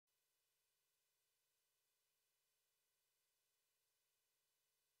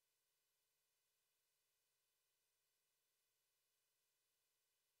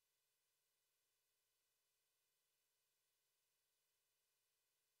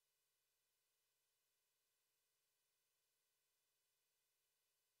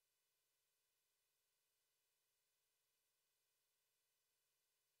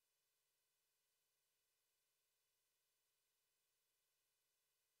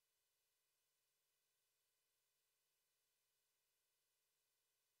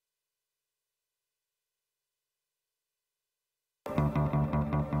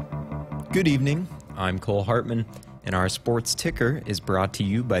Good evening, I'm Cole Hartman, and our sports ticker is brought to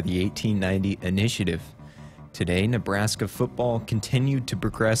you by the 1890 Initiative. Today, Nebraska football continued to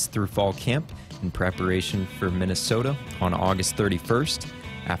progress through fall camp in preparation for Minnesota on August 31st.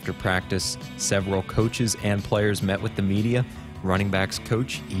 After practice, several coaches and players met with the media. Running backs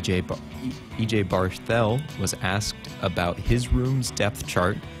coach E.J. Barthel was asked about his room's depth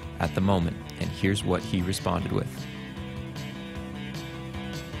chart at the moment, and here's what he responded with.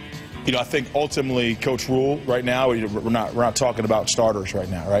 You know, I think ultimately, Coach Rule, right now, we're not talking about starters right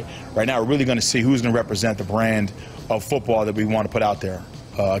now, right? Right now, we're really going to see who's going to represent the brand of football that we want to put out there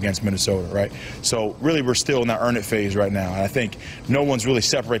against Minnesota, right? So really, we're still in that earn it phase right now, and I think no one's really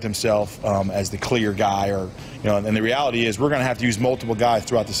separate themselves as the clear guy, or and the reality is we're going to have to use multiple guys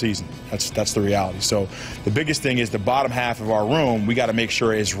throughout the season. That's the reality. So the biggest thing is the bottom half of our room. We got to make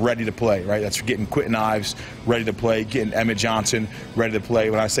sure is ready to play, right? That's getting Quentin Ives ready to play, getting Emmett Johnson ready to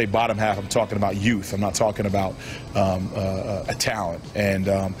play. When I say bottom half, I'm talking about youth. I'm not talking about a talent. And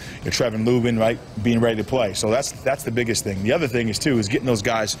Trevin Lubin, right, being ready to play. So that's the biggest thing. The other thing is getting those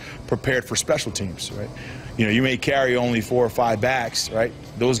guys prepared for special teams, right? You may carry only 4 or 5 backs, right?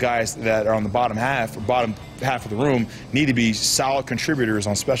 Those guys that are on the bottom half of the room need to be solid contributors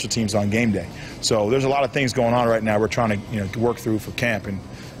on special teams on game day. So there's a lot of things going on right now we're trying to work through for camp and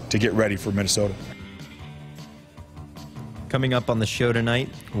to get ready for Minnesota. Coming up on the show tonight,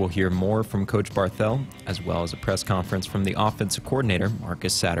 we'll hear more from Coach Barthel, as well as a press conference from the offensive coordinator,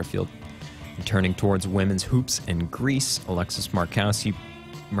 Marcus Satterfield. And turning towards women's hoops in Greece, Alexis Markowski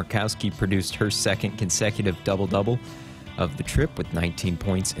produced her second consecutive double-double of the trip with 19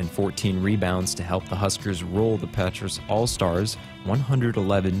 points and 14 rebounds to help the Huskers roll the Petrus All-Stars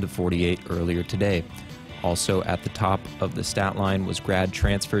 111-48 earlier today. Also at the top of the stat line was grad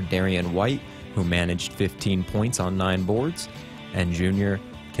transfer Darian White, who managed 15 points on 9 boards, and junior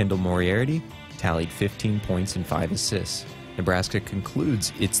Kendall Moriarty tallied 15 points and 5 assists. Nebraska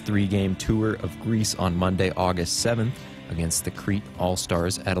concludes its 3-game tour of Greece on Monday, August 7th, against the Crete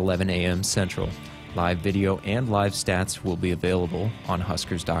All-Stars at 11 a.m. Central. Live video and live stats will be available on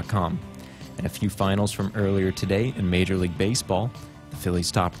Huskers.com. And a few finals from earlier today in Major League Baseball. The Phillies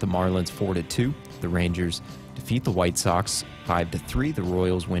topped the Marlins 4-2. The Rangers defeat the White Sox 5-3. The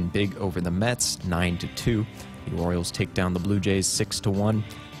Royals win big over the Mets 9-2. The Orioles take down the Blue Jays 6-1.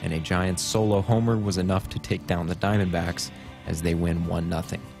 And a Giants solo homer was enough to take down the Diamondbacks as they win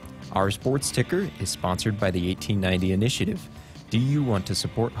 1-0. Our sports ticker is sponsored by the 1890 Initiative. Do you want to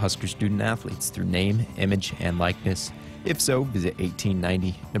support Husker student-athletes through name, image, and likeness? If so, visit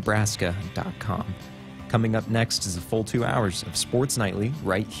 1890nebraska.com. Coming up next is a full 2 hours of Sports Nightly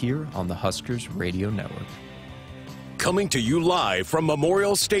right here on the Huskers Radio Network. Coming to you live from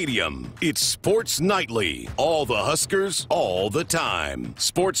Memorial Stadium, it's Sports Nightly. All the Huskers, all the time.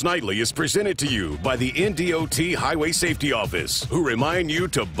 Sports Nightly is presented to you by the NDOT Highway Safety Office, who remind you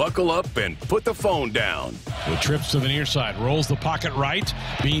to buckle up and put the phone down. The trips to the near side, rolls the pocket right,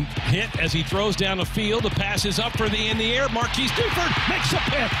 being hit as he throws down the field. The pass is up in the air. Marquise Buford makes a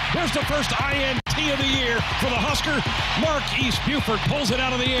pick. There's the first INT of the year for the Husker. Marquise Buford pulls it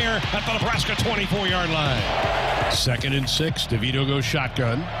out of the air at the Nebraska 24-yard line. 2nd and 6, DeVito goes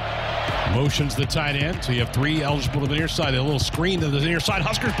shotgun. Motions the tight end, so you have 3 eligible to the near side. A little screen to the near side.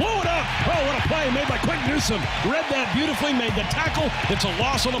 Huskers blow it up. Oh, what a play made by Quentin Newsom. Read that beautifully, made the tackle. It's a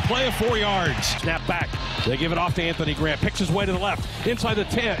loss on the play of 4 yards. Snap back. They give it off to Anthony Grant. Picks his way to the left. Inside the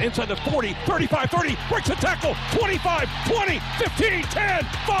 10, inside the 40, 35, 30. Breaks the tackle. 25, 20, 15, 10,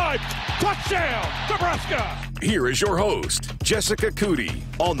 5. Touchdown, Nebraska. Here is your host, Jessica Coody,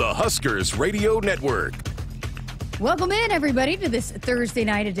 on the Huskers Radio Network. Welcome in, everybody, to this Thursday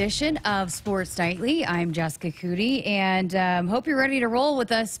night edition of Sports Nightly. I'm Jessica Coody, and hope you're ready to roll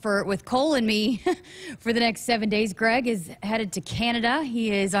with us with Cole and me for the next 7 days. Greg is headed to Canada.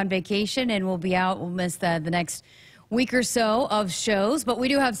 He is on vacation and will be out. We'll miss the next week or so of shows, but we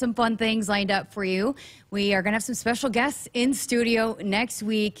do have some fun things lined up for you. We are going to have some special guests in studio next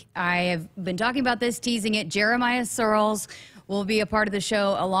week. I have been talking about this, teasing it. Jeremiah Searles will be a part of the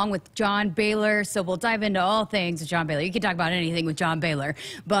show along with John Baylor. So we'll dive into all things with John Baylor. You can talk about anything with John Baylor,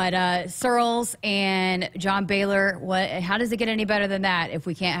 but Searles and John Baylor, how does it get any better than that if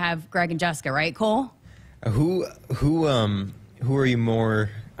we can't have Greg and Jessica, right, Cole? Who are you more?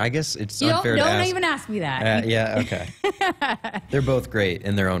 I guess it's unfair to ask. Don't even ask me that. Yeah, okay. They're both great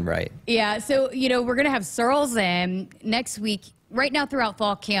in their own right. Yeah, so, we're going to have Searles in next week. Right now throughout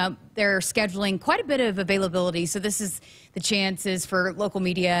fall camp, they're scheduling quite a bit of availability. So this is the chances for local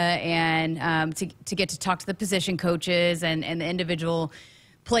media and to get to talk to the position coaches and the individual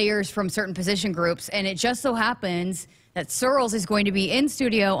players from certain position groups. And it just so happens that Searles is going to be in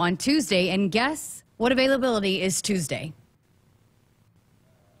studio on Tuesday. And guess what availability is Tuesday?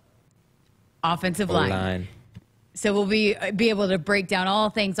 Offensive line. So we'll be able to break down all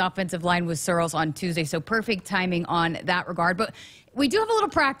things offensive line with Searles on Tuesday. So perfect timing on that regard. But we do have a little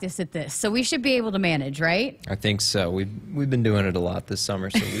practice at this, so we should be able to manage, right? I think so. We've been doing it a lot this summer,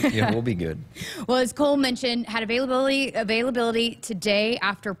 so we'll be good. Well, as Cole mentioned, had availability today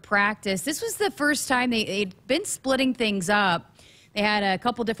after practice. This was the first time they'd been splitting things up. They had a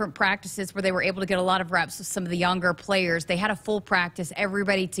couple different practices where they were able to get a lot of reps with some of the younger players. They had a full practice,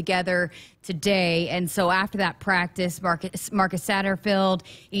 everybody together today. And so after that practice, Marcus Satterfield,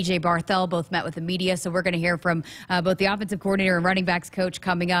 EJ Barthel both met with the media. So we're going to hear from both the offensive coordinator and running backs coach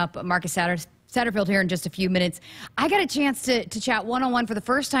coming up. Marcus Satterfield here in just a few minutes. I got a chance to chat one-on-one for the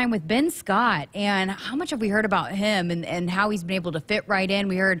first time with Ben Scott. And how much have we heard about him and how he's been able to fit right in?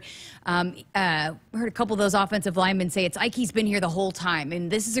 We heard a couple of those offensive linemen say it's like he's been here the whole time.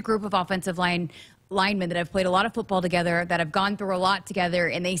 And this is a group of offensive linemen that have played a lot of football together, that have gone through a lot together,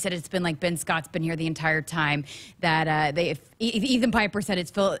 and they said it's been like Ben Scott's been here the entire time. That Ethan Piper said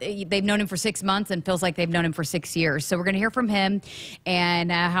they've known him for 6 months and feels like they've known him for 6 years. So we're going to hear from him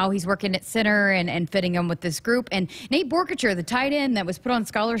and how he's working at center and fitting him with this group. And Nate Borkacher, the tight end that was put on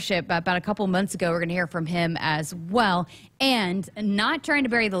scholarship about a couple months ago, we're going to hear from him as well. And not trying to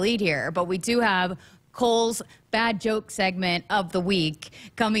bury the lead here, but we do have Cole's bad joke segment of the week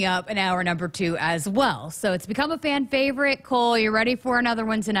coming up in hour number 2 as well. So it's become a fan favorite. Cole, you ready for another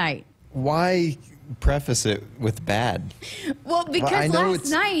one tonight? Why preface it with bad? Well, because last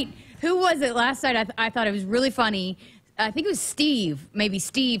night, who was it last night? I thought it was really funny. I think it was Steve. Maybe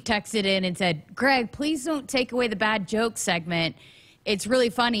Steve texted in and said, Greg, please don't take away the bad joke segment. It's really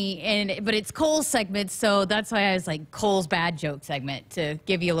funny, but it's Cole's segment, so that's why I was like Cole's bad joke segment to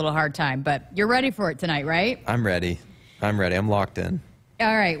give you a little hard time. But you're ready for it tonight, right? I'm ready. I'm locked in.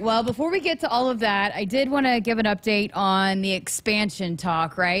 All right. Well, before we get to all of that, I did want to give an update on the expansion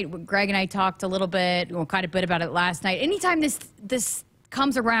talk, right? Greg and I talked a little bit, quite a bit about it last night. Anytime this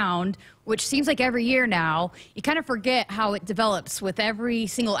comes around, which seems like every year now, you kind of forget how it develops with every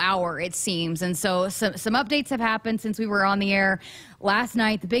single hour, it seems. And so some updates have happened since we were on the air last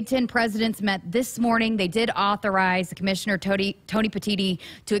night. The Big Ten presidents met this morning. They did authorize the Commissioner Tony Petitti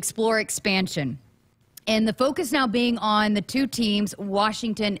to explore expansion. And the focus now being on the two teams,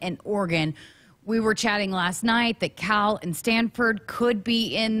 Washington and Oregon. We were chatting last night that Cal and Stanford could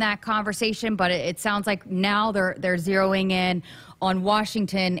be in that conversation, but it sounds like now they're zeroing in on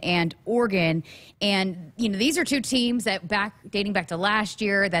Washington and Oregon. And, these are two teams that dating back to last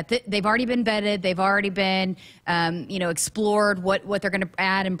year that they've already been vetted. They've already been, explored what they're going to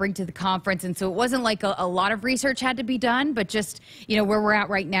add and bring to the conference. And so it wasn't like a lot of research had to be done, but just, where we're at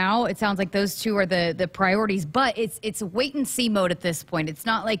right now, it sounds like those two are the priorities. But it's wait and see mode at this point. It's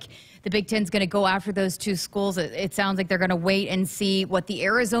not like the Big Ten's going to go after those two schools. It sounds like they're going to wait and see what the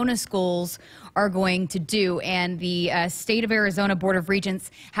Arizona schools are going to do. And the State of Arizona Board of Regents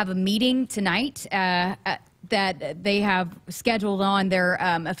have a meeting tonight that they have scheduled on their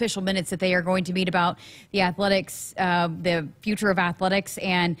official minutes that they are going to meet about the athletics, the future of athletics.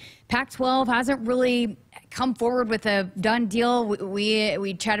 And Pac-12 hasn't really come forward with a done deal.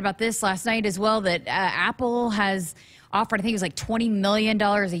 We chatted about this last night as well, that Apple has offered, I think it was like $20 million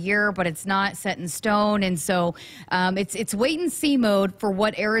a year, but it's not set in stone. And so it's wait and see mode for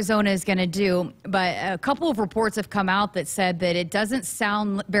what Arizona is going to do. But a couple of reports have come out that said that it doesn't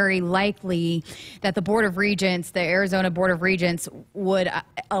sound very likely that the Board of Regents, the Arizona Board of Regents, would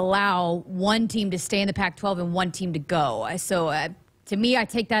allow one team to stay in the Pac-12 and one team to go. So to me, I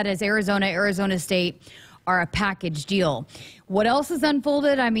take that as Arizona State are a package deal. What else has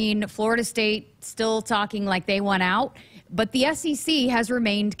unfolded? I mean, Florida State still talking like they want out, but the SEC has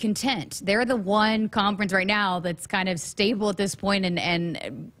remained content. They're the one conference right now that's kind of stable at this point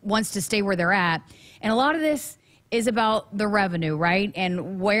and wants to stay where they're at. And a lot of this is about the revenue, right?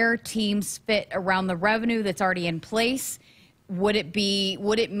 And where teams fit around the revenue that's already in place. Would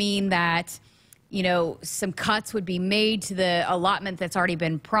it mean that, some cuts would be made to the allotment that's already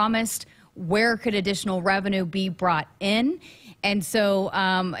been promised? Where could additional revenue be brought in? And so,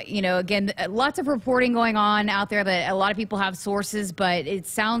 again, lots of reporting going on out there that a lot of people have sources, but it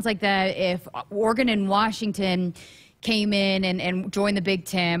sounds like that if Oregon and Washington came in and joined the Big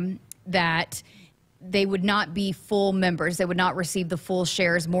Ten, that they would not be full members. They would not receive the full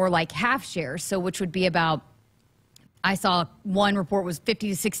shares, more like half shares, so which would be about, I saw one report was 50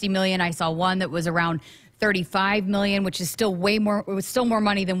 to 60 million. I saw one that was around 35 million, which is still way more. It was still more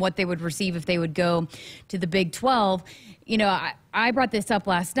money than what they would receive if they would go to the Big 12. I brought this up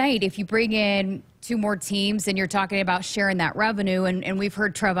last night. If you bring in two more teams, and you're talking about sharing that revenue. And we've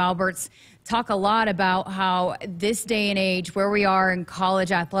heard Trev Alberts talk a lot about how this day and age, where we are in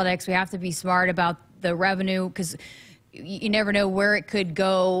college athletics, we have to be smart about the revenue, because you never know where it could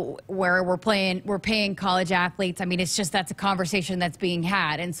go, where we're paying college athletes. I mean, it's just, that's a conversation that's being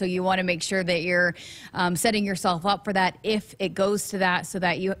had. And so you want to make sure that you're setting yourself up for that if it goes to that, so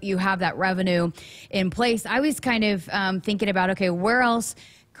that you have that revenue in place. I was kind of thinking about, okay, where else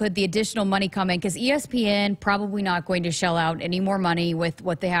could the additional money come in? Because ESPN probably not going to shell out any more money with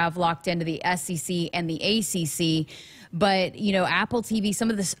what they have locked into the SEC and the ACC. But, you know, Apple TV, some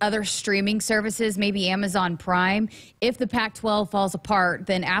of the other streaming services, maybe Amazon Prime, if the Pac-12 falls apart,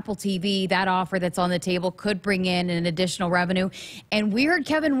 then Apple TV, that offer that's on the table, could bring in an additional revenue. And we heard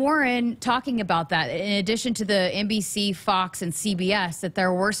Kevin Warren talking about that, in addition to the NBC, Fox, and CBS, that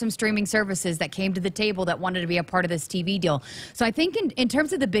there were some streaming services that came to the table that wanted to be a part of this TV deal. So I think in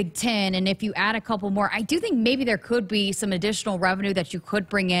terms of the Big Ten, and if you add a couple more, I do think maybe there could be some additional revenue that you could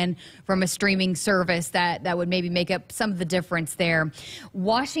bring in from a streaming service that would maybe make up some of the difference there.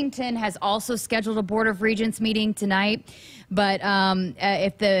 Washington has also scheduled a Board of Regents meeting tonight, but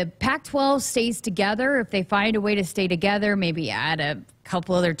if the Pac-12 stays together, if they find a way to stay together, maybe add a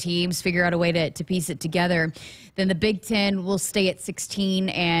couple other teams, figure out a way to piece it together, then the Big Ten will stay at 16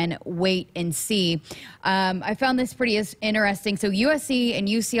 and wait and see. I found this pretty interesting. So USC and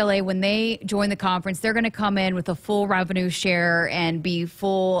UCLA, when they join the conference, they're going to come in with a full revenue share and be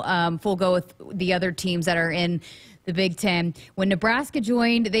full go with the other teams that are in the Big Ten. When Nebraska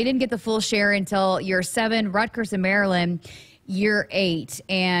joined, they didn't get the full share until year 7. Rutgers and Maryland, year 8.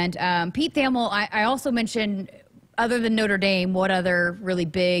 And Pete Thamel, I also mentioned, other than Notre Dame, what other really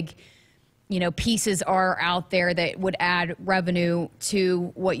big, you know, pieces are out there that would add revenue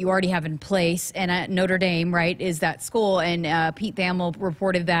to what you already have in place. And Notre Dame, right, is that school. And Pete Thamel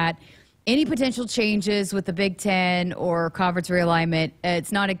reported that any potential changes with the Big Ten or conference realignment,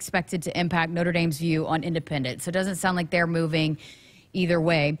 it's not expected to impact Notre Dame's view on independence. So it doesn't sound like they're moving either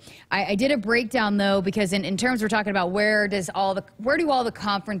way. I did a breakdown, though, because in terms we're talking about where do all the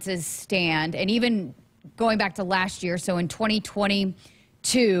conferences stand, and even going back to last year, so in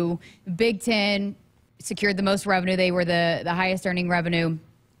 2022, Big Ten secured the most revenue. They were the highest earning revenue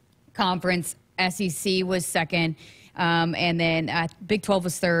conference. SEC was second, and then Big 12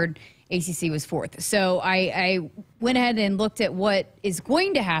 was third. ACC was fourth. So I went ahead and looked at what is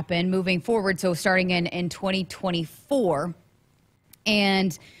going to happen moving forward, so starting in 2024.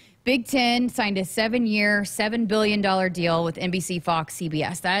 And Big Ten signed a 7-year, $7 billion deal with NBC, Fox,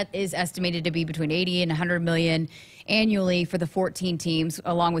 CBS. That is estimated to be between 80 and 100 million annually for the 14 teams,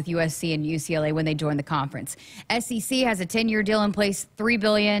 along with USC and UCLA when they join the conference. SEC has a 10-year deal in place, $3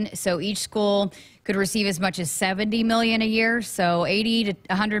 billion. So each school could receive as much as $70 million a year. So 80 to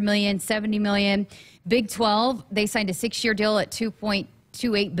 100 million, 70 million. Big 12, they signed a 6-year deal at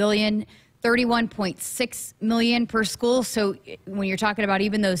 $2.28 billion. 31.6 million per school. So when you're talking about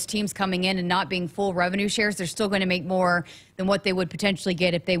even those teams coming in and not being full revenue shares, they're still going to make more than what they would potentially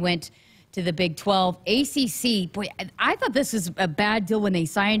get if they went to the Big 12. ACC, boy, I thought this was a bad deal when they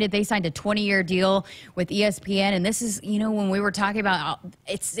signed it. They signed a 20-year deal with ESPN, and this is, you know, when we were talking about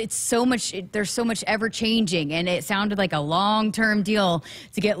it's so much, there's so much ever changing, and it sounded like a long-term deal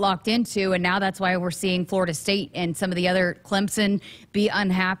to get locked into, and now that's why we're seeing Florida State and some of the other, Clemson, be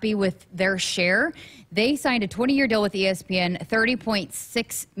unhappy with their share. They signed a 20-year deal with ESPN,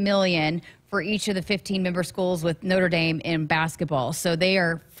 $30.6 million for each of the 15-member schools, with Notre Dame in basketball. So they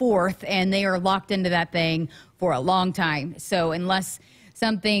are fourth, and they are locked into that thing for a long time. So unless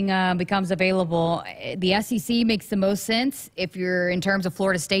something becomes available, the SEC makes the most sense if you're in terms of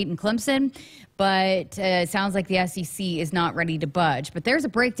Florida State and Clemson, but it sounds like the SEC is not ready to budge. But there's a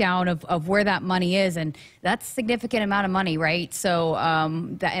breakdown of where that money is, and that's a significant amount of money, right? So,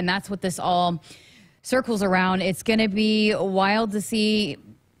 and that's what this all circles around. It's going to be wild to see.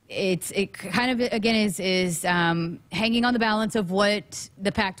 It kind of, again, is hanging on the balance of what the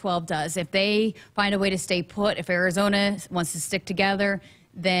Pac-12 does. If they find a way to stay put, if Arizona wants to stick together,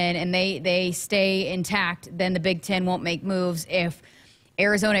 then and they stay intact, then the Big Ten won't make moves. If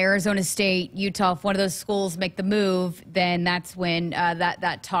Arizona State, Utah, if one of those schools make the move, then that's when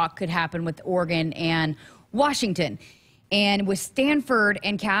that talk could happen with Oregon and Washington. And with Stanford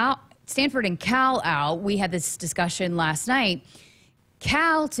and Cal out, we had this discussion last night.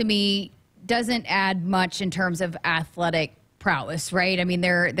 Cal, to me, doesn't add much in terms of athletic prowess, right? I mean,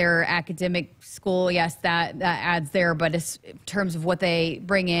 they're academic school, yes, that adds there, but in terms of what they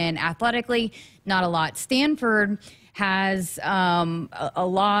bring in athletically, not a lot. Stanford has a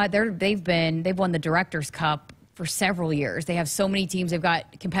lot. They've won the Director's Cup for several years. They have so many teams. They've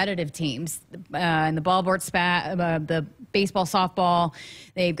got competitive teams in the ballboard, the baseball, softball.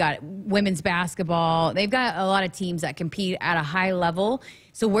 They've got women's basketball. They've got a lot of teams that compete at a high level.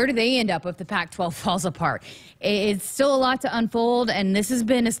 So where do they end up if the Pac-12 falls apart? It's still a lot to unfold, and this has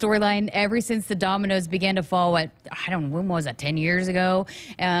been a storyline ever since the dominoes began to fall, when was that, 10 years ago?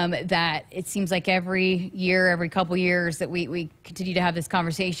 That it seems like every year, every couple years that we continue to have this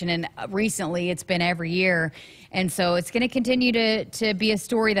conversation, and recently it's been every year. And so it's going to continue to be a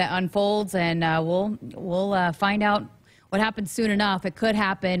story that unfolds, and we'll find out what happens soon enough. It could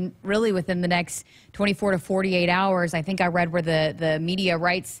happen really within the next 24 to 48 hours. I think I read where the media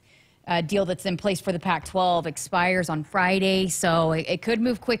rights deal that's in place for the Pac-12 expires on Friday. So it could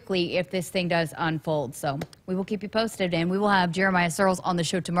move quickly if this thing does unfold. So we will keep you posted, and we will have Jeremiah Searles on the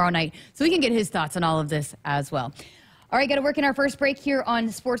show tomorrow night so we can get his thoughts on all of this as well. All right, got to work in our first break here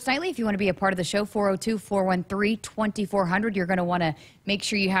on Sports Nightly. If you want to be a part of the show, 402-413-2400. You're going to want to make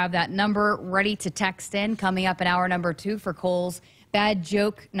sure you have that number ready to text in. Coming up in hour number 2 for Cole's Bad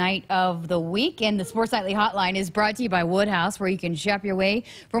Joke Night of the Week. And the Sports Nightly Hotline is brought to you by Woodhouse, where you can shop your way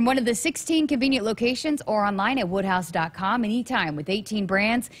from one of the 16 convenient locations or online at woodhouse.com anytime. With 18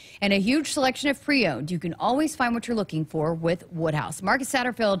 brands and a huge selection of pre-owned, you can always find what you're looking for with Woodhouse. Marcus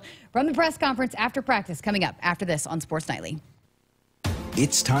Satterfield from the press conference after practice coming up after this on Sports Nightly.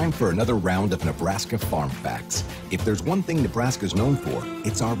 It's time for another round of Nebraska Farm Facts. If there's one thing Nebraska's known for,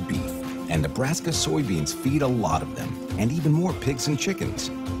 it's our beef. And Nebraska soybeans feed a lot of them, and even more pigs and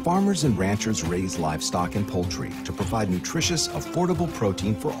chickens. Farmers and ranchers raise livestock and poultry to provide nutritious, affordable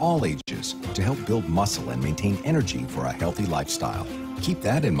protein for all ages to help build muscle and maintain energy for a healthy lifestyle. Keep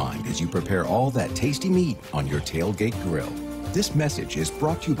that in mind as you prepare all that tasty meat on your tailgate grill. This message is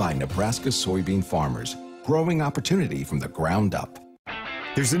brought to you by Nebraska soybean farmers, growing opportunity from the ground up.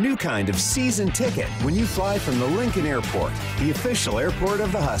 There's a new kind of season ticket when you fly from the Lincoln Airport, the official airport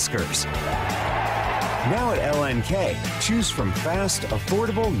of the Huskers. Now at LNK, choose from fast,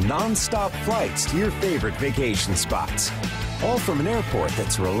 affordable, non-stop flights to your favorite vacation spots. All from an airport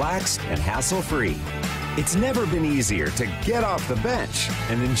that's relaxed and hassle-free. It's never been easier to get off the bench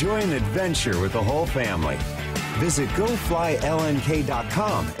and enjoy an adventure with the whole family. Visit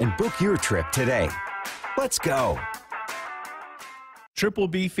GoFlyLNK.com and book your trip today. Let's go. Triple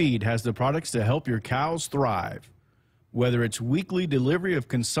B Feed has the products to help your cows thrive. Whether it's weekly delivery of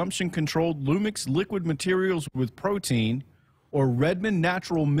consumption-controlled Lumix liquid materials with protein or Redmond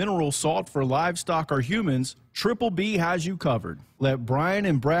natural mineral salt for livestock or humans, Triple B has you covered. Let Brian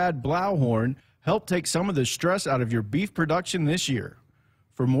and Brad Blauhorn help take some of the stress out of your beef production this year.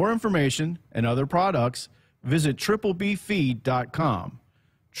 For more information and other products, visit triplebfeed.com.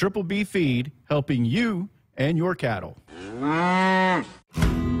 Triple B Feed, helping you and your cattle.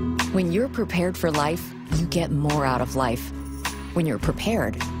 When you're prepared for life, you get more out of life. When you're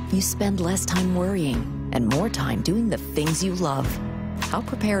prepared, you spend less time worrying and more time doing the things you love. How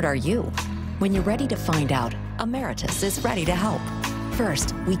prepared are you? When you're ready to find out, Emeritus is ready to help.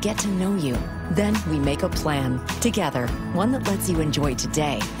 First, we get to know you. Then we make a plan together, one that lets you enjoy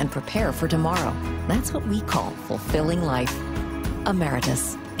today and prepare for tomorrow. That's what we call fulfilling life.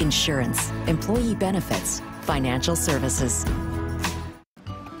 Emeritus, insurance, employee benefits, financial services.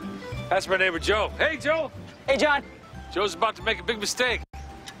 That's my neighbor, Joe. Hey, Joe. Hey, John. Joe's about to make a big mistake.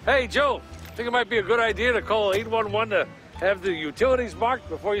 Hey, Joe, think it might be a good idea to call 811 to have the utilities marked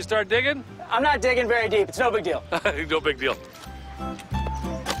before you start digging? I'm not digging very deep. It's no big deal. No big deal.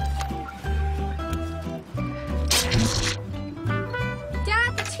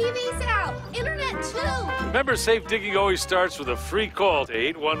 Dad, the TV's out. Internet, too. Remember, safe digging always starts with a free call to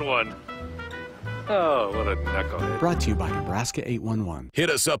 811. Oh, what a knucklehead. Brought to you by Nebraska 811. Hit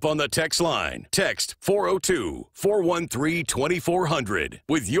us up on the text line. Text 402-413-2400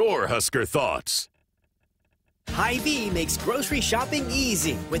 with your Husker thoughts. Hy-Vee makes grocery shopping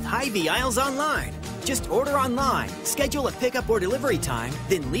easy with Hy-Vee Aisles Online. Just order online, schedule a pickup or delivery time,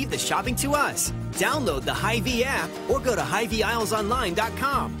 then leave the shopping to us. Download the Hy-Vee app or go to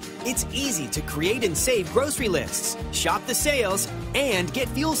HyVeeAislesOnline.com. It's easy to create and save grocery lists, shop the sales, and get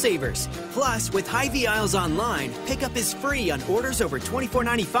fuel savers. Plus, with Hy-Vee Aisles Online, pickup is free on orders over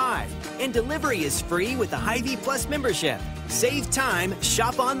 $24.95, and delivery is free with the Hy-Vee Plus membership. Save time,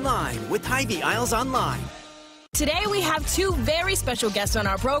 shop online with Hy-Vee Aisles Online. Today we have two very special guests on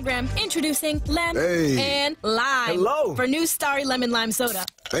our program, introducing Lem and Lime for new Starry Lemon Lime Soda.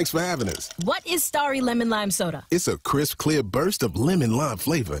 Thanks for having us. What is Starry Lemon Lime Soda? It's a crisp, clear burst of lemon lime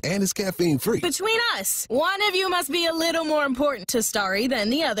flavor, and it's caffeine-free. Between us, one of you must be a little more important to Starry than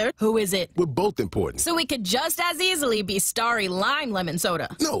the other. Who is it? We're both important. So we could just as easily be Starry Lime Lemon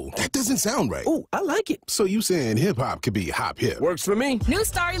Soda. No, that doesn't sound right. Oh, I like it. So you saying hip-hop could be hop-hip? Works for me. New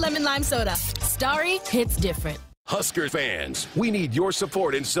Starry Lemon Lime Soda. Starry hits different. Huskers fans, we need your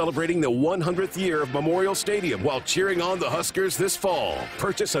support in celebrating the 100th year of Memorial Stadium while cheering on the Huskers this fall.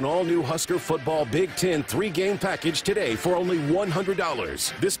 Purchase an all-new Husker football Big Ten 3-game package today for only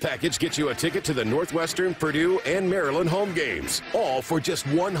 $100. This package gets you a ticket to the Northwestern, Purdue, and Maryland home games, all for just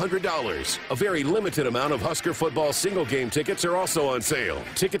 $100. A very limited amount of Husker football single-game tickets are also on sale.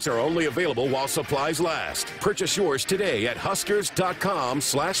 Tickets are only available while supplies last. Purchase yours today at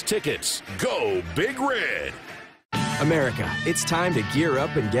huskers.com/tickets. Go Big Red! America, it's time to gear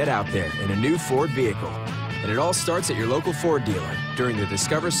up and get out there in a new Ford vehicle. And it all starts at your local Ford dealer during the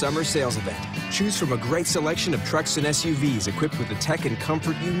Discover Summer Sales Event. Choose from a great selection of trucks and SUVs equipped with the tech and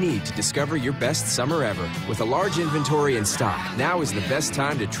comfort you need to discover your best summer ever. With a large inventory in stock, now is the best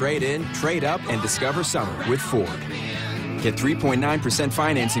time to trade in, trade up, and discover summer with Ford. Get 3.9%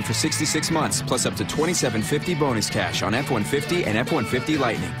 financing for 66 months, plus up to $2,750 bonus cash on F-150 and F-150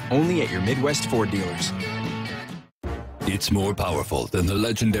 Lightning. Only at your Midwest Ford dealers. It's more powerful than the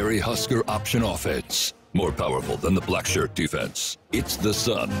legendary Husker option offense. More powerful than the black shirt defense. It's the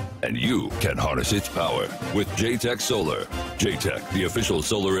sun, and you can harness its power with J-Tech Solar. J-Tech, the official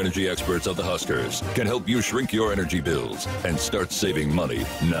solar energy experts of the Huskers, can help you shrink your energy bills and start saving money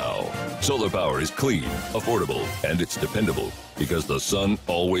now. Solar power is clean, affordable, and it's dependable because the sun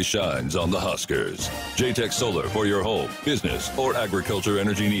always shines on the Huskers. J-Tech Solar for your home, business, or agriculture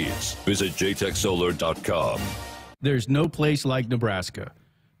energy needs. Visit jtechsolar.com. There's no place like Nebraska,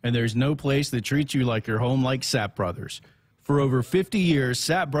 and there's no place that treats you like your home like Sapp Brothers. For over 50 years,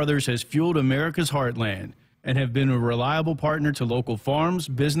 Sapp Brothers has fueled America's heartland and have been a reliable partner to local farms,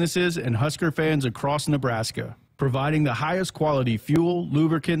 businesses, and Husker fans across Nebraska, providing the highest quality fuel,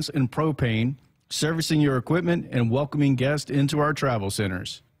 lubricants, and propane, servicing your equipment, and welcoming guests into our travel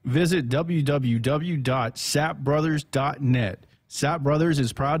centers. Visit www.sappbrothers.net. Sapp Brothers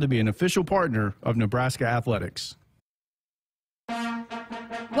is proud to be an official partner of Nebraska Athletics.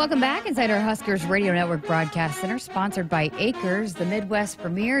 Welcome back inside our Huskers Radio Network Broadcast Center, sponsored by Acres, the Midwest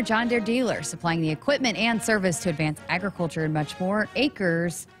premier John Deere dealer, supplying the equipment and service to advance agriculture and much more.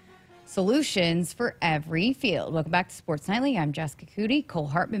 Acres, solutions for every field. Welcome back to Sports Nightly. I'm Jessica Coody. Cole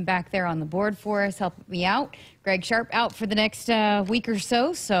Hartman back there on the board for us, helping me out. Greg Sharpe out for the next week or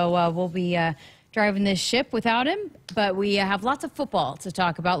so, we'll be driving this ship without him. But we have lots of football to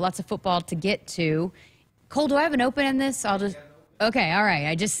talk about, lots of football to get to. Cole, do I have an open in this? Okay, all right.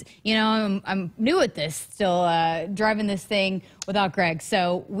 I just, I'm new at this, still driving this thing without Greg.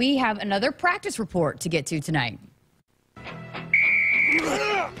 So we have another practice report to get to tonight.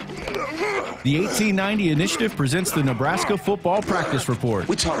 The 1890 Initiative presents the Nebraska Football Practice Report.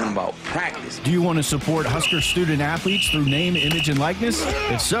 We're talking about practice. Do you want to support Husker student athletes through name, image, and likeness?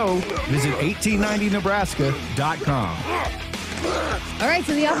 If so, visit 1890nebraska.com. All right,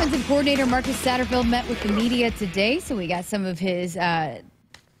 so the offensive coordinator, Marcus Satterfield, met with the media today. So we got some of his sound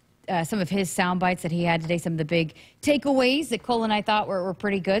bites that he had today, some of the big takeaways that Cole and I thought were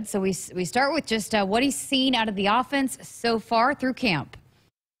pretty good. So we start with just what he's seen out of the offense so far through camp.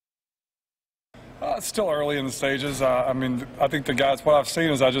 It's still early in the stages. I think the guys, what I've seen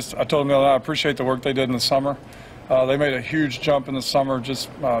is I told them that I appreciate the work they did in the summer. They made a huge jump in the summer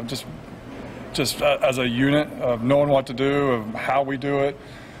just as a unit of knowing what to do, of how we do it.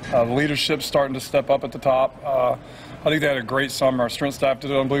 Leadership starting to step up at the top. I think they had a great summer. Our strength staff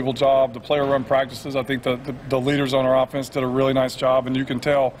did an unbelievable job. The player run practices, I think the leaders on our offense did a really nice job, and you can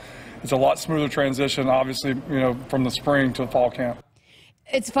tell it's a lot smoother transition, obviously, from the spring to the fall camp.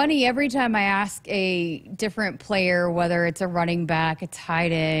 It's funny, every time I ask a different player, whether it's a running back, a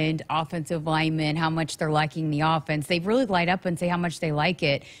tight end, offensive lineman, how much they're liking the offense, they really light up and say how much they like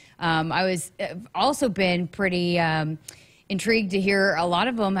it. I've also been pretty intrigued to hear a lot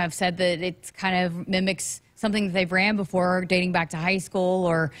of them have said that it kind of mimics something that they've ran before, dating back to high school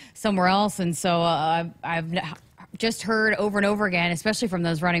or somewhere else. And so I've just heard over and over again, especially from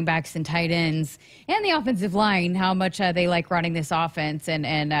those running backs and tight ends and the offensive line, how much they like running this offense.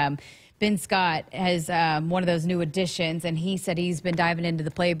 And Ben Scott has one of those new additions, and he said he's been diving into the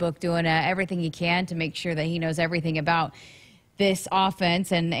playbook, doing everything he can to make sure that he knows everything about this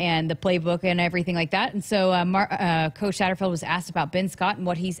offense and the playbook and everything like that. And so Coach Satterfield was asked about Ben Scott and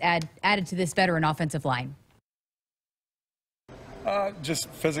what he's added to this veteran offensive line.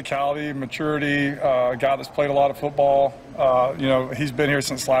 Just physicality, maturity, a guy that's played a lot of football. You know, he's been here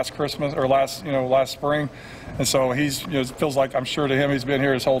since last Christmas or last spring. And so he's, you know, it feels like, I'm sure to him, he's been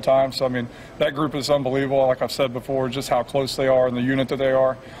here his whole time. So, I mean, that group is unbelievable. Like I've said before, just how close they are and the unit that they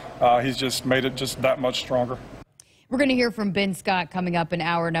are. He's just made it just that much stronger. We're going to hear from Ben Scott coming up in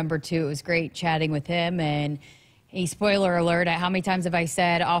hour number 2. It was great chatting with him. And a spoiler alert, how many times have I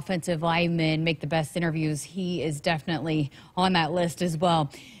said offensive linemen make the best interviews? He is definitely on that list as well.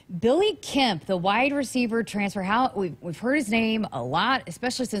 Billy Kemp, the wide receiver transfer, we've heard his name a lot,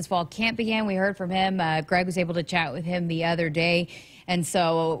 especially since fall camp began. We heard from him. Greg was able to chat with him the other day. And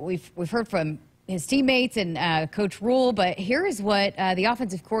so we've heard from his teammates and Coach Rule. But here is what the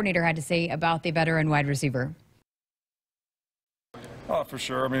offensive coordinator had to say about the veteran wide receiver. Oh, for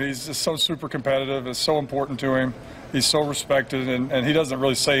sure. I mean, he's just so super competitive. It's so important to him. He's so respected, and he doesn't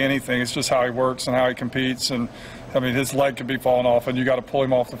really say anything. It's just how he works and how he competes. And, I mean, his leg could be falling off, and you got to pull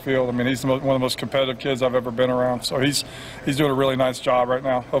him off the field. I mean, he's one of the most competitive kids I've ever been around. So he's doing a really nice job right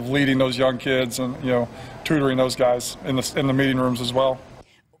now of leading those young kids and, you know, tutoring those guys in the meeting rooms as well.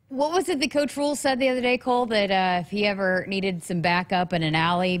 What was it that Coach Rule said the other day, Cole, that if he ever needed some backup in an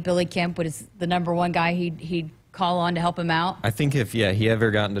alley, Billy Kemp was the #1 guy he'd call on to help him out? I think if he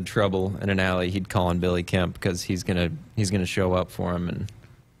ever got into trouble in an alley, he'd call on Billy Kemp because he's gonna show up for him, and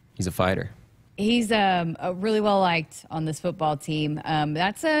he's a fighter. He's really well liked on this football team.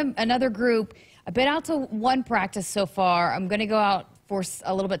 That's another group. I've been out to one practice so far. I'm going to go out for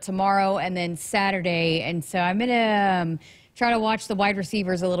a little bit tomorrow and then Saturday, and so I'm going to try to watch the wide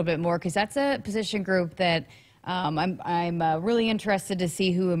receivers a little bit more because that's a position group that I'm really interested to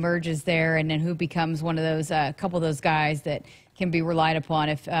see who emerges there and then who becomes one of those, couple of those guys that can be relied upon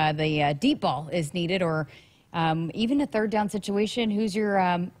if the deep ball is needed or even a third down situation. Who's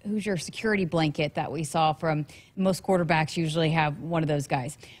your security blanket that we saw from most quarterbacks usually have one of those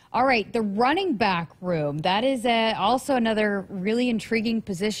guys. All right, the running back room. That is also another really intriguing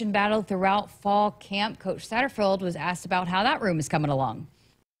position battle throughout fall camp. Coach Satterfield was asked about how that room is coming along.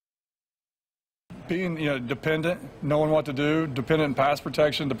 Being, you know, dependent, knowing what to do, dependent in pass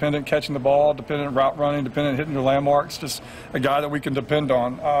protection, dependent catching the ball, dependent in route running, dependent hitting your landmarks, just a guy that we can depend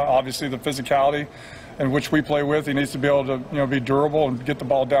on. Obviously, the physicality in which we play with, he needs to be able to, you know, be durable and get the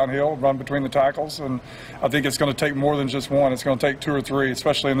ball downhill, run between the tackles. And I think it's going to take more than just one. It's going to take 2 or 3,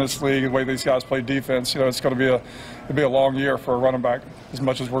 especially in this league, the way these guys play defense. You know, it's going to be a long year for a running back, as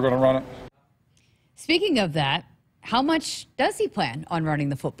much as we're going to run it. Speaking of that, how much does he plan on running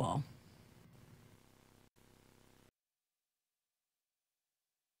the football?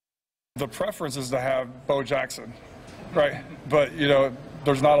 The preference is to have Bo Jackson, right? But, you know,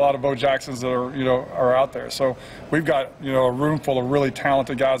 there's not a lot of Bo Jacksons that are out there. So we've got, you know, a room full of really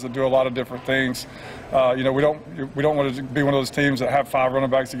talented guys that do a lot of different things. You know, we don't want to be one of those teams that have 5 running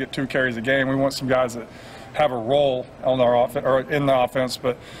backs that get 2 carries a game. We want some guys that have a role on our offense or in the offense.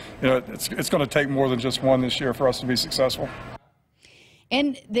 But, you know, it's going to take more than just one this year for us to be successful.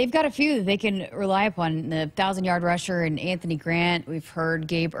 And they've got a few that they can rely upon. The 1,000-yard rusher and Anthony Grant. We've heard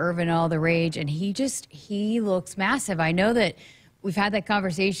Gabe Ervin all the rage, and he looks massive. I know that we've had that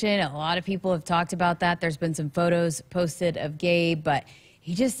conversation. A lot of people have talked about that. There's been some photos posted of Gabe, but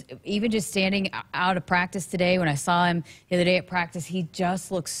even just standing out of practice today, when I saw him the other day at practice, he just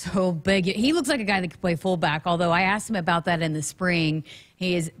looks so big. He looks like a guy that could play fullback, although I asked him about that in the spring.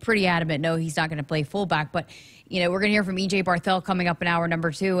 He is pretty adamant, no, he's not going to play fullback. But, you know, we're going to hear from E.J. Barthel coming up in hour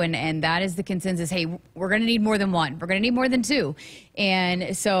number 2, and that is the consensus. Hey, we're going to need more than 1. We're going to need more than 2.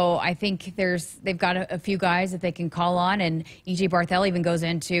 And so I think they've got a few guys that they can call on, and E.J. Barthel even goes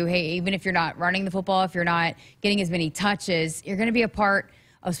into, hey, even if you're not running the football, if you're not getting as many touches, you're going to be a part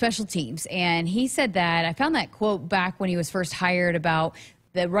of special teams. And he said that. I found that quote back when he was first hired about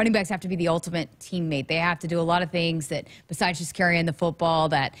the running backs have to be the ultimate teammate. They have to do a lot of things that, besides just carrying the football,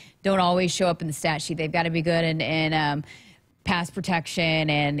 that don't always show up in the stat sheet. They've got to be good in pass protection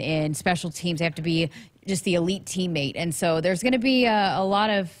and in special teams. They have to be just the elite teammate. And so there's going to be a lot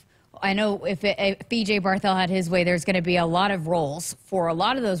of, I know if E.J. Barthel had his way, there's going to be a lot of roles for a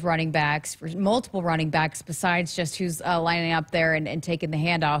lot of those running backs, for multiple running backs, besides just who's lining up there and taking the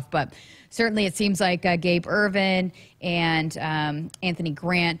handoff. But certainly it seems like Gabe Ervin and Anthony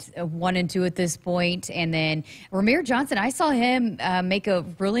Grant 1 and 2 at this point. And then Ramir Johnson, I saw him make a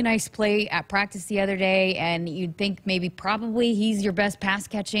really nice play at practice the other day, and you'd think maybe probably he's your best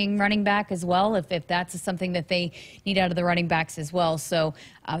pass-catching running back as well, if that's something that they need out of the running backs as well. So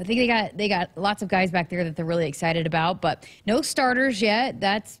I think they got lots of guys back there that they're really excited about, but no starters yet.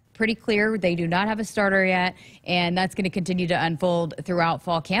 That's pretty clear. They do not have a starter yet, and that's going to continue to unfold throughout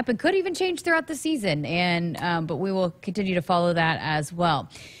fall camp and could even change throughout the season. And but we will continue to follow that as well.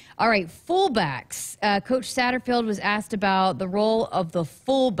 All right, fullbacks. Coach Satterfield was asked about the role of the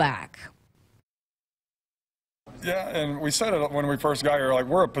fullback. Yeah, and we said it when we first got here, like,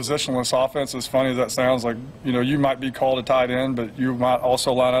 we're a positionless offense. As funny as that sounds, like, you know, you might be called a tight end, but you might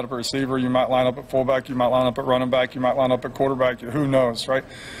also line up at receiver. You might line up at fullback. You might line up at running back. You might line up at quarterback. Who knows, right?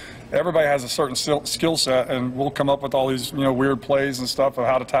 Everybody has a certain skill set, and we'll come up with all these, you know, weird plays and stuff of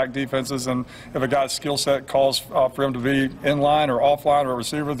how to attack defenses. And if a guy's skill set calls for him to be in line or offline or a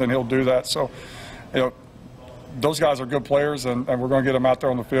receiver, then he'll do that. So, you know, those guys are good players, and we're going to get them out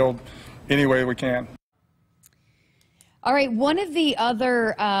there on the field any way we can. All right, one of the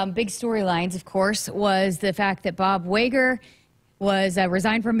other big storylines, of course, was the fact that Bob Wager was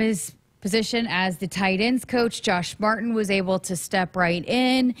resigned from his position as the tight ends coach. Josh Martin was able to step right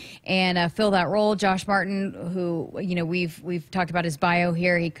in and fill that role. Josh Martin, who, you know, we've talked about his bio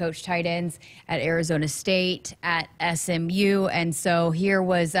here. He coached tight ends at Arizona State, at SMU, and so here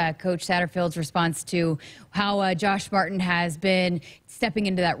was Coach Satterfield's response to how Josh Martin has been stepping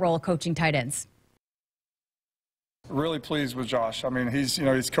into that role, coaching tight ends. Really pleased with Josh. I mean,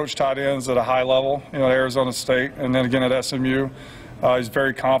 he's coached tight ends at a high level, you know, at Arizona State, and then again at SMU. He's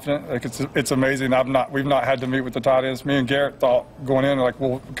very confident. Like, it's amazing. We've not had to meet with the tight ends. Me and Garrett thought going in, like,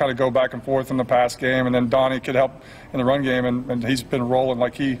 we'll kind of go back and forth in the pass game, and then Donnie could help in the run game, and he's been rolling.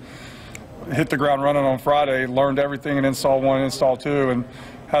 Like, he hit the ground running on Friday, learned everything in install 1, install 2, and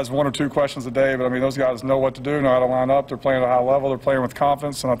has 1 or 2 questions a day. But I mean, those guys know what to do, know how to line up. They're playing at a high level. They're playing with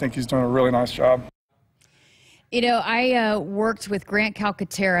confidence, and I think he's doing a really nice job. You know, I worked with Grant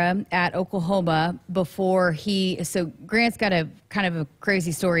Calcaterra at Oklahoma before so Grant's got a kind of a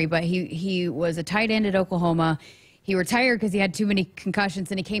crazy story, but he was a tight end at Oklahoma. He retired because he had too many concussions,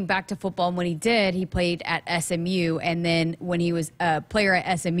 and he came back to football, and when he did, he played at SMU, and then when he was a player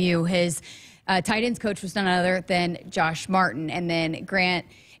at SMU, his tight ends coach was none other than Josh Martin, and then Grant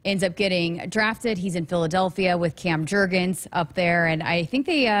ends up getting drafted. He's in Philadelphia with Cam Jurgens up there, and I think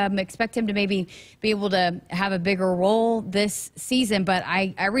they expect him to maybe be able to have a bigger role this season. But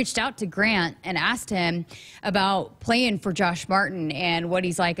I reached out to Grant and asked him about playing for Josh Martin and what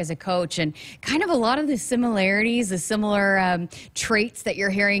he's like as a coach, and kind of a lot of the similarities, the similar traits that you're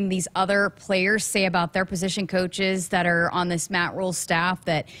hearing these other players say about their position coaches that are on this Matt Rule staff,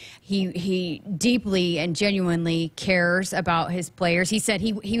 that he deeply and genuinely cares about his players. He said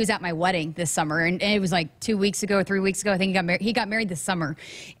he was at my wedding this summer, and it was like 2 weeks ago or 3 weeks ago. I think he got married this summer,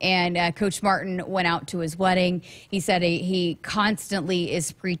 and Coach Martin went out to his wedding. He said he constantly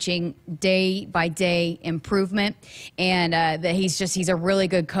is preaching day by day improvement, and that he's a really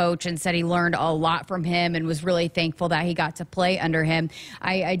good coach, and said he learned a lot from him and was really thankful that he got to play under him.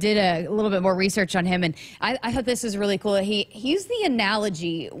 I did a little bit more research on him, and I thought this was really cool. He used the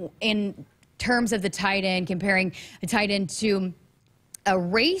analogy in terms of the tight end, comparing a tight end to a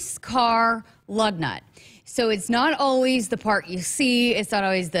race car lug nut. So it's not always the part you see, it's not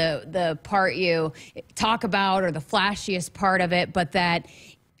always the part you talk about or the flashiest part of it, but that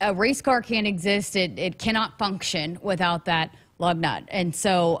a race car can't exist, it cannot function without that lug nut. And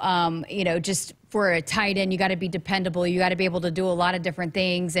so, you know, just for a tight end, you got to be dependable. You got to be able to do a lot of different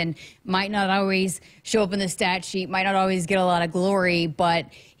things, and might not always show up in the stat sheet, might not always get a lot of glory, but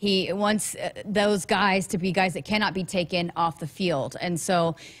he wants those guys to be guys that cannot be taken off the field. And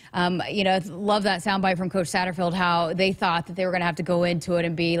so, you know, love that soundbite from Coach Satterfield, how they thought that they were going to have to go into it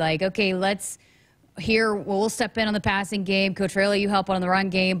and be like, okay, we'll step in on the passing game. Coach Rayleigh, you help on the run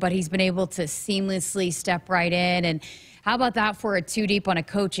game, but he's been able to seamlessly step right in. And how about that for a 2 deep on a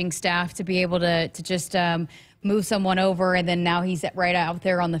coaching staff to be able to just move someone over, and then now he's right out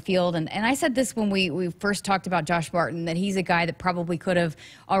there on the field. And I said this when we first talked about Josh Martin, that he's a guy that probably could have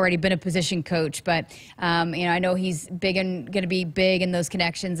already been a position coach. But, you know, I know he's big and going to be big in those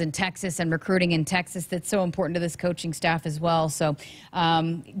connections in Texas and recruiting in Texas. That's so important to this coaching staff as well. So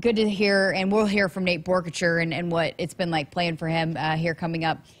good to hear, and we'll hear from Nate Borkacher and what it's been like playing for him here coming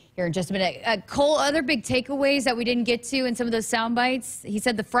up here in just a minute. Cole, other big takeaways that we didn't get to in some of those sound bites. He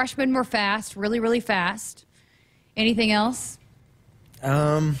said the freshmen were fast, really, really fast. Anything else?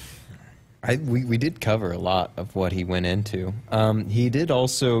 We did cover a lot of what he went into. He did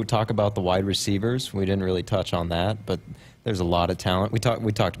also talk about the wide receivers. We didn't really touch on that, but there's a lot of talent. We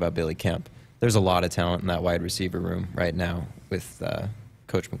talked about Billy Kemp. There's a lot of talent in that wide receiver room right now with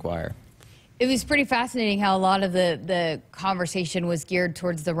Coach McGuire. It was pretty fascinating how a lot of the conversation was geared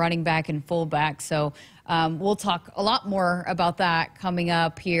towards the running back and fullback. So we'll talk a lot more about that coming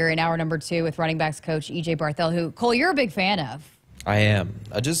up here in hour number 2 with running backs coach E.J. Barthel, who, Cole, you're a big fan of. I am.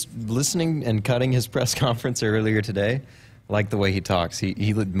 Just listening and cutting his press conference earlier today, I like the way he talks. He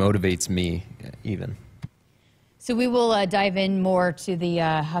motivates me even. So we will dive in more to the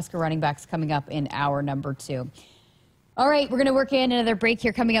Husker running backs coming up in hour number 2. All right, we're going to work in another break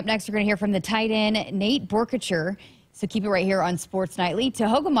here. Coming up next, we're going to hear from the tight end, Nate Borkacher. So keep it right here on Sports Nightly. To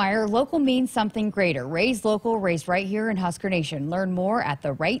Hogemeyer, local means something greater. Raised local, raised right here in Husker Nation. Learn more at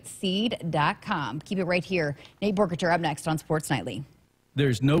therightseed.com. Keep it right here. Nate Borkacher up next on Sports Nightly.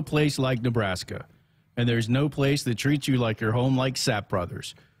 There's no place like Nebraska, and there's no place that treats you like your home like Sapp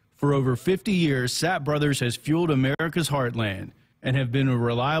Brothers. For over 50 years, Sapp Brothers has fueled America's heartland and have been a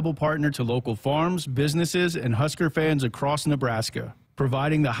reliable partner to local farms, businesses, and Husker fans across Nebraska,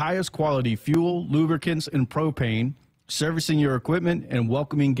 providing the highest quality fuel, lubricants, and propane, servicing your equipment, and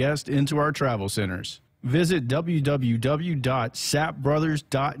welcoming guests into our travel centers. Visit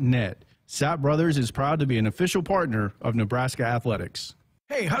www.sappbrothers.net. Sapp Brothers is proud to be an official partner of Nebraska Athletics.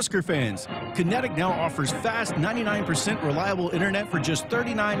 Hey, Husker fans! Kinetic now offers fast 99% reliable internet for just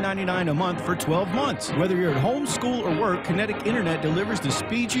 $39.99 a month for 12 months. Whether you're at home, school, or work, Kinetic Internet delivers the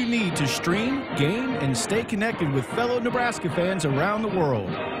speed you need to stream, game, and stay connected with fellow Nebraska fans around the world.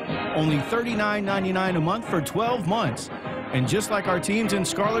 Only $39.99 a month for 12 months. And just like our teams in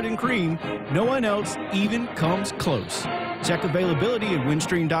Scarlet and Cream, no one else even comes close. Check availability at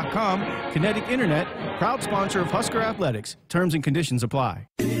windstream.com. Kinetic Internet, proud sponsor of Husker Athletics. Terms and conditions apply.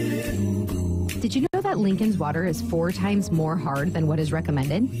 Did you know that Lincoln's water is 4 times more hard than what is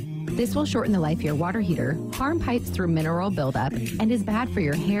recommended? This will shorten the life of your water heater, harm pipes through mineral buildup, and is bad for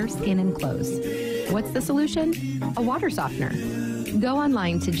your hair, skin, and clothes. What's the solution? A water softener. Go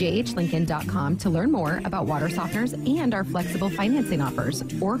online to jhlincoln.com to learn more about water softeners and our flexible financing offers,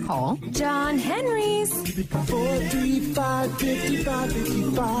 or call John Henry's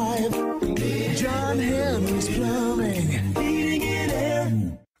 435-5555. John Henry's Plumbing. Heating and air.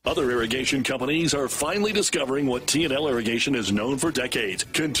 Other irrigation companies are finally discovering what T&L Irrigation is known for decades.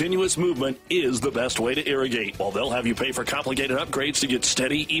 Continuous movement is the best way to irrigate. While they'll have you pay for complicated upgrades to get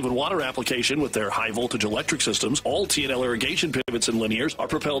steady, even water application with their high-voltage electric systems, all T&L Irrigation pivots and linears are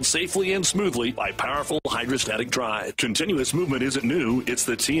propelled safely and smoothly by powerful hydrostatic drive. Continuous movement isn't new, it's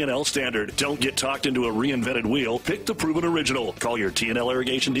the T&L standard. Don't get talked into a reinvented wheel. Pick the proven original. Call your T&L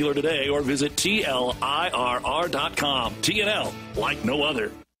Irrigation dealer today or visit TLIRR.com. T&L, like no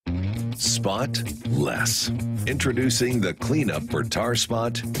other. Spot less. Introducing the cleanup for tar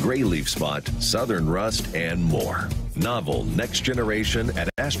spot, gray leaf spot, southern rust, and more. Novel next generation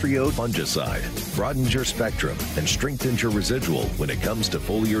Adastriode fungicide broadens your spectrum and strengthens your residual when it comes to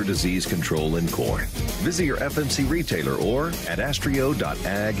foliar disease control in corn. Visit your FMC retailer or at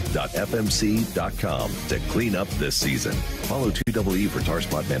adastriode.ag.fmc.com to clean up this season. Follow 2EE for tar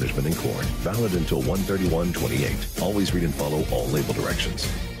spot management in corn. Valid until 1/31/28. Always read and follow all label directions.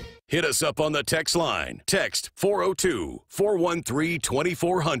 Hit us up on the text line. Text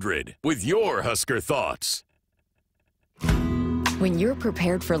 402-413-2400 with your Husker thoughts. When you're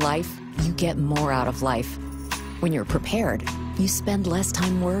prepared for life, you get more out of life. When you're prepared, you spend less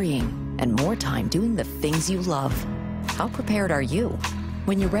time worrying and more time doing the things you love. How prepared are you?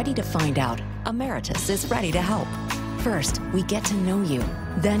 When you're ready to find out, Emeritus is ready to help. First, we get to know you.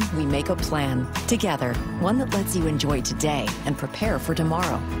 Then we make a plan together, one that lets you enjoy today and prepare for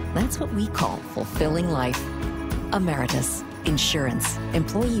tomorrow. That's what we call fulfilling life. Emeritus, insurance,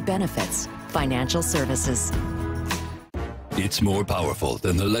 employee benefits, financial services. It's more powerful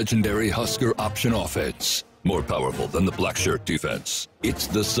than the legendary Husker option offense. More powerful than the black shirt defense. It's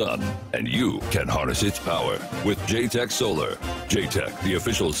the sun, and you can harness its power with J-Tech Solar. J-Tech, the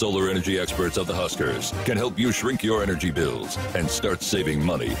official solar energy experts of the Huskers, can help you shrink your energy bills and start saving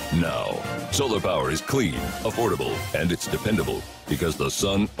money now. Solar power is clean, affordable, and it's dependable because the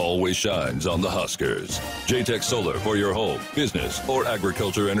sun always shines on the Huskers. J-Tech Solar for your home, business, or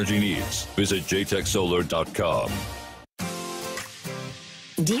agriculture energy needs. Visit jtechsolar.com.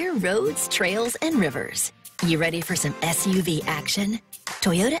 Dear roads, trails, and rivers, you ready for some SUV action?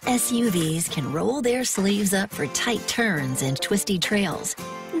 Toyota SUVs can roll their sleeves up for tight turns and twisty trails,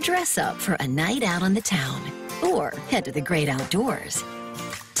 dress up for a night out on the town, or head to the great outdoors.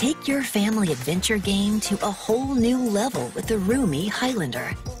 Take your family adventure game to a whole new level with the roomy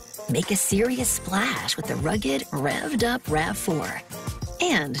Highlander. Make a serious splash with the rugged, revved up RAV4.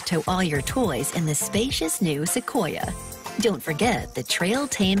 And tow all your toys in the spacious new Sequoia. Don't forget the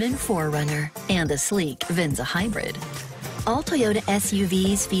Trailtainment 4Runner and the sleek Venza Hybrid. All Toyota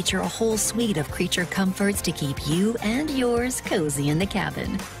SUVs feature a whole suite of creature comforts to keep you and yours cozy in the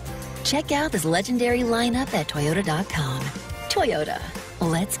cabin. Check out this legendary lineup at Toyota.com. Toyota,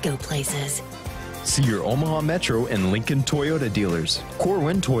 let's go places. See your Omaha Metro and Lincoln Toyota dealers.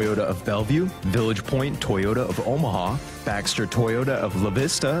 Corwin Toyota of Bellevue, Village Point Toyota of Omaha, Baxter Toyota of La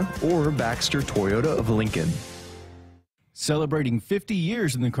Vista, or Baxter Toyota of Lincoln. Celebrating 50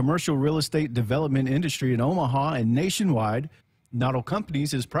 years in the commercial real estate development industry in Omaha and nationwide, Noddle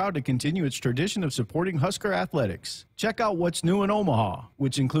Companies is proud to continue its tradition of supporting Husker athletics. Check out what's new in Omaha,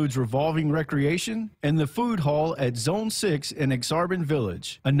 which includes revolving recreation and the food hall at Zone 6 in Exarban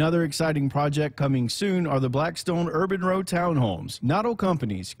Village. Another exciting project coming soon are the Blackstone Urban Road Townhomes. Noddle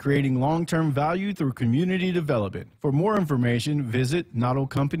Companies, creating long-term value through community development. For more information, visit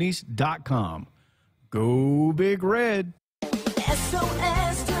noddlecompanies.com. Go Big Red!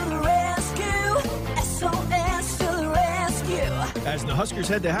 SOS to the rescue! SOS to the rescue! As the Huskers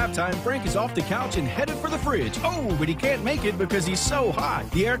head to halftime, Frank is off the couch and headed for the fridge. Oh, but he can't make it because he's so hot.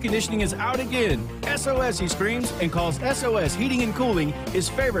 The air conditioning is out again. SOS, he screams, and calls SOS Heating and Cooling his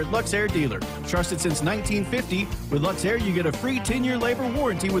favorite Luxair dealer. Trusted since 1950, with Luxair you get a free 10-year labor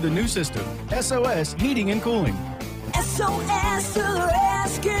warranty with a new system. SOS Heating and Cooling. SOS to the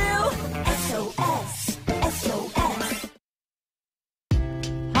rescue! SOS! SOS!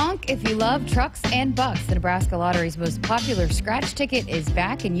 Honk if you love trucks and bucks. The Nebraska Lottery's most popular scratch ticket is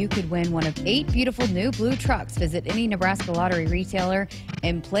back, and you could win one of 8 beautiful new blue trucks. Visit any Nebraska Lottery retailer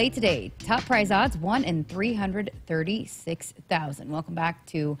and play today. Top prize odds, 1 in 336,000. Welcome back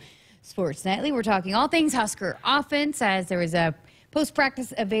to Sports Nightly. We're talking all things Husker offense, as there was a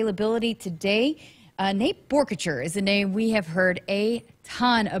post-practice availability today. Nate Borkacher is a name we have heard a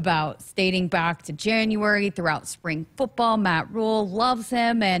ton about, dating back to January, throughout spring football. Matt Rule loves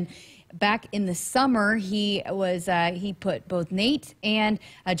him, and back in the summer, he put both Nate and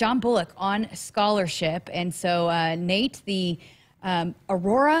John Bullock on scholarship. And so Nate, the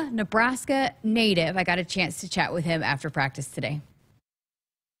Aurora, Nebraska native, I got a chance to chat with him after practice today.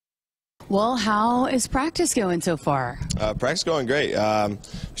 Well, how is practice going so far? Practice going great. We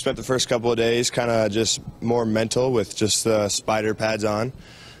spent the first couple of days kind of just more mental with just the spider pads on.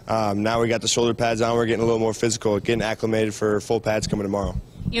 Now we got the shoulder pads on. We're getting a little more physical, getting acclimated for full pads coming tomorrow.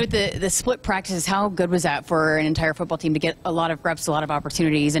 You know, the split practices, how good was that for an entire football team to get a lot of reps, a lot of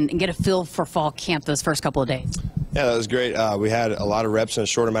opportunities, and get a feel for fall camp those first couple of days? Yeah, that was great. We had a lot of reps in a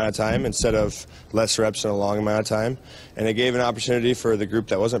short amount of time instead of less reps in a long amount of time. And it gave an opportunity for the group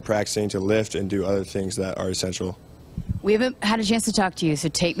that wasn't practicing to lift and do other things that are essential. We haven't had a chance to talk to you, so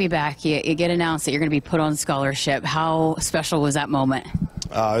take me back. You get announced that you're going to be put on scholarship. How special was that moment?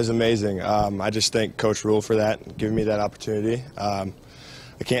 It was amazing. I just thank Coach Rule for that, giving me that opportunity. I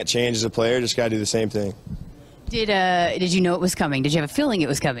can't change as a player, just got to do the same thing. Did you know it was coming? Did you have a feeling it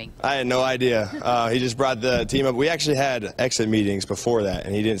was coming? I had no idea. He just brought the team up. We actually had exit meetings before that,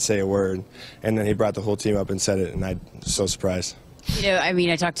 and he didn't say a word. And then he brought the whole team up and said it, and I was so surprised. You know, I mean,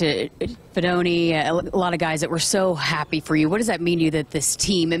 I talked to Fedoni, a lot of guys that were so happy for you. What does that mean to you that this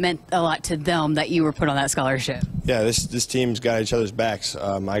team, it meant a lot to them that you were put on that scholarship? Yeah, this team's got each other's backs.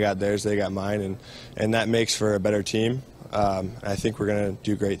 I got theirs, they got mine, and that makes for a better team. I think we're going to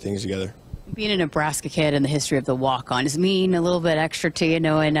do great things together. Being a Nebraska kid and the history of the walk-on, does it mean a little bit extra to you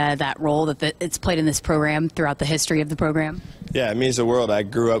knowing that role that it's played in this program throughout the history of the program? Yeah, it means the world. I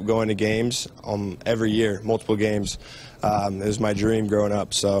grew up going to games every year, multiple games. It was my dream growing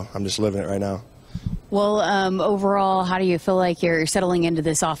up, so I'm just living it right now. Well, overall, how do you feel like you're settling into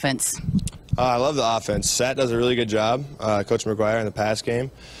this offense? I love the offense. Sat does a really good job. Coach McGuire in the pass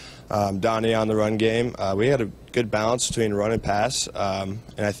game. Donnie on the run game. We had a good balance between run and pass, and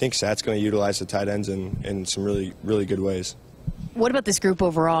I think Sat's going to utilize the tight ends in some really, really good ways. What about this group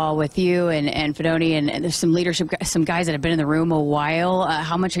overall with you and Fedoni, and there's some leadership, some guys that have been in the room a while.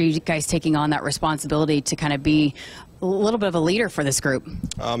 How much are you guys taking on that responsibility to kind of be a little bit of a leader for this group?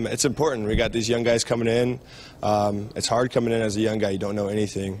 It's important. We got these young guys coming in. It's hard coming in as a young guy. You don't know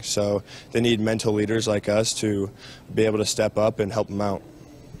anything. So they need mental leaders like us to be able to step up and help them out.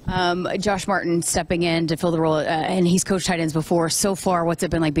 Josh Martin stepping in to fill the role, and he's coached tight ends before. So far, what's it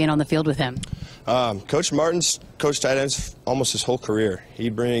been like being on the field with him? Coach Martin's coached tight ends almost his whole career. He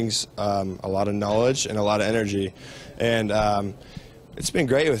brings a lot of knowledge and a lot of energy, and it's been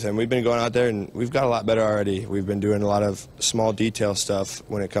great with him. We've been going out there, and we've got a lot better already. We've been doing a lot of small detail stuff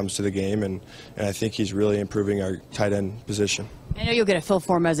when it comes to the game, and I think he's really improving our tight end position. I know you'll get a feel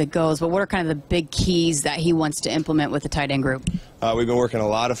for him as it goes, but what are kind of the big keys that he wants to implement with the tight end group? We've been working a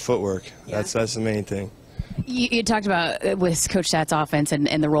lot of footwork. Yeah. That's the main thing. You talked about with Coach Sat's offense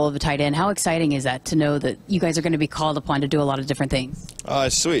and the role of the tight end. How exciting is that to know that you guys are going to be called upon to do a lot of different things?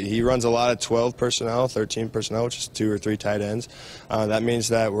 It's sweet. He runs a lot of 12 personnel, 13 personnel, which is 2 or 3 tight ends. That means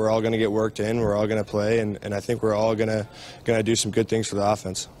that we're all going to get worked in, we're all going to play, and I think we're all going to do some good things for the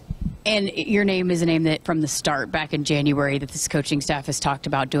offense. And your name is a name that from the start back in January that this coaching staff has talked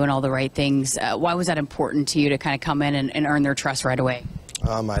about doing all the right things. Why was that important to you to kind of come in and earn their trust right away?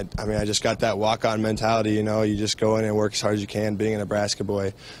 I mean, I just got that walk-on mentality, you know. You just go in and work as hard as you can, being a Nebraska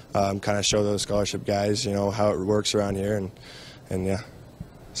boy, kind of show those scholarship guys, you know, how it works around here, and yeah,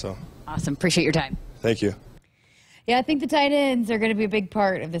 so. Awesome. Appreciate your time. Thank you. Yeah, I think the tight ends are going to be a big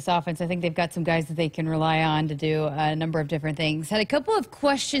part of this offense. I think they've got some guys that they can rely on to do a number of different things. Had a couple of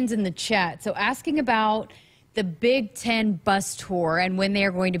questions in the chat. So asking about the Big Ten bus tour and when they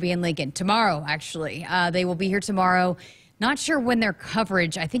are going to be in Lincoln. Tomorrow, actually. They will be here tomorrow. Not sure when their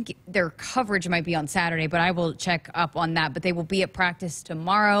coverage, I think their coverage might be on Saturday, but I will check up on that. But they will be at practice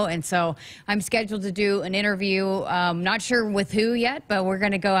tomorrow, and so I'm scheduled to do an interview. Not sure with who yet, but we're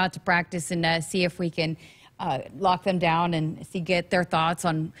going to go out to practice and see if we can lock them down and get their thoughts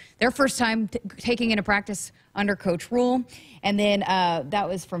on their first time taking into practice under Coach Rule. And then that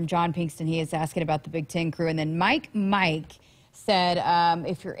was from John Pinkston. He is asking about the Big Ten crew. And then Mike said,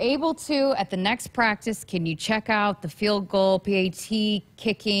 if you're able to, at the next practice, can you check out the field goal, PAT,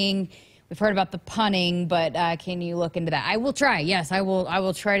 kicking? We've heard about the punting, but can you look into that? I will try. Yes, I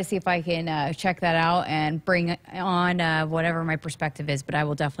will try to see if I can check that out and bring on whatever my perspective is, but I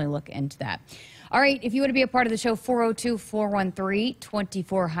will definitely look into that. All right, if you want to be a part of the show,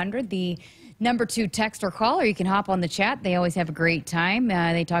 402-413-2400, the number 2 text or call, or you can hop on the chat. They always have a great time.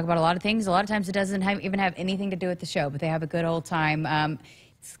 They talk about a lot of things. A lot of times it doesn't even have anything to do with the show, but they have a good old time.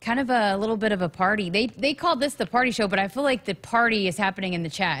 It's kind of a little bit of a party. They call this the party show, but I feel like the party is happening in the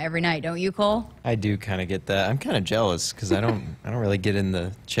chat every night. Don't you, Cole? I do kind of get that. I'm kind of jealous because I don't really get in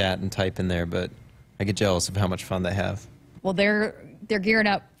the chat and type in there, but I get jealous of how much fun they have. Well, they're gearing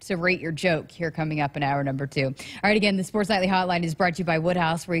up to rate your joke here coming up in hour number 2. All right, again, the Sports Nightly Hotline is brought to you by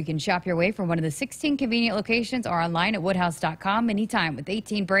Woodhouse, where you can shop your way from one of the 16 convenient locations or online at woodhouse.com anytime with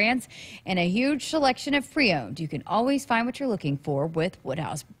 18 brands and a huge selection of pre-owned. You can always find what you're looking for with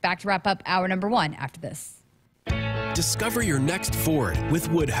Woodhouse. Back to wrap up hour number 1 after this. Discover your next Ford with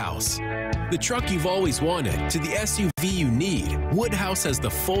Woodhouse. The truck you've always wanted to the SUV you need, Woodhouse has the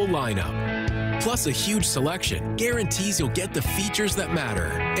full lineup. Plus a huge selection guarantees you'll get the features that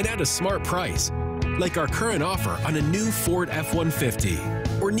matter and at a smart price. Like our current offer on a new Ford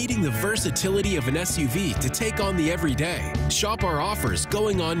F-150. Or needing the versatility of an SUV to take on the everyday. Shop our offers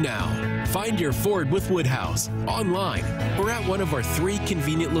going on now. Find your Ford with Woodhouse online or at one of our 3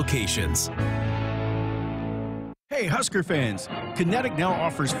 convenient locations. Hey, Husker fans! Kinetic now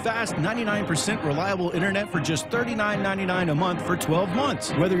offers fast 99% reliable internet for just $39.99 a month for 12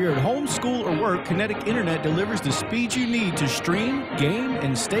 months. Whether you're at home, school, or work, Kinetic Internet delivers the speed you need to stream, game,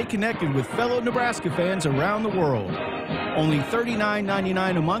 and stay connected with fellow Nebraska fans around the world. Only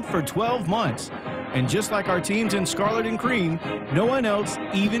 $39.99 a month for 12 months. And just like our teams in scarlet and cream, no one else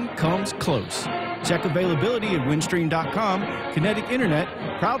even comes close. Check availability at windstream.com. Kinetic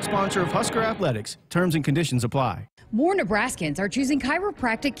Internet, proud sponsor of Husker Athletics. Terms and conditions apply. More Nebraskans are choosing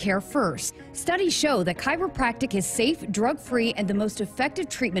chiropractic care first. Studies show that chiropractic is safe, drug-free, and the most effective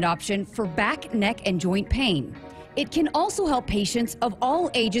treatment option for back, neck, and joint pain. It can also help patients of all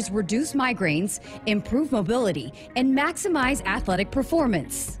ages reduce migraines, improve mobility, and maximize athletic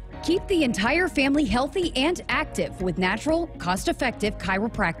performance. Keep the entire family healthy and active with natural, cost-effective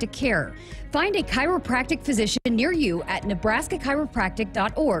chiropractic care. Find a chiropractic physician near you at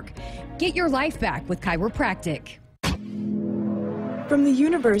nebraska-chiropractic.org. Get your life back with chiropractic. From the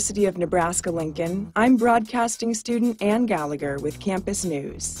University of Nebraska-Lincoln, I'm broadcasting student Ann Gallagher with Campus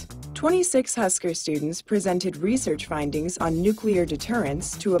News. 26 Husker students presented research findings on nuclear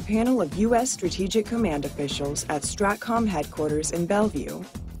deterrence to a panel of U.S. Strategic Command officials at STRATCOM headquarters in Bellevue.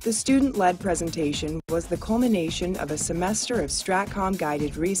 The student-led presentation was the culmination of a semester of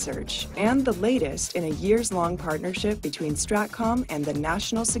STRATCOM-guided research and the latest in a years-long partnership between STRATCOM and the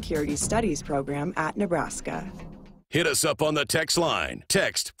National Security Studies program at Nebraska. Hit us up on the text line.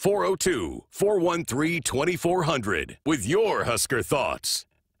 Text 402-413-2400 with your Husker thoughts.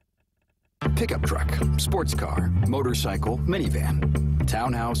 Pickup truck, sports car, motorcycle, minivan,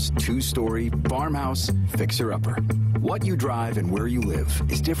 townhouse, 2-story, farmhouse, fixer-upper. What you drive and where you live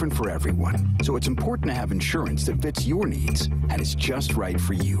is different for everyone, so it's important to have insurance that fits your needs and is just right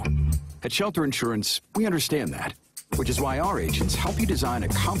for you. At Shelter Insurance, we understand that, which is why our agents help you design a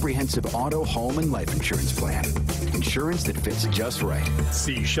comprehensive auto, home, and life insurance plan. Insurance that fits just right.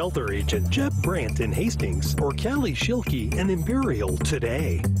 See Shelter Agent Jeff Brandt in Hastings or Callie Schilke in Imperial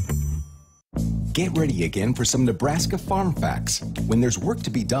today. Get ready again for some Nebraska farm facts. When there's work to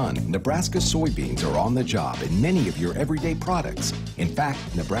be done, Nebraska soybeans are on the job in many of your everyday products. In fact,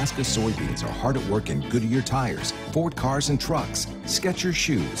 Nebraska soybeans are hard at work in Goodyear tires, Ford cars and trucks, Skechers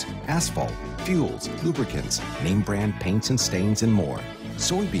shoes, asphalt, fuels, lubricants, name brand paints and stains, and more.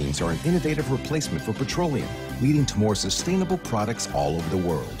 Soybeans are an innovative replacement for petroleum, leading to more sustainable products all over the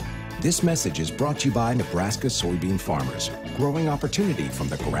world. This message is brought to you by Nebraska soybean farmers, growing opportunity from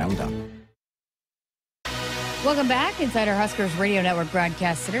the ground up. Welcome back inside our Huskers Radio Network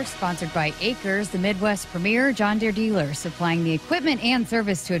broadcast center, sponsored by Acres, the Midwest premier John Deere dealer, supplying the equipment and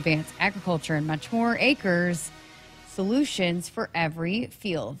service to advance agriculture and much more. Acres, solutions for every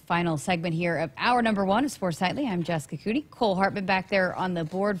field. Final segment here of hour number one of Sports Nightly. I'm Jessica Coody. Cole Hartman back there on the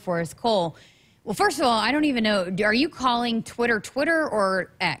board for us. Cole, well, first of all, I don't even know, are you calling Twitter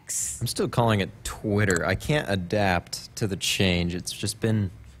or X? I'm still calling it Twitter. I can't adapt to the change. It's just been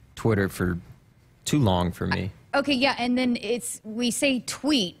Twitter for too long for me. Okay, yeah, and then we say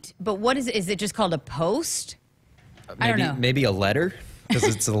tweet, but what is it? Is it just called a post? I don't know. Maybe a letter, because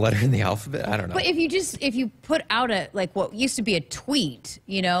it's a letter in the alphabet. I don't know. But if you put out like what used to be a tweet,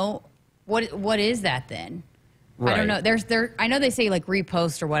 you know, what is that then? Right. I don't know. I know they say like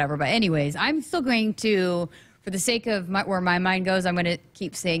repost or whatever, but anyways, I'm still going to, for the sake of where my mind goes, I'm going to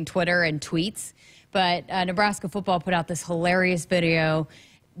keep saying Twitter and tweets. But Nebraska football put out this hilarious video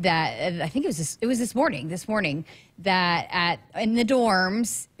that I think it was this morning that in the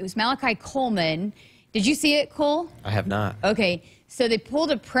dorms, it was Malachi Coleman. Did you see it, Cole? I have not. Okay, so they pulled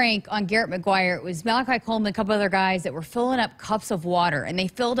a prank on Garrett McGuire. It was Malachi Coleman, a couple other guys that were filling up cups of water, and they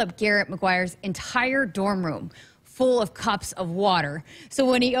filled up Garrett McGuire's entire dorm room full of cups of water. So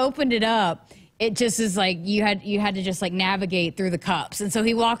when he opened it up, it just is like you had to just like navigate through the cups. And so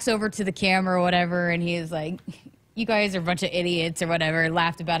he walks over to the camera or whatever, and he is like, you guys are a bunch of idiots or whatever,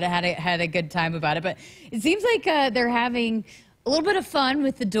 laughed about it, had a good time about it. But it seems like they're having a little bit of fun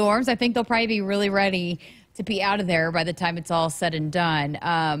with the dorms. I think they'll probably be really ready to be out of there by the time it's all said and done.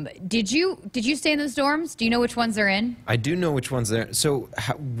 Did you stay in those dorms? Do you know which ones they're in? I do know which ones they're in. So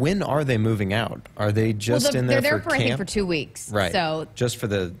when are they moving out? Are they just in there for camp? They're there for, I think, for 2 weeks. Right. So just for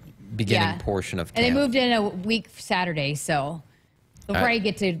the beginning portion of camp. And they moved in a week Saturday, so they'll probably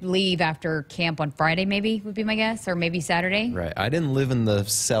get to leave after camp on Friday, maybe, would be my guess, or maybe Saturday. Right. I didn't live in the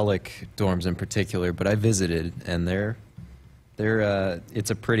Selleck dorms in particular, but I visited, and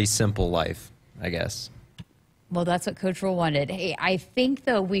it's a pretty simple life, I guess. Well, that's what Coach Rule wanted. Hey, I think,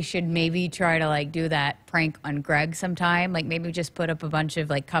 though, we should maybe try to, like, do that prank on Greg sometime. Like, maybe just put up a bunch of,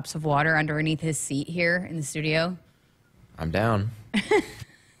 like, cups of water underneath his seat here in the studio. I'm down.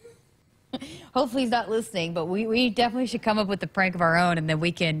 Hopefully he's not listening, but we definitely should come up with a prank of our own, and then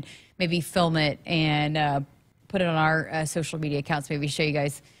we can maybe film it and put it on our social media accounts, maybe show you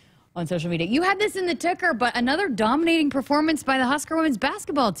guys on social media. You had this in the ticker, but another dominating performance by the Husker women's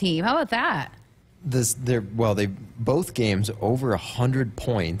basketball team. How about that? They both games over 100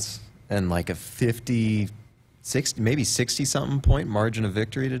 points and like a 50, 60, maybe 60-something point margin of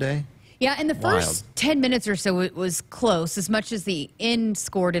victory today. Yeah, in the first 10 minutes or so, it was close, as much as the end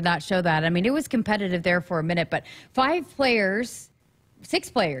score did not show that. I mean, it was competitive there for a minute, but 6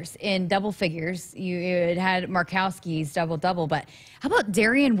 players in double figures. It had Markowski's double-double, but how about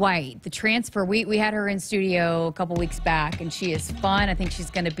Darian White, the transfer? We had her in studio a couple weeks back, and she is fun. I think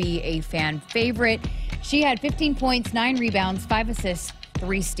she's going to be a fan favorite. She had 15 points, 9 rebounds, 5 assists,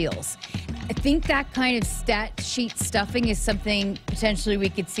 3 steals. I think that kind of stat sheet stuffing is something potentially we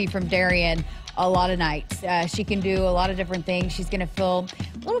could see from Darian a lot of nights. She can do a lot of different things. She's going to fill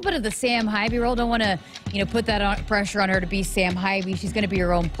a little bit of the Sam Hybee role. Don't want to, put that pressure on her to be Sam Hybee. She's going to be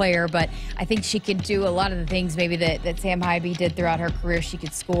her own player, but I think she can do a lot of the things maybe that Sam Hybee did throughout her career. She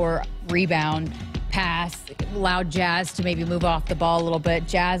could score, rebound, pass, allow Jazz to maybe move off the ball a little bit.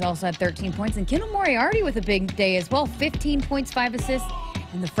 Jazz also had 13 points, and Kendall Moriarty with a big day as well. 15 points, 5 assists.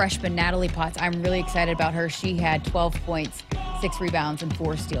 And the freshman Natalie Potts, I'm really excited about her. She had 12 points, 6 rebounds, and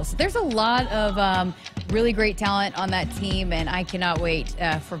 4 steals. So there's a lot of really great talent on that team, and I cannot wait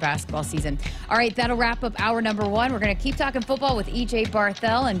for basketball season. All right, that'll wrap up hour number one. We're going to keep talking football with EJ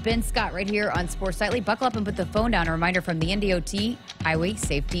Barthel and Ben Scott right here on Sports Nightly. Buckle up and put the phone down. A reminder from the NDOT Highway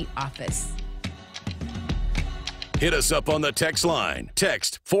Safety Office. Hit us up on the text line.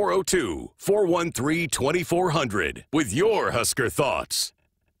 Text 402-413-2400 with your Husker thoughts.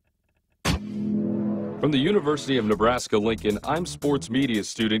 From the University of Nebraska-Lincoln, I'm sports media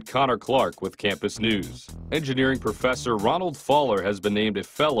student Connor Clark with Campus News. Engineering professor Ronald Faller has been named a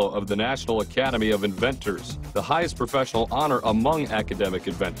Fellow of the National Academy of Inventors, the highest professional honor among academic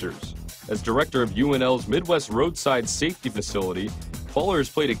inventors. As director of UNL's Midwest Roadside Safety Facility, Fuller has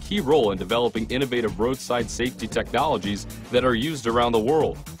played a key role in developing innovative roadside safety technologies that are used around the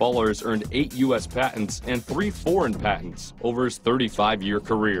world. Fuller has earned 8 U.S. patents and 3 foreign patents over his 35-year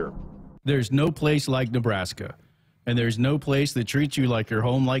career. There's no place like Nebraska, and there's no place that treats you like your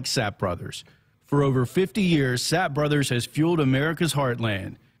home like Sapp Brothers. For over 50 years, Sapp Brothers has fueled America's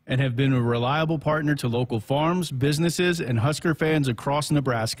heartland and have been a reliable partner to local farms, businesses, and Husker fans across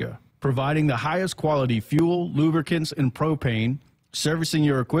Nebraska, providing the highest quality fuel, lubricants, and propane, servicing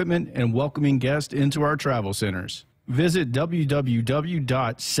your equipment, and welcoming guests into our travel centers. Visit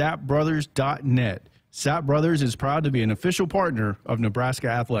www.sappbrothers.net. Sapp Brothers is proud to be an official partner of Nebraska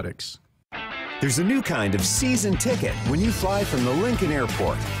Athletics. There's a new kind of season ticket when you fly from the Lincoln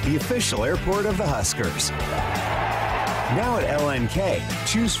Airport, the official airport of the Huskers. Now at LNK,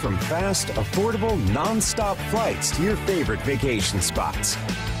 choose from fast, affordable, non-stop flights to your favorite vacation spots.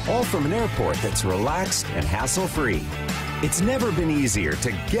 All from an airport that's relaxed and hassle-free. It's never been easier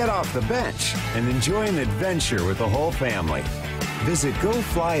to get off the bench and enjoy an adventure with the whole family. Visit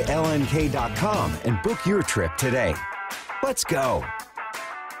GoFlyLNK.com and book your trip today. Let's go.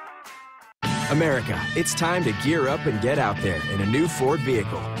 America, it's time to gear up and get out there in a new Ford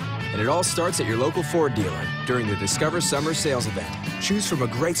vehicle. And it all starts at your local Ford dealer during the Discover Summer Sales Event. Choose from a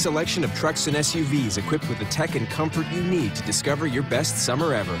great selection of trucks and SUVs equipped with the tech and comfort you need to discover your best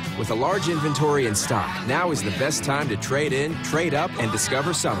summer ever. With a large inventory in stock, now is the best time to trade in, trade up, and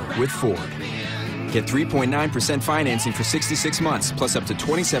discover summer with Ford. Get 3.9% financing for 66 months, plus up to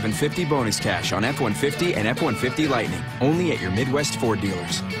 $2,750 bonus cash on F-150 and F-150 Lightning. Only at your Midwest Ford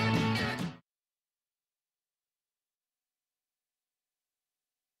dealers.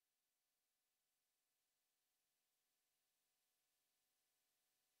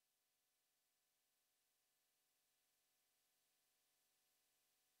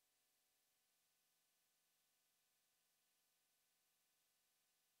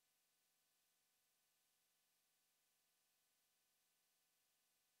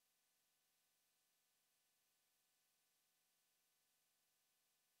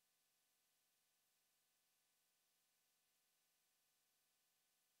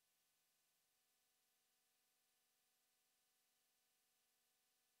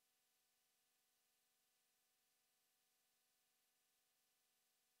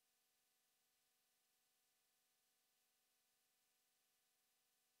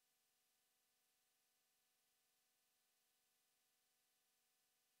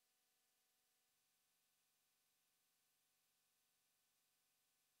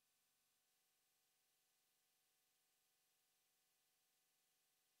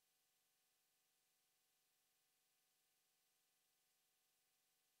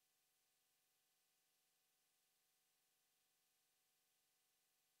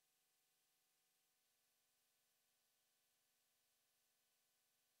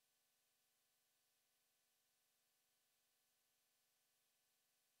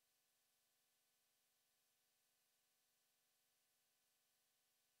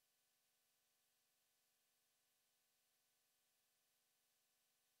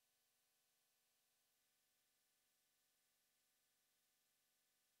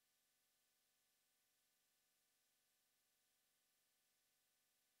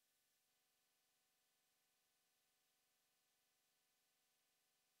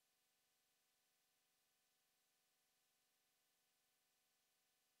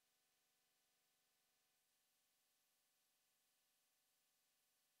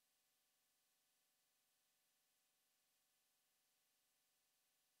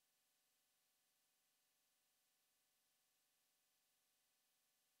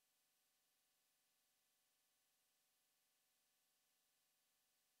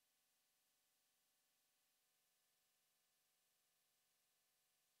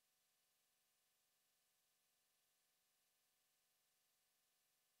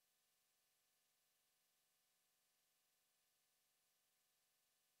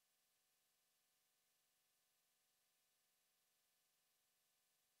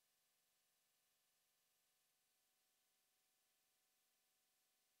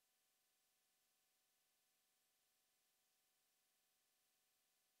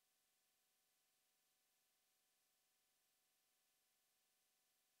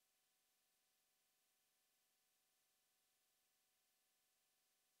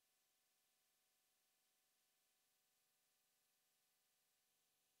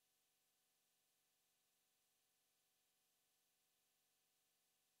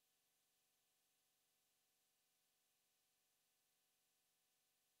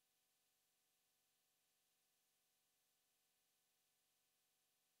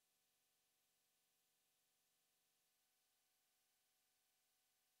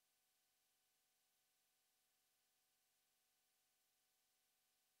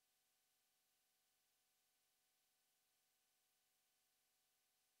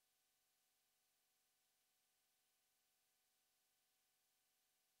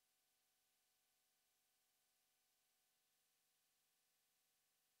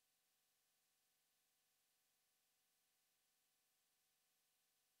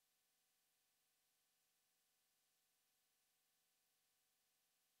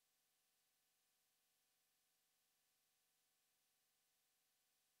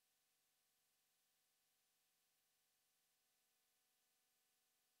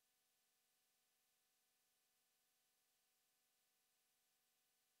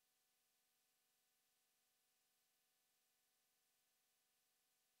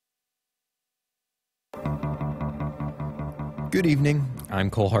 Good evening. I'm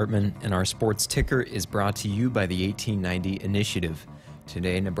Cole Hartman, and our sports ticker is brought to you by the 1890 Initiative.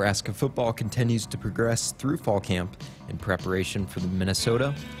 Today, Nebraska football continues to progress through fall camp in preparation for the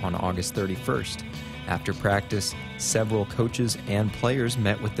Minnesota on August 31st. After practice, several coaches and players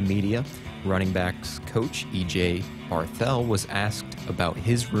met with the media. Running backs coach E.J. Barthel was asked about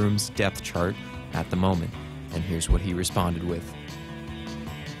his room's depth chart at the moment, and here's what he responded with.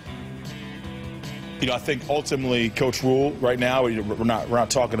 You know, I think ultimately, Coach Rule, right now, we're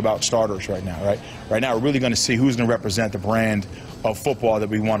not talking about starters right now, right? Right now, we're really going to see who's going to represent the brand of football that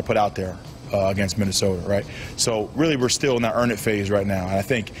we want to put out there against Minnesota, right? So really, we're still in that earn it phase right now, and I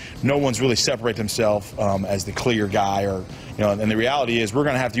think no one's really separated themselves as the clear guy, or and the reality is we're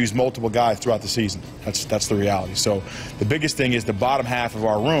going to have to use multiple guys throughout the season. That's the reality. So the biggest thing is the bottom half of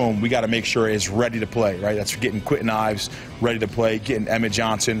our room, we got to make sure is ready to play, right? That's getting Quentin Ives ready to play, getting Emmett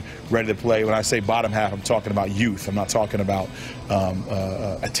Johnson ready to play. When I say bottom half, I'm talking about youth. I'm not talking about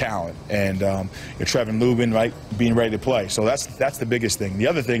a talent. And Trevin Lubin, right, being ready to play. So that's the biggest thing. The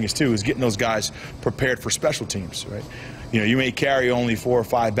other thing is getting those guys prepared for special teams, right? You may carry only 4 or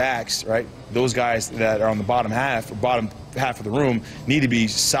 5 backs, right? Those guys that are on the bottom half of the room need to be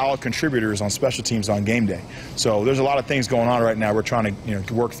solid contributors on special teams on game day. So there's a lot of things going on right now we're trying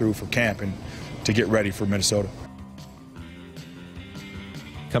to work through for camp and to get ready for Minnesota.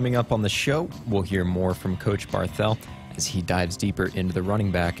 Coming up on the show, we'll hear more from Coach Barthel as he dives deeper into the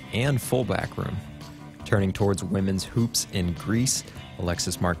running back and fullback room. Turning towards women's hoops in Greece,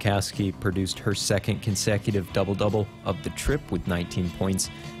 Alexis Markowski produced her second consecutive double-double of the trip with 19 points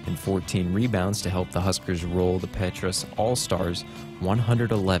and 14 rebounds to help the Huskers roll the Petras All-Stars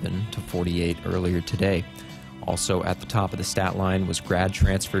 111-48 earlier today. Also at the top of the stat line was grad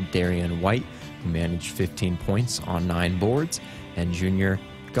transfer Darian White, who managed 15 points on 9 boards, and junior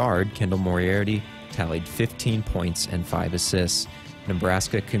guard Kendall Moriarty tallied 15 points and 5 assists.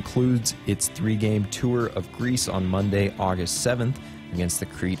 Nebraska concludes its 3-game tour of Greece on Monday, August 7th, against the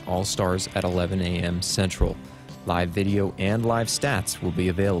Crete All-Stars at 11 a.m. Central. Live video and live stats will be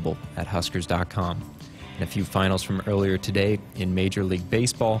available at Huskers.com. And a few finals from earlier today in Major League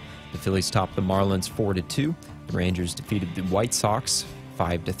Baseball. The Phillies topped the Marlins 4-2. The Rangers defeated the White Sox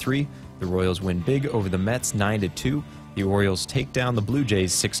 5-3. The Royals win big over the Mets 9-2. The Orioles take down the Blue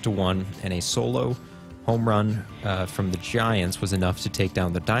Jays 6-1, and a solo home run from the Giants was enough to take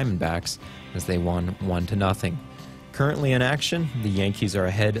down the Diamondbacks as they won 1-0. Currently in action, the Yankees are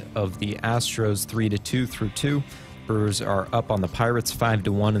ahead of the Astros 3-2 through 2. Brewers are up on the Pirates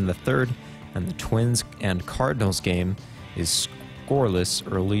 5-1 in the third, and the Twins and Cardinals game is scoreless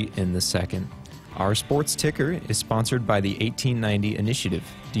early in the second. Our sports ticker is sponsored by the 1890 Initiative.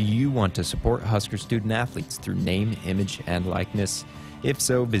 Do you want to support Husker student athletes through name, image, and likeness? If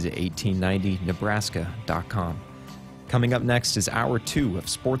so, visit 1890nebraska.com. Coming up next is Hour 2 of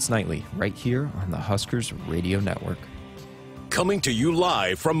Sports Nightly, right here on the Huskers Radio Network. Coming to you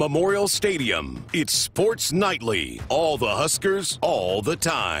live from Memorial Stadium, it's Sports Nightly. All the Huskers, all the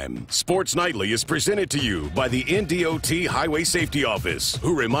time. Sports Nightly is presented to you by the NDOT Highway Safety Office,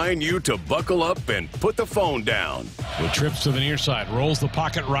 who remind you to buckle up and put the phone down. With trips to the near side, rolls the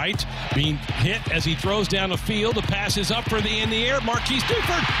pocket right, being hit as he throws down the field. The pass is up in the air. Marquise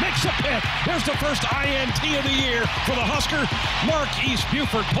Buford makes a pick. There's the first INT of the year for the Husker. Marquise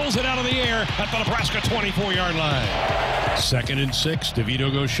Buford pulls it out of the air at the Nebraska 24-yard line. 2nd and 6, DeVito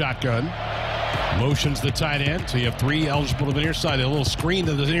goes shotgun. Motions the tight end, so you have 3 eligible to the near side. A little screen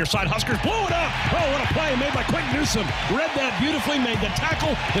to the near side. Huskers blow it up. Oh, what a play made by Quentin Newsom. Read that beautifully, made the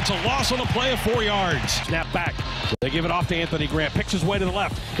tackle. It's a loss on the play of 4 yards. Snap back. So they give it off to Anthony Grant. Picks his way to the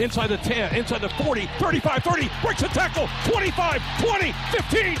left. Inside the 10, inside the 40, 35, 30. Breaks the tackle. 25, 20,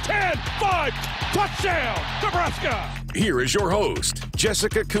 15, 10, 5. Touchdown, Nebraska. Here is your host,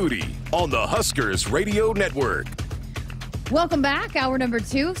 Jessica Coody, on the Huskers Radio Network. Welcome back. Hour number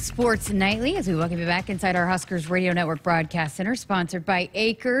 2 of Sports Nightly as we welcome you back inside our Huskers Radio Network Broadcast Center, sponsored by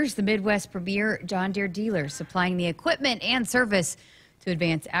Acres, the Midwest premier John Deere dealer, supplying the equipment and service to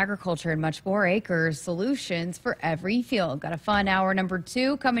advance agriculture and much more. Acres, solutions for every field. Got a fun hour number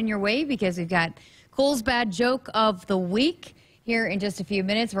 2 coming your way because we've got Cole's bad joke of the week here in just a few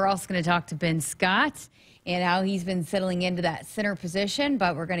minutes. We're also going to talk to Ben Scott and how he's been settling into that center position.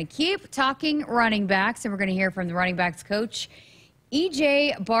 But we're going to keep talking running backs, and we're going to hear from the running backs coach,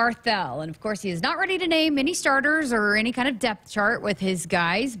 E.J. Barthel. And, of course, he is not ready to name any starters or any kind of depth chart with his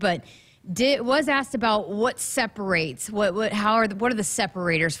guys, but was asked about what separates, what are the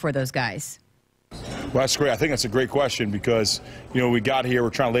separators for those guys? Well, that's great. I think that's a great question because, you know, we got here,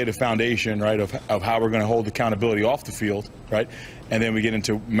 we're trying to lay the foundation, right, of how we're going to hold accountability off the field, right? And then we get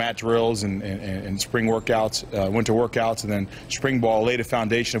into mat drills and spring workouts, winter workouts, and then spring ball, lay the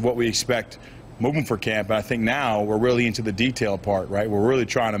foundation of what we expect moving for camp. And I think now we're really into the detail part, right? We're really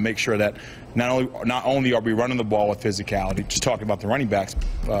trying to make sure that not only are we running the ball with physicality, just talking about the running backs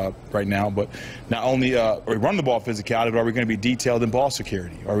right now, but not only are we running the ball with physicality, but are we going to be detailed in ball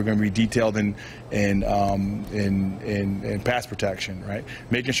security? Are we going to be detailed in pass protection, right?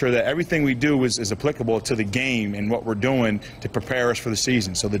 Making sure that everything we do is applicable to the game and what we're doing to prepare us for the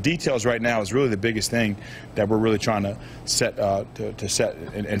season. So the details right now is really the biggest thing that we're really trying to set set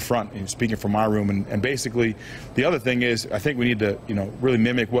in front. And speaking from my room, and basically the other thing is I think we need to really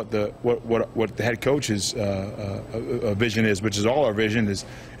mimic what the head coach's vision is, which is all our vision is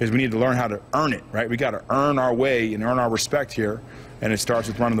we need to learn how to earn it, right? We got to earn our way and earn our respect here, and it starts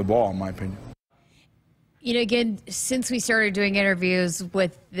with running the ball, in my opinion. You know, again, since we started doing interviews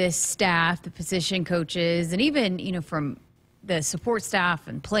with this staff, the position coaches, and even, from the support staff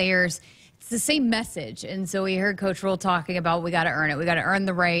and players, it's the same message. And so we heard Coach Rule talking about we got to earn it. We got to earn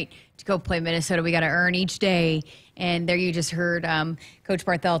the right to go play Minnesota. We got to earn each day. And there you just heard Coach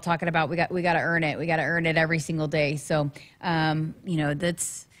Barthel talking about we got to earn it. We got to earn it every single day. So,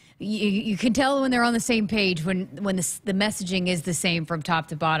 that's you can tell when they're on the same page when the messaging is the same from top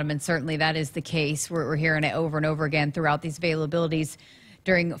to bottom, and certainly that is the case. We're hearing it over and over again throughout these availabilities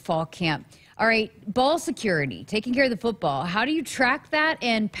during fall camp. All right, ball security, taking care of the football. How do you track that,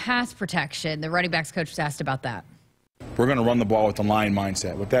 and pass protection? The running backs coach was asked about that. We're going to run the ball with the line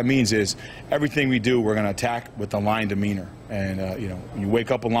mindset. What that means is everything we do, we're going to attack with the line demeanor. And, you wake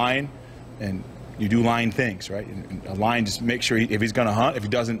up a line and you do line things, right? And a line, just make sure if he's going to hunt, if he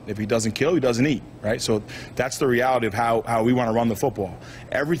doesn't kill, he doesn't eat, right? So that's the reality of how we want to run the football.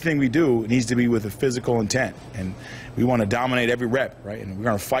 Everything we do needs to be with a physical intent, and we want to dominate every rep, right? And we're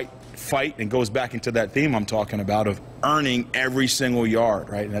going to fight, and goes back into that theme I'm talking about of earning every single yard,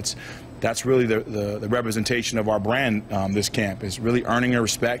 right? And that's really the representation of our brand this camp, is really earning their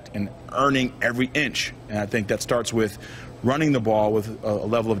respect and earning every inch. And I think that starts with running the ball with a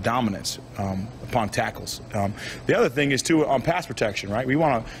level of dominance upon tackles. The other thing is, too, on pass protection, right? We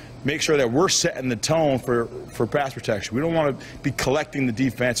want to make sure that we're setting the tone for pass protection. We don't want to be collecting the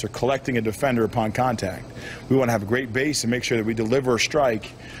defense or collecting a defender upon contact. We want to have a great base and make sure that we deliver a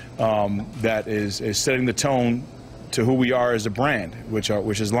strike that is setting the tone to who we are as a brand, which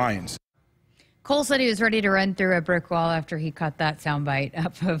is Lions. Cole said he was ready to run through a brick wall after he caught that soundbite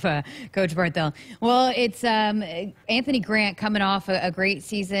up of Coach Barthel. Well, it's Anthony Grant coming off a great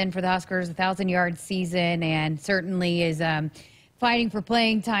season for the Huskers, a 1,000-yard season, and certainly is fighting for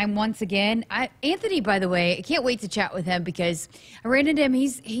playing time once again. Anthony, by the way, I can't wait to chat with him because I ran into him.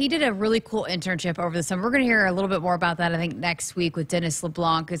 He did a really cool internship over the summer. We're going to hear a little bit more about that, I think, next week with Dennis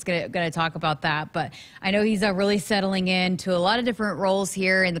LeBlanc, who's going to talk about that. But I know he's really settling into a lot of different roles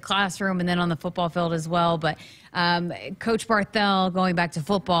here in the classroom and then on the football field as well. But Coach Barthel, going back to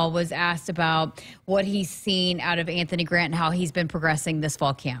football, was asked about what he's seen out of Anthony Grant and how he's been progressing this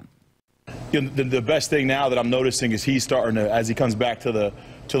fall camp. The best thing now that I'm noticing is he's starting to, as he comes back to the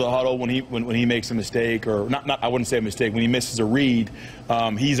huddle, when he makes a mistake, or not I wouldn't say a mistake, when he misses a read,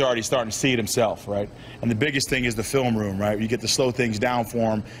 he's already starting to see it himself, right? And the biggest thing is the film room, right? You get to slow things down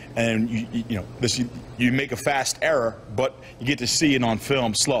for him, and you make a fast error, but you get to see it on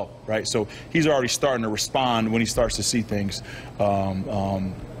film slow, right? So he's already starting to respond when he starts to see things.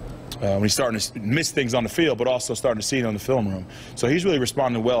 When he's starting to miss things on the field, but also starting to see it on the film room. So he's really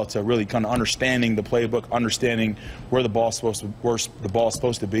responding well to really kind of understanding the playbook, understanding where the ball's supposed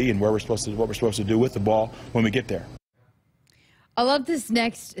to be, and what we're supposed to do with the ball when we get there. I love this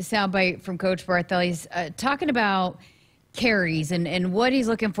next soundbite from Coach Barthel. He's talking about carries and what he's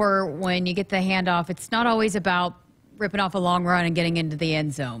looking for when you get the handoff. It's not always about ripping off a long run and getting into the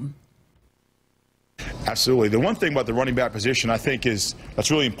end zone. Absolutely. The one thing about the running back position I think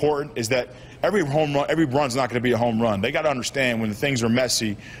that's really important is that every run's not going to be a home run. They got to understand when the things are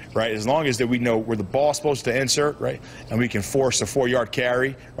messy, right? As long as that we know where the ball's supposed to insert, right, and we can force a 4-yard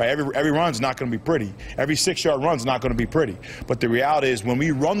carry, right? Every run's not going to be pretty. Every 6-yard run's not going to be pretty. But the reality is when we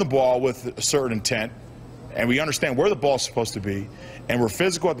run the ball with a certain intent, and we understand where the ball's supposed to be, and we're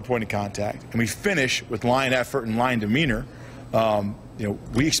physical at the point of contact, and we finish with line effort and line demeanor,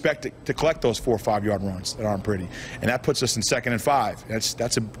 we expect to collect those 4 or 5-yard runs that aren't pretty, and that puts us in 2nd and 5.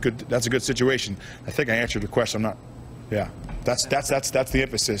 That's a good situation. I think I answered the question. That's the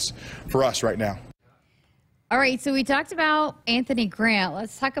emphasis for us right now. All right, so we talked about Anthony Grant.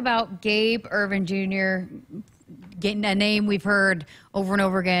 Let's talk about Gabe Ervin Jr. getting a name we've heard over and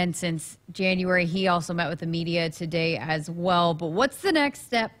over again since January. He also met with the media today as well. But what's the next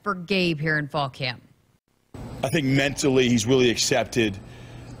step for Gabe here in fall camp? I think mentally he's really accepted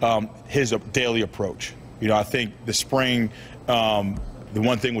his daily approach. You know, I think the spring, the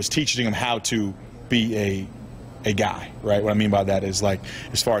one thing was teaching him how to be a guy, right? What I mean by that is, like,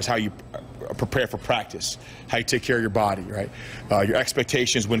 as far as how you prepare for practice, how you take care of your body, right? Your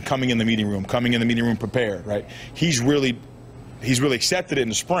expectations when coming in the meeting room prepared, right? He's really accepted it in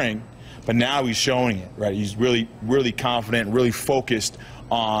the spring, but now he's showing it, right? He's really confident, really focused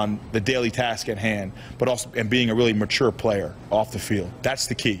on the daily task at hand, but also and being a really mature player off the field. That's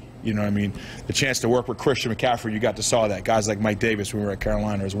the key. You know what I mean? The chance to work with Christian McCaffrey, you got to saw that. Guys like Mike Davis, when we were at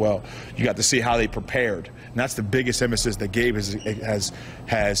Carolina as well. You got to see how they prepared, and that's the biggest emphasis that Gabe has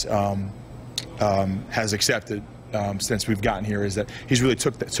accepted since we've gotten here, is that he's really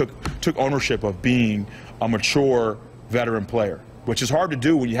took ownership of being a mature veteran player, which is hard to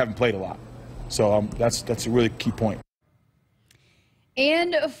do when you haven't played a lot. So that's a really key point.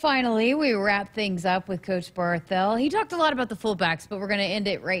 And finally, we wrap things up with Coach Barthel. He talked a lot about the fullbacks, but we're going to end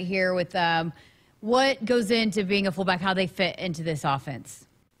it right here with what goes into being a fullback, how they fit into this offense.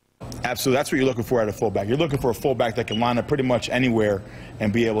 Absolutely. That's what you're looking for at a fullback. You're looking for a fullback that can line up pretty much anywhere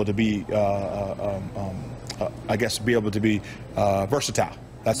and be able to be, versatile.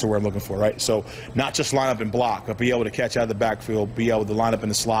 That's the word I'm looking for, right? So not just line up and block, but be able to catch out of the backfield, be able to line up in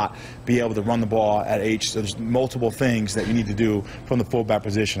the slot, be able to run the ball at H. So there's multiple things that you need to do from the fullback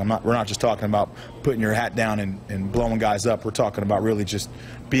position. We're not just talking about putting your hat down and blowing guys up. We're talking about really just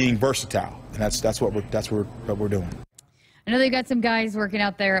being versatile, and that's what we're doing. I know they got some guys working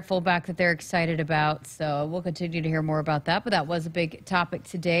out there at fullback that they're excited about, so we'll continue to hear more about that. But that was a big topic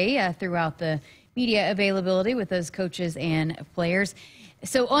today throughout the media availability with those coaches and players.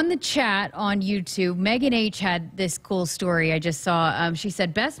 So on the chat on YouTube, Megan H. had this cool story I just saw. She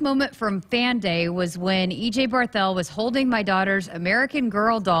said, best moment from Fan Day was when E.J. Barthel was holding my daughter's American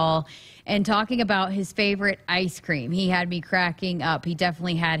Girl doll and talking about his favorite ice cream. He had me cracking up. He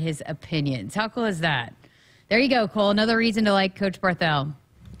definitely had his opinions. How cool is that? There you go, Cole. Another reason to like Coach Barthel.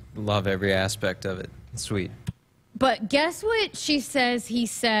 Love every aspect of it. Sweet. But guess what she says he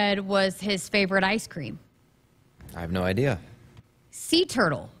said was his favorite ice cream? I have no idea. Sea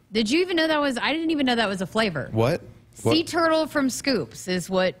turtle. Did you even know that was? I didn't even know that was a flavor. What? Sea turtle from Scoops is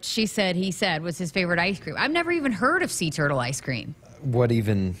what she said he said was his favorite ice cream. I've never even heard of sea turtle ice cream. What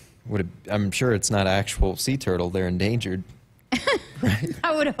even would it, I'm sure it's not actual sea turtle. They're endangered. Right?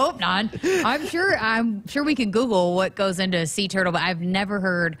 I would hope not. I'm sure we can Google what goes into a sea turtle, but I've never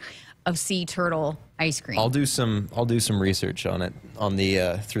heard of sea turtle ice cream. I'll do some research on it on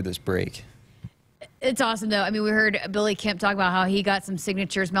the through this break. It's awesome, though. I mean, we heard Billy Kemp talk about how he got some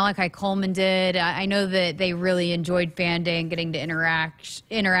signatures. Malachi Coleman did. I know that they really enjoyed Fan Day and getting to interact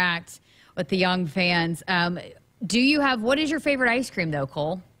with the young fans. What is your favorite ice cream, though,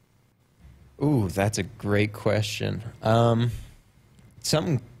 Cole? Ooh, that's a great question.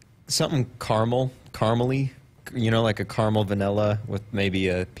 Something caramely, like a caramel vanilla with maybe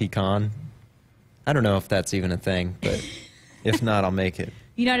a pecan. I don't know if that's even a thing, but if not, I'll make it.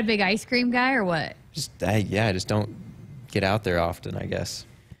 You not a big ice cream guy or what? I just don't get out there often, I guess.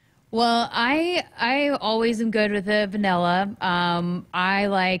 Well, I always am good with the vanilla. I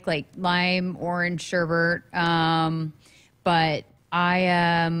like lime, orange sherbet, but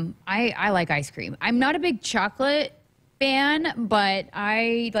I like ice cream. I'm not a big chocolate fan, but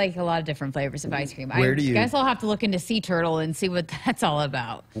I like a lot of different flavors of ice cream. I guess I'll have to look into sea turtle and see what that's all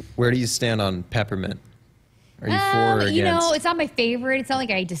about. Where do you stand on peppermint? Are you for or against? It's not my favorite. It's not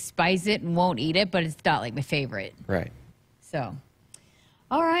like I despise it and won't eat it, but it's not like my favorite. Right. So,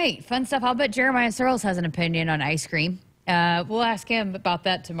 all right, fun stuff. I'll bet Jeremiah Searles has an opinion on ice cream. We'll ask him about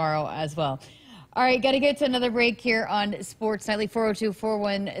that tomorrow as well. All right, got to get to another break here on Sports Nightly.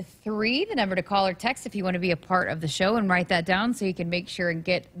 402-413, the number to call or text if you want to be a part of the show, and write that down so you can make sure and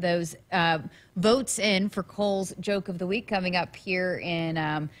get those votes in for Cole's Joke of the Week coming up here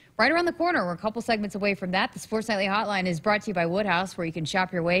in right around the corner. We're a couple segments away from that. The Sports Nightly Hotline is brought to you by Woodhouse, where you can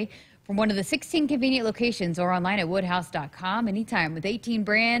shop your way from one of the 16 convenient locations or online at woodhouse.com anytime. With 18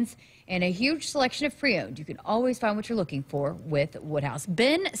 brands and a huge selection of pre-owned, you can always find what you're looking for with Woodhouse.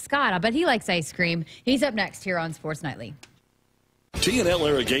 Ben Scott, I bet he likes ice cream. He's up next here on Sports Nightly. T&L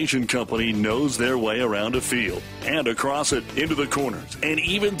Irrigation Company knows their way around a field and across it, into the corners, and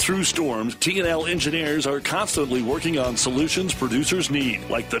even through storms. T&L engineers are constantly working on solutions producers need,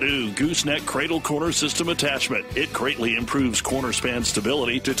 like the new gooseneck cradle corner system attachment. It greatly improves corner span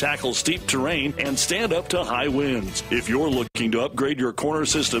stability to tackle steep terrain and stand up to high winds. If you're looking to upgrade your corner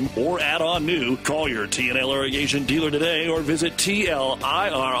system or add on new, call your T&L Irrigation dealer today or visit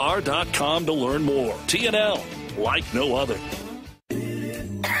TLIRR.com to learn more. T&L, like no other.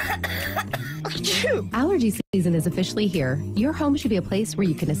 Allergy season is officially here. Your home should be a place where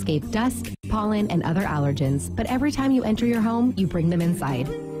you can escape dust, pollen, and other allergens, but every time you enter your home, you bring them inside.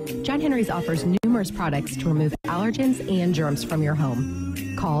 John Henry's offers numerous products to remove allergens and germs from your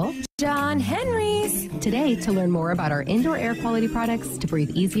home. Call John Henry's today to learn more about our indoor air quality products to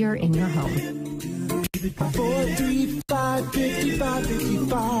breathe easier in your home.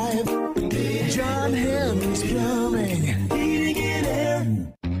 435-5555. John Henry's Plumbing. Heating and air.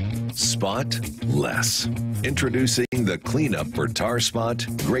 Spot less. Introducing the cleanup for tar spot,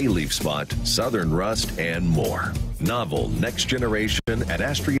 gray leaf spot, southern rust, and more. Novel next generation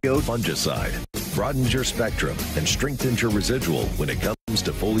Adastriode fungicide broadens your spectrum and strengthens your residual when it comes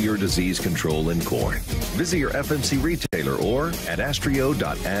to foliar disease control in corn. Visit your FMC retailer or at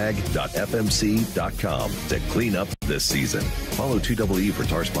astriode.ag.fmc.com to clean up this season. Follow 2EE for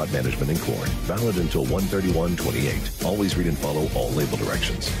tar spot management in corn. Valid until 1/31/28. Always read and follow all label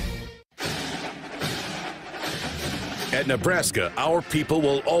directions. At Nebraska, our people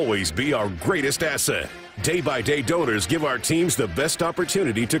will always be our greatest asset. Day-by-day donors give our teams the best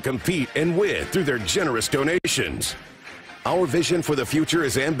opportunity to compete and win through their generous donations. Our vision for the future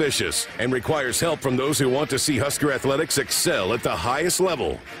is ambitious and requires help from those who want to see Husker athletics excel at the highest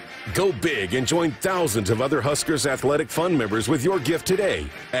level. Go big and join thousands of other Huskers Athletic Fund members with your gift today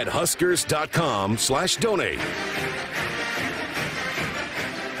at huskers.com/donate.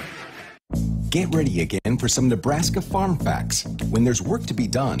 Get ready again for some Nebraska farm facts. When there's work to be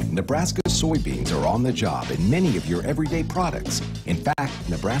done, Nebraska soybeans are on the job in many of your everyday products. In fact,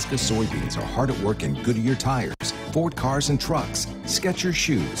 Nebraska soybeans are hard at work in Goodyear tires, Ford cars and trucks, Skechers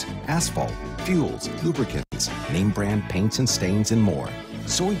shoes, asphalt, fuels, lubricants, name brand paints and stains, and more.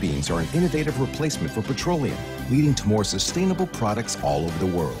 Soybeans are an innovative replacement for petroleum, leading to more sustainable products all over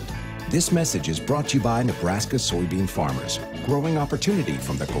the world. This message is brought to you by Nebraska soybean farmers, growing opportunity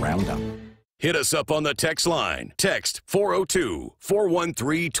from the ground up. Hit us up on the text line. Text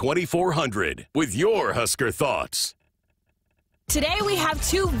 402-413-2400 with your Husker thoughts. Today we have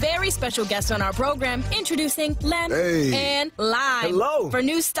two very special guests on our program, introducing Lem and Lime. Hello. For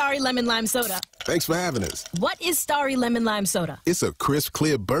new Starry Lemon Lime Soda. Thanks for having us. What is Starry Lemon Lime Soda? It's a crisp,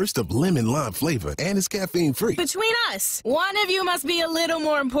 clear burst of lemon lime flavor, and it's caffeine-free. Between us, one of you must be a little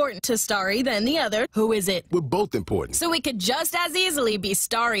more important to Starry than the other. Who is it? We're both important. So it could just as easily be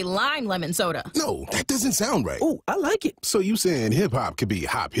Starry Lime Lemon Soda. No, that doesn't sound right. Oh, I like it. So you saying hip-hop could be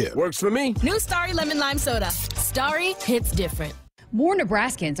hop-hip. Works for me. New Starry Lemon Lime Soda. Starry hits different. More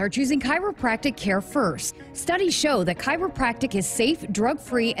Nebraskans are choosing chiropractic care first. Studies show that chiropractic is safe,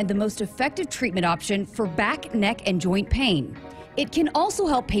 drug-free, and the most effective treatment option for back, neck, and joint pain. It can also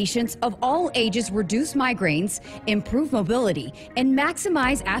help patients of all ages reduce migraines, improve mobility, and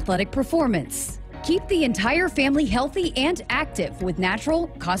maximize athletic performance. Keep the entire family healthy and active with natural,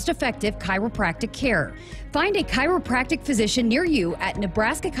 cost-effective chiropractic care. Find a chiropractic physician near you at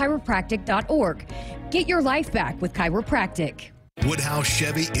nebraska-chiropractic.org. Get your life back with chiropractic. Woodhouse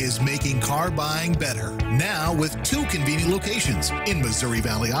Chevy is making car buying better, now with two convenient locations in Missouri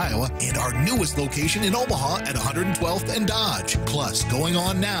Valley, Iowa, and our newest location in Omaha at 112th and Dodge. Plus, going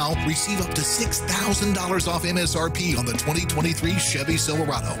on now, receive up to $6,000 off MSRP on the 2023 Chevy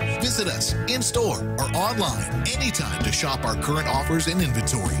Silverado. Visit us in-store or online anytime to shop our current offers and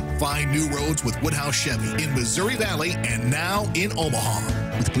inventory. Find new roads with Woodhouse Chevy in Missouri Valley and now in Omaha.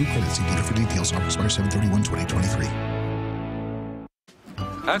 With Blue Credit, see dealer for details. Offer expires 7/31/2023.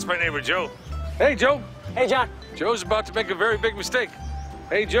 That's my neighbor, Joe. Hey, Joe. Hey, John. Joe's about to make a very big mistake.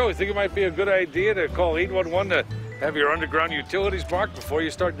 Hey, Joe, you think it might be a good idea to call 811 to have your underground utilities marked before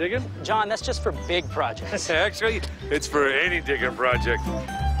you start digging? John, that's just for big projects. Actually, it's for any digging project.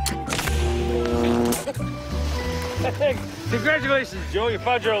 Hey, congratulations, Joe. You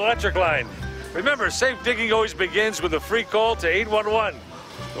found your electric line. Remember, safe digging always begins with a free call to 811.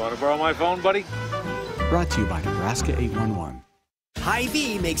 You want to borrow my phone, buddy? Brought to you by Nebraska 811.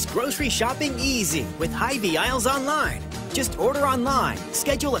 Hy-Vee makes grocery shopping easy with Hy-Vee Aisles Online. Just order online,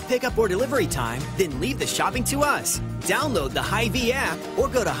 schedule a pickup or delivery time, then leave the shopping to us. Download the Hy-Vee app or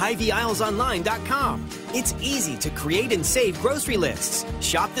go to HyVeeAislesOnline.com. It's easy to create and save grocery lists,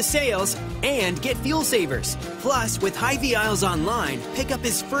 shop the sales, and get fuel savers. Plus, with Hy-Vee Aisles Online, pickup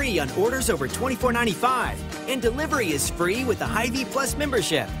is free on orders over $24.95, and delivery is free with the Hy-Vee Plus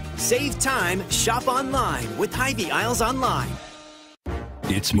membership. Save time, shop online with Hy-Vee Aisles Online.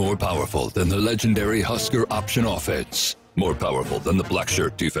 It's more powerful than the legendary Husker option offense. More powerful than the black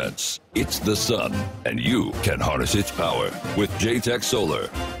shirt defense. It's the sun, and you can harness its power with J-Tech Solar.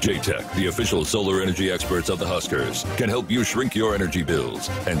 J-Tech, the official solar energy experts of the Huskers, can help you shrink your energy bills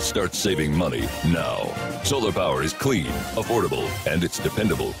and start saving money now. Solar power is clean, affordable, and it's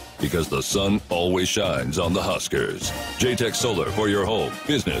dependable because the sun always shines on the Huskers. J-Tech Solar for your home,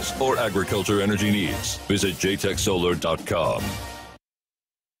 business, or agriculture energy needs. Visit jtechsolar.com.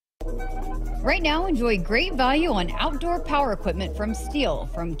 Right now, enjoy great value on outdoor power equipment from Steel.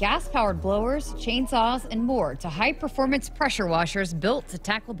 From gas-powered blowers, chainsaws, and more to high-performance pressure washers built to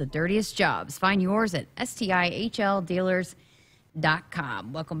tackle the dirtiest jobs. Find yours at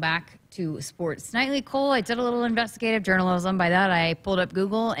stihldealers.com. Welcome back to Sports Nightly. Cole, I did a little investigative journalism. By that, I pulled up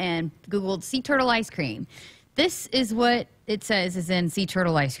Google and Googled sea turtle ice cream. This is what it says is in sea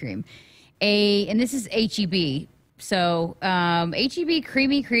turtle ice cream. And this is HEB. So, HEB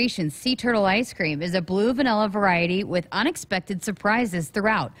Creamy Creations Sea Turtle Ice Cream is a blue vanilla variety with unexpected surprises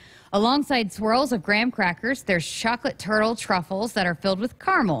throughout. Alongside swirls of graham crackers, there's chocolate turtle truffles that are filled with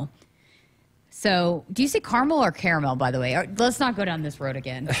caramel. So, do you say caramel or caramel, by the way? Let's not go down this road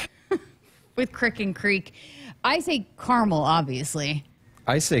again with Crick and Creek. I say caramel, obviously.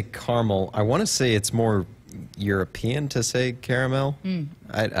 I say caramel. I want to say it's more European to say caramel.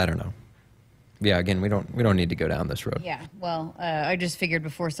 I don't know. Yeah, again, we don't need to go down this road. Yeah, well, I just figured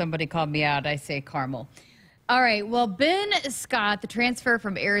before somebody called me out, I say caramel. All right, well, Ben Scott, the transfer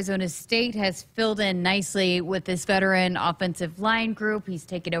from Arizona State, has filled in nicely with this veteran offensive line group. He's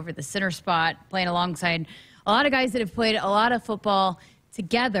taken over the center spot, playing alongside a lot of guys that have played a lot of football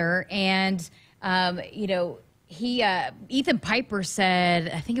together. And, you know, Ethan Piper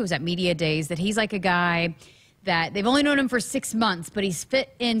said, I think it was at Media Days, that he's like a guy that they've only known him for 6 months, but he's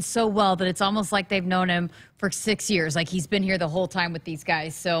fit in so well that it's almost like they've known him for 6 years. Like he's been here the whole time with these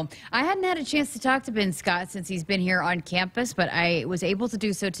guys. So I hadn't had a chance to talk to Ben Scott since he's been here on campus, but I was able to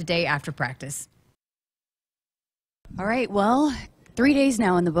do so today after practice. All right, well, 3 days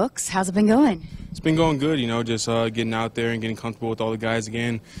now in the books. How's it been going? It's been going good, you know, just getting out there and getting comfortable with all the guys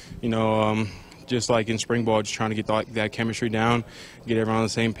again. You know, just like in spring ball, just trying to get that chemistry down, get everyone on the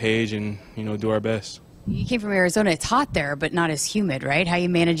same page and, you know, do our best. You came from Arizona. It's hot there, but not as humid, right? How are you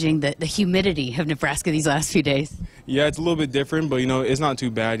managing the humidity of Nebraska these last few days? Yeah, it's a little bit different, but, you know, it's not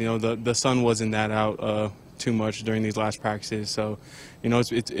too bad. You know, the sun wasn't that out too much during these last practices. So, you know,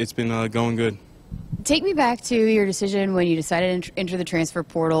 it's been going good. Take me back to your decision when you decided to enter the transfer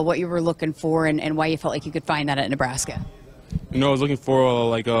portal, what you were looking for, and why you felt like you could find that at Nebraska. You know, I was looking for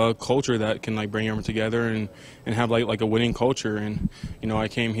like a culture that can like bring everyone together and have like a winning culture. And you know, I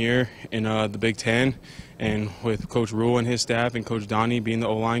came here in the Big Ten, and with Coach Rule and his staff and Coach Donnie being the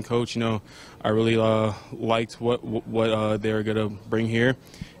O-line coach, you know, I really liked what they were gonna bring here,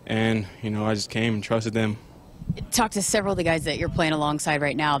 and you know, I just came and trusted them. Talked to several of the guys that you're playing alongside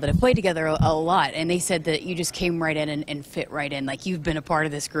right now that have played together a lot, and they said that you just came right in and fit right in. Like you've been a part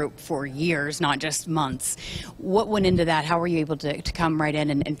of this group for years, not just months. What went into that? How were you able to come right in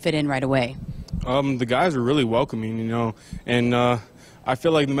and fit in right away? The guys are really welcoming, you know, and I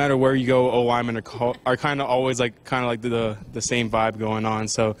feel like no matter where you go, O-linemen are kind of always like the same vibe going on.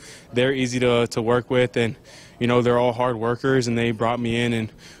 So they're easy to work with, and you know, they're all hard workers, and they brought me in,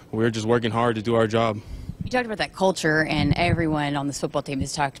 and we're just working hard to do our job. You talked about that culture, and everyone on this football team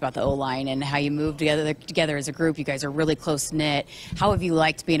has talked about the O-line and how you move together as a group. You guys are really close-knit. How have you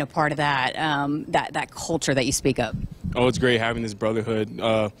liked being a part of that, that culture that you speak of? Oh, it's great having this brotherhood,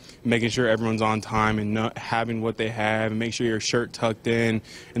 making sure everyone's on time and not having what they have, and make sure your shirt tucked in,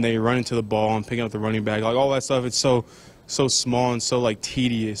 and then you run into the ball and picking up the running back. Like all that stuff, it's so small and so like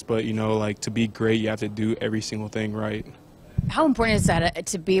tedious, but you know, like to be great, you have to do every single thing right. How important is that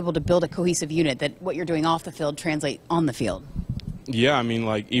to be able to build a cohesive unit, that what you're doing off the field translate on the field? Yeah, I mean,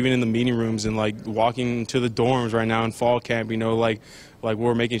 like even in the meeting rooms and like walking to the dorms right now in fall camp, you know, like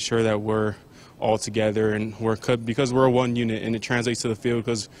we're making sure that we're all together, and because we're one unit, and it translates to the field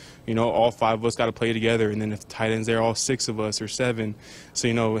because, you know, all 5 of us got to play together, and then if the tight ends there, all 6 of us or 7. So,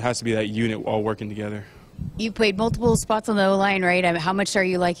 you know, it has to be that unit all working together. You played multiple spots on the O-line, right? I mean, how much are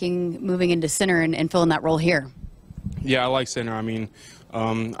you liking moving into center and filling that role here? Yeah, I like center. I mean,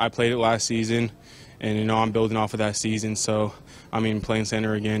 I played it last season, and, you know, I'm building off of that season. So, I mean, playing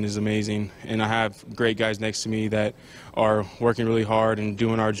center again is amazing. And I have great guys next to me that are working really hard and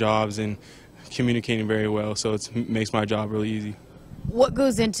doing our jobs and communicating very well, so it makes my job really easy. What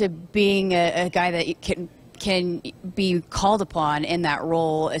goes into being a guy that can be called upon in that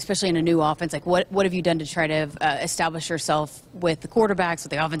role, especially in a new offense? Like, what have you done to try to establish yourself with the quarterbacks,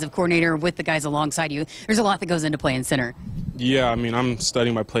 with the offensive coordinator, with the guys alongside you? There's a lot that goes into playing center. Yeah, I mean, I'm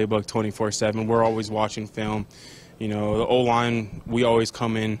studying my playbook 24/7. We're always watching film. You know, the O-line, we always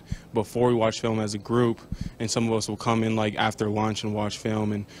come in before we watch film as a group, and some of us will come in like after lunch and watch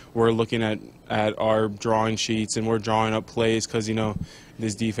film, and we're looking at our drawing sheets, and we're drawing up plays because, you know,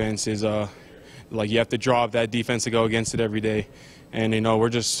 this defense is like, you have to draw up that defense to go against it every day. And, you know, we're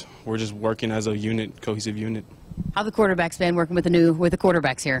just working as a unit, cohesive unit. How the quarterbacks been working with the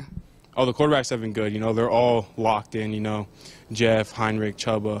quarterbacks here? Oh, the quarterbacks have been good. You know, they're all locked in, you know. Jeff, Heinrich,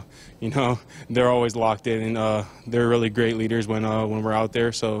 Chuba, you know, they're always locked in, and they're really great leaders when we're out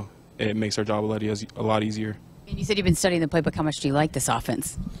there, so it makes our job a lot easier. And you said you've been studying the playbook. How much do you like this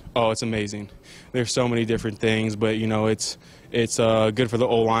offense? Oh, it's amazing. There's so many different things, but, you know, it's good for the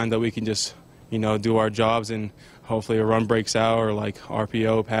O-line that we can just, you know, do our jobs, and hopefully a run breaks out, or like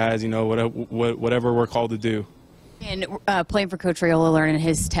RPO pads, you know, whatever we're called to do. And playing for Coach Raiola, learning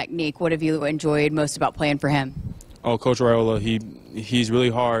his technique, what have you enjoyed most about playing for him? Oh, Coach Raiola, he's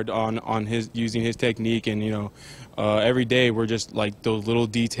really hard on using his technique, and, you know, every day we're just like those little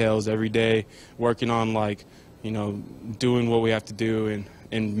details every day, working on, like, you know, doing what we have to do,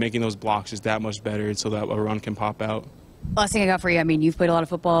 and making those blocks just that much better so that a run can pop out. Last thing I got for you, I mean, you've played a lot of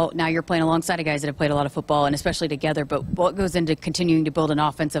football. Now you're playing alongside of guys that have played a lot of football, and especially together. But what goes into continuing to build an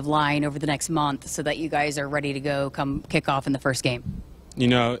offensive line over the next month so that you guys are ready to go come kick off in the first game? You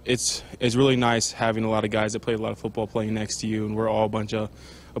know, it's really nice having a lot of guys that play a lot of football playing next to you, and we're all a bunch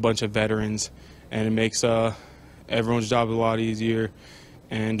of veterans, and it makes everyone's job a lot easier.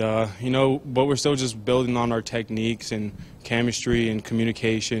 And you know, but we're still just building on our techniques and chemistry and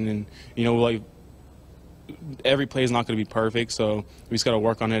communication, and, you know, like, every play is not going to be perfect, so we just got to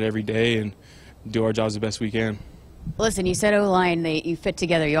work on it every day and do our jobs the best we can. Listen, you said O-line, you fit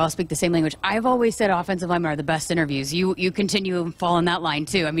together. You all speak the same language. I've always said offensive linemen are the best interviews. You continue to fall in that line,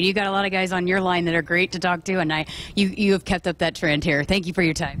 too. I mean, you got a lot of guys on your line that are great to talk to, and you have kept up that trend here. Thank you for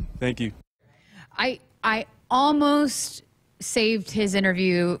your time. Thank you. I almost saved his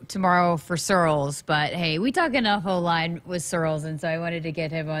interview tomorrow for Searles, but hey, we talk enough O-line with Searles, and so I wanted to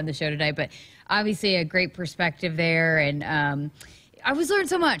get him on the show tonight. But obviously a great perspective there, and I was learning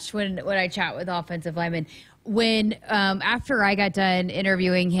so much when I chat with offensive linemen. When after I got done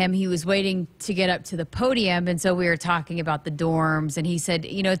interviewing him, he was waiting to get up to the podium, and so we were talking about the dorms, and he said,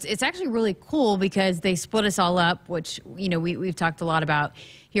 you know, it's actually really cool because they split us all up, which, you know, we've talked a lot about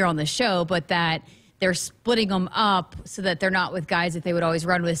here on the show, but that they're splitting them up so that they're not with guys that they would always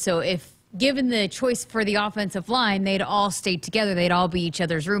run with. So if given the choice for the offensive line, they'd all stay together. They'd all be each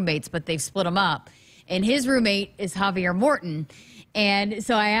other's roommates, but they've split them up. And his roommate is Javier Morton. And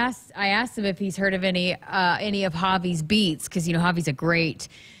so I asked him if he's heard of any of Javi's beats, because, you know, Javi's a great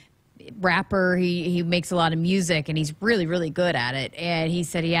rapper. He makes a lot of music, and he's really, really good at it. And he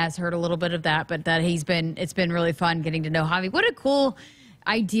said he has heard a little bit of that, but that it's been really fun getting to know Javi. What a cool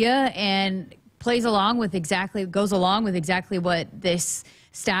idea, and goes along with exactly what this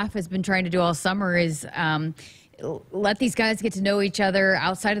staff has been trying to do all summer, is let these guys get to know each other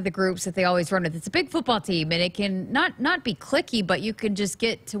outside of the groups that they always run with. It's a big football team, and it can not be cliquey, but you can just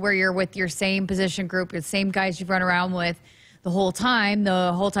get to where you're with your same position group, your same guys you've run around with the whole time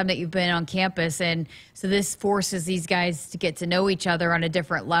that you've been on campus. And so this forces these guys to get to know each other on a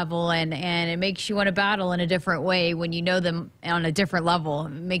different level, and it makes you want to battle in a different way when you know them on a different level. It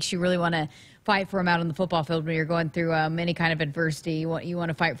makes you really want to fight for them out on the football field when you're going through any kind of adversity. You want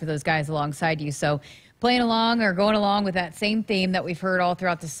to fight for those guys alongside you. So playing along or going along with that same theme that we've heard all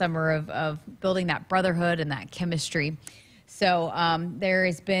throughout the summer of building that brotherhood and that chemistry. So there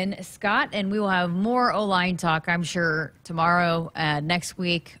has been Scott, and we will have more O-line talk, I'm sure, tomorrow, next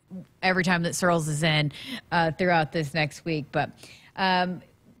week, every time that Searles is in throughout this next week. But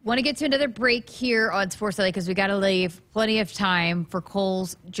want to get to another break here on Sports Daily because we got to leave plenty of time for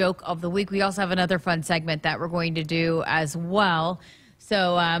Cole's Joke of the Week. We also have another fun segment that we're going to do as well.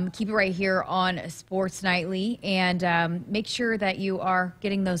 So keep it right here on Sports Nightly, and make sure that you are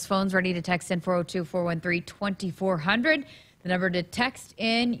getting those phones ready to text in 402-413-2400. The number to text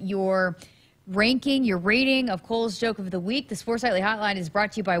in your rating of Cole's Joke of the Week. The Sports Nightly Hotline is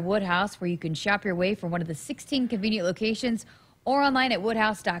brought to you by Woodhouse, where you can shop your way from one of the 16 convenient locations or online at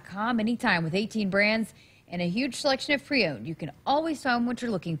woodhouse.com anytime with 18 brands and a huge selection of pre-owned. You can always find what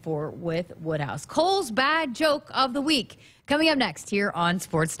you're looking for with Woodhouse. Cole's Bad Joke of the Week coming up next here on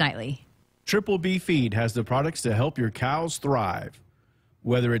Sports Nightly. Triple B Feed has the products to help your cows thrive.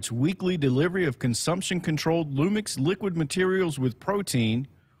 Whether it's weekly delivery of consumption-controlled Lumix liquid materials with protein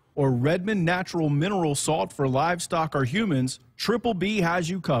or Redmond natural mineral salt for livestock or humans, Triple B has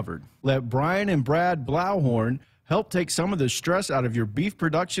you covered. Let Brian and Brad Blauhorn help take some of the stress out of your beef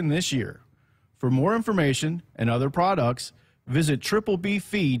production this year. For more information and other products, visit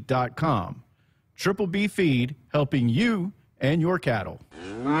triplebfeed.com. Triple B Feed, helping you and your cattle.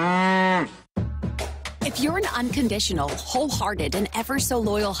 If you're an unconditional, wholehearted, and ever so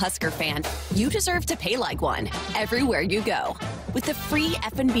loyal Husker fan, you deserve to pay like one everywhere you go. With the free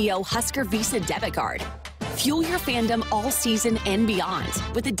FNBO Husker Visa debit card. Fuel your fandom all season and beyond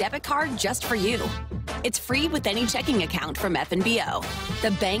with a debit card just for you. It's free with any checking account from FNBO,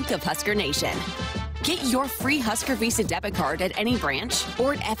 the bank of Husker Nation. Get your free Husker Visa debit card at any branch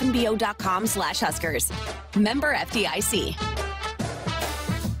or at fnbo.com/Huskers. Member FDIC.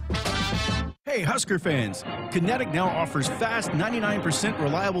 Hey, Husker fans! Kinetic now offers fast 99%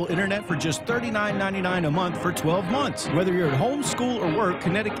 reliable internet for just $39.99 a month for 12 months. Whether you're at home, school, or work,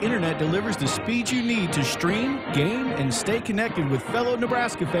 Kinetic Internet delivers the speed you need to stream, game, and stay connected with fellow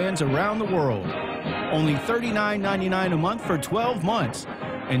Nebraska fans around the world. Only $39.99 a month for 12 months.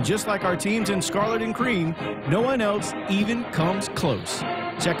 And just like our teams in Scarlet and Cream, no one else even comes close.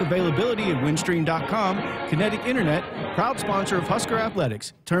 Check availability at windstream.com. Kinetic Internet, proud sponsor of Husker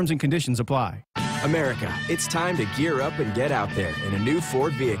Athletics. Terms and conditions apply. America, it's time to gear up and get out there in a new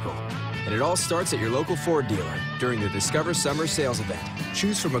Ford vehicle. And it all starts at your local Ford dealer during the Discover Summer Sales Event.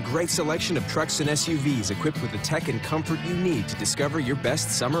 Choose from a great selection of trucks and SUVs equipped with the tech and comfort you need to discover your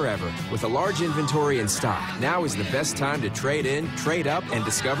best summer ever. With a large inventory in stock, now is the best time to trade in, trade up, and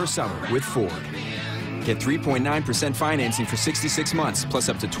discover summer with Ford. Get 3.9% financing for 66 months, plus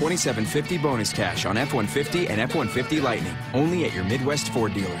up to $2,750 bonus cash on F-150 and F-150 Lightning, only at your Midwest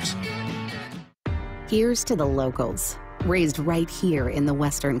Ford dealers. Here's to the locals, raised right here in the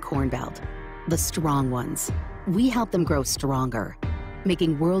Western Corn Belt. The strong ones. We help them grow stronger,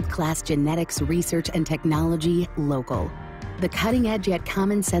 making world-class genetics, research, and technology local. The cutting-edge yet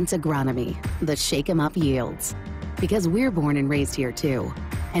common-sense agronomy, the shake-em-up yields. Because we're born and raised here too,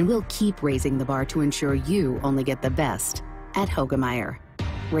 and we'll keep raising the bar to ensure you only get the best at Hogemeyer.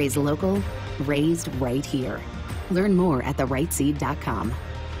 Raised local, raised right here. Learn more at therightseed.com.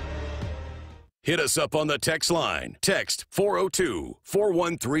 Hit us up on the text line. Text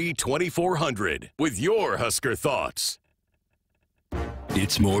 402-413-2400 with your Husker thoughts.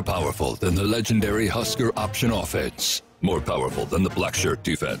 It's more powerful than the legendary Husker option offense. More powerful than the black shirt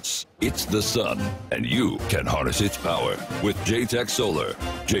defense. It's the sun, and you can harness its power with J-Tech Solar.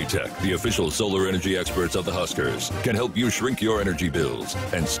 J-Tech, the official solar energy experts of the Huskers, can help you shrink your energy bills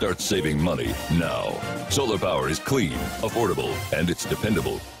and start saving money now. Solar power is clean, affordable, and it's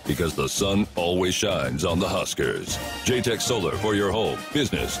dependable because the sun always shines on the Huskers. J-Tech Solar for your home,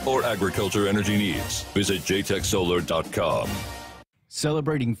 business, or agriculture energy needs. Visit jtechsolar.com.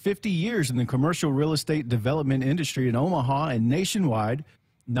 Celebrating 50 years in the commercial real estate development industry in Omaha and nationwide,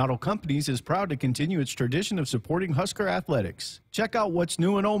 Noddle Companies is proud to continue its tradition of supporting Husker athletics. Check out what's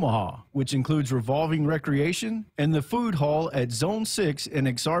new in Omaha, which includes revolving recreation and the food hall at Zone 6 in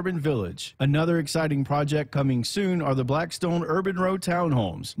Exarban Village. Another exciting project coming soon are the Blackstone Urban Road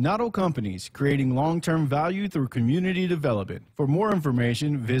Townhomes. Noddle Companies, creating long-term value through community development. For more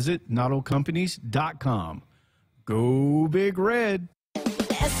information, visit noddlecompanies.com. Go Big Red!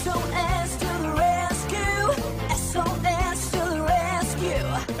 SOS to the rescue! SOS to the rescue!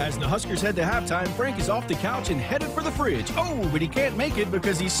 As the Huskers head to halftime, Frank is off the couch and headed for the fridge. Oh, but he can't make it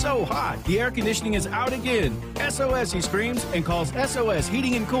because he's so hot. The air conditioning is out again. SOS, he screams, and calls SOS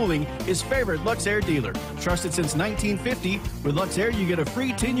Heating and Cooling his favorite Luxair dealer. Trusted since 1950, with Luxair you get a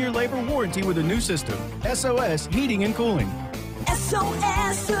free 10-year labor warranty with a new system. SOS Heating and Cooling.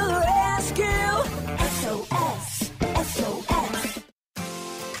 SOS to the rescue! SOS! SOS!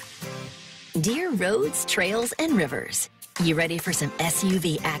 Dear roads, trails, and rivers, you ready for some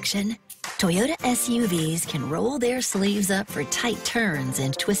SUV action? Toyota SUVs can roll their sleeves up for tight turns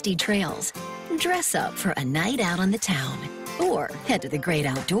and twisty trails, dress up for a night out on the town, or head to the great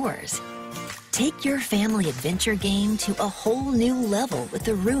outdoors. Take your family adventure game to a whole new level with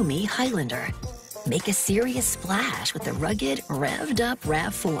the roomy Highlander. Make a serious splash with the rugged, revved-up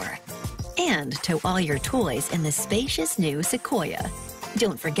RAV4. And tow all your toys in the spacious new Sequoia.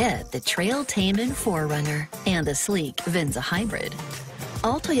 Don't forget the Trail-Tamin 4Runner and the sleek Venza Hybrid.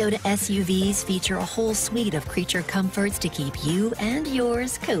 All Toyota SUVs feature a whole suite of creature comforts to keep you and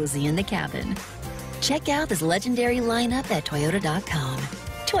yours cozy in the cabin. Check out this legendary lineup at Toyota.com.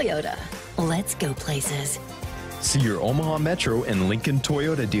 Toyota, let's go places. See your Omaha Metro and Lincoln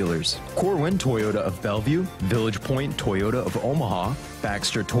Toyota dealers. Corwin Toyota of Bellevue, Village Point Toyota of Omaha,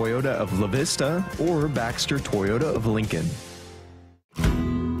 Baxter Toyota of La Vista, or Baxter Toyota of Lincoln.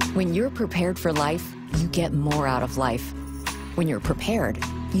 When you're prepared for life, you get more out of life. When you're prepared,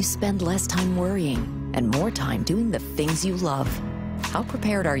 you spend less time worrying and more time doing the things you love. How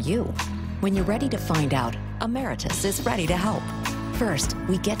prepared are you? When you're ready to find out, Emeritus is ready to help. First,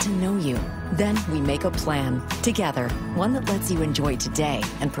 we get to know you. Then we make a plan together, one that lets you enjoy today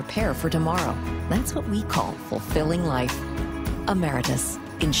and prepare for tomorrow. That's what we call fulfilling life. Emeritus,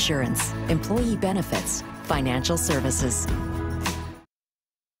 insurance, employee benefits, financial services.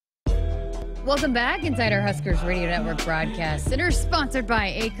 Welcome back inside our Huskers Radio Network broadcast center, sponsored by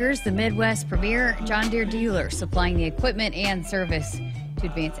Acres, the Midwest premier John Deere dealer, supplying the equipment and service to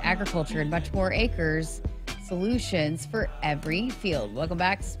advance agriculture and much more. Acres, solutions for every field. Welcome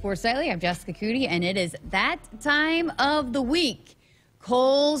back to Sports Nightly. I'm Jessica Coody, and it is that time of the week.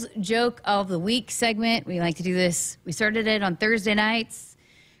 Cole's Joke of the Week segment. We like to do this. We started it on Thursday nights.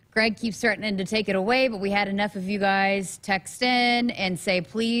 Greg keeps threatening to take it away, but we had enough of you guys text in and say,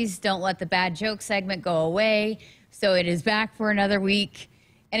 please don't let the bad joke segment go away. So it is back for another week.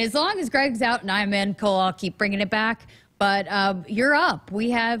 And as long as Greg's out and I'm in, Cole, I'll keep bringing it back. But you're up.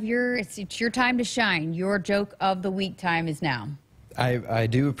 We have it's your time to shine. Your joke of the week time is now. I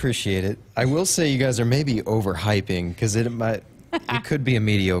do appreciate it. I will say you guys are maybe overhyping because it could be a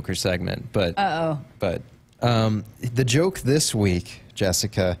mediocre segment. But But the joke this week,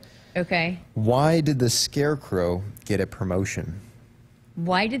 Jessica. Okay. Why did the Scarecrow get a promotion?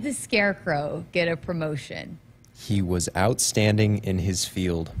 Why did the Scarecrow get a promotion? He was outstanding in his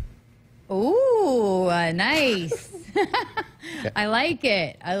field. Ooh, nice. I like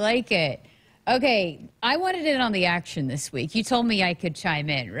it. I like it. Okay, I wanted in on the action this week. You told me I could chime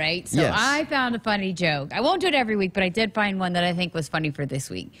in, right? So yes. I found a funny joke. I won't do it every week, but I did find one that I think was funny for this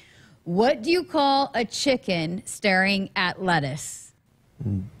week. What do you call a chicken staring at lettuce?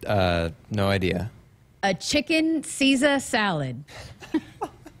 No idea. A chicken Caesar salad.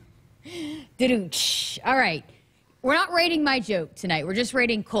 All right. We're not rating my joke tonight. We're just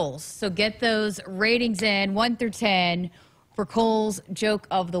rating Cole's. So get those ratings in, 1 through 10, for Cole's Joke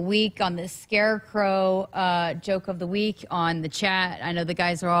of the Week on the Scarecrow Joke of the Week on the chat. I know the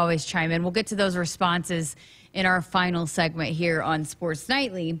guys will always chime in. We'll get to those responses in our final segment here on Sports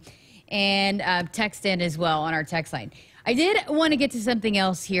Nightly. And text in as well on our text line. I did want to get to something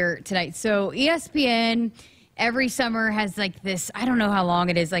else here tonight. So ESPN every summer has like this, I don't know how long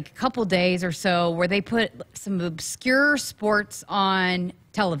it is, like a couple days or so, where they put some obscure sports on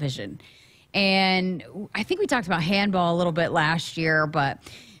television. And I think we talked about handball a little bit last year, but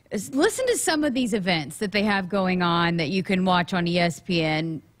listen to some of these events that they have going on that you can watch on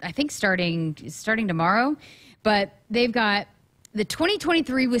ESPN, I think starting tomorrow. But they've got the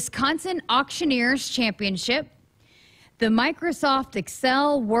 2023 Wisconsin Auctioneers Championship, the Microsoft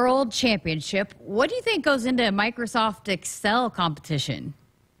Excel World Championship. What do you think goes into a Microsoft Excel competition?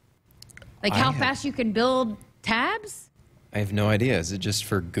 Like how fast you can build tabs? I have no idea. Is it just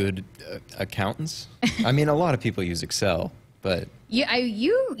for good accountants? I mean, a lot of people use Excel, but... Yeah,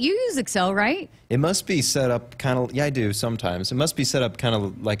 you use Excel, right? It must be set up kind of... Yeah, I do sometimes. It must be set up kind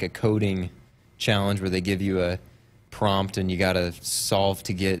of like a coding challenge where they give you a prompt and you got to solve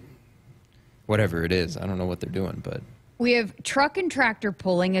to get whatever it is. I don't know what they're doing, but... We have truck and tractor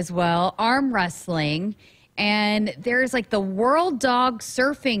pulling as well, arm wrestling, and there's like the World Dog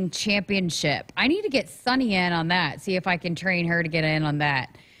Surfing Championship. I need to get Sunny in on that, see if I can train her to get in on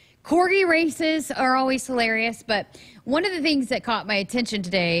that. Corgi races are always hilarious, but one of the things that caught my attention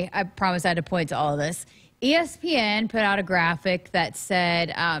today, I promise I had to point to all of this, ESPN put out a graphic that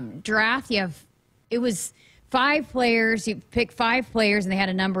said draft, it was 5 players, you pick 5 players, and they had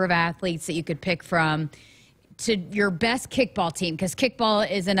a number of athletes that you could pick from to your best kickball team, because kickball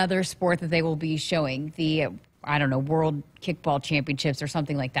is another sport that they will be showing, the, I don't know, World Kickball Championships or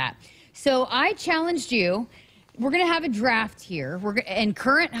something like that. So I challenged you. We're going to have a draft here. And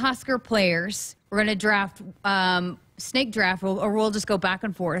current Husker players, we're going to draft, snake draft, or we'll just go back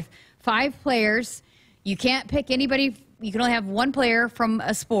and forth. 5 players. You can't pick anybody. You can only have 1 player from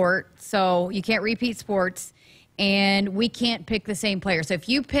a sport, so you can't repeat sports. And we can't pick the same player. So if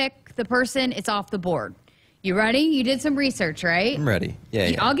you pick the person, it's off the board. You ready? You did some research, right? I'm ready.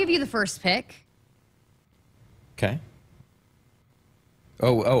 Yeah. I'll give you the first pick. Okay.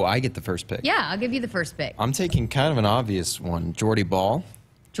 Oh, I get the first pick. Yeah, I'll give you the first pick. I'm taking kind of an obvious one, Jordy Ball.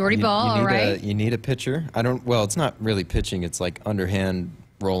 Jordy Ball, all right. You need a pitcher. Well, it's not really pitching. It's like underhand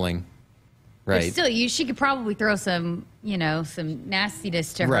rolling, right? But still, she could probably throw some, some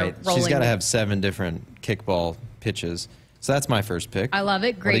nastiness to her rolling. She's got to have 7 different kickball pitches. So that's my first pick. I love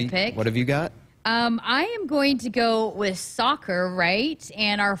it. Great pick. What have you got? I am going to go with soccer, right?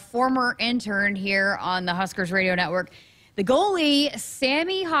 And our former intern here on the Huskers Radio Network, the goalie,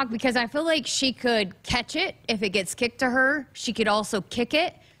 Sammy Hawk, because I feel like she could catch it if it gets kicked to her. She could also kick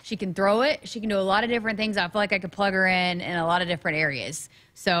it. She can throw it. She can do a lot of different things. I feel like I could plug her in a lot of different areas.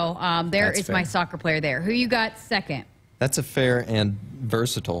 So there is my soccer player there. Who you got second? That's a fair and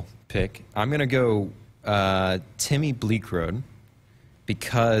versatile pick. I'm going to go Timmy Bleekrode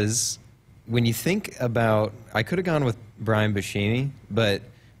because when you think about, I could have gone with Brian Buschini, but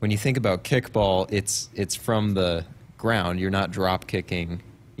when you think about kickball, it's from the ground. You're not drop kicking.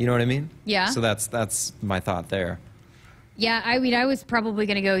 You know what I mean? Yeah. So that's my thought there. Yeah, I mean, I was probably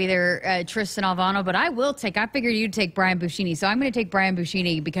going to go either Tristan Alvano, but I figured you'd take Brian Buschini. So I'm going to take Brian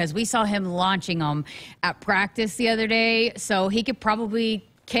Buschini because we saw him launching him at practice the other day. So he could probably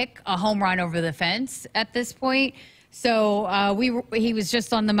kick a home run over the fence at this point. So he was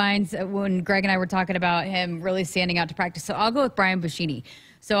just on the minds when Greg and I were talking about him really standing out to practice. So I'll go with Brian Buschini.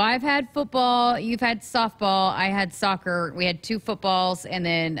 So I've had football, you've had softball, I had soccer. We had 2 footballs, and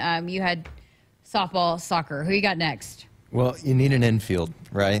then you had softball, soccer. Who you got next? Well, you need an infield,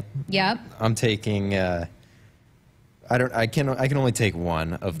 right? Yep. I'm taking. I can only take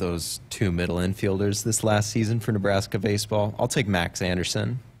one of those 2 middle infielders this last season for Nebraska baseball. I'll take Max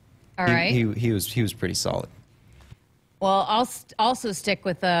Anderson. All right. He was pretty solid. Well, I'll also stick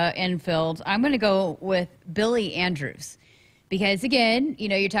with the infield. I'm going to go with Billy Andrews. Because, again, you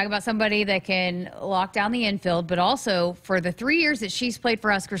know, you're talking about somebody that can lock down the infield, but also for the 3 years that she's played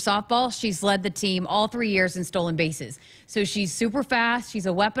for Husker softball, she's led the team all 3 years in stolen bases. So she's super fast. She's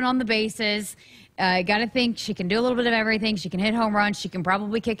a weapon on the bases. Got to think she can do a little bit of everything. She can hit home runs. She can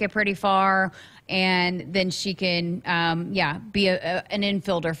probably kick it pretty far. And then she can, be an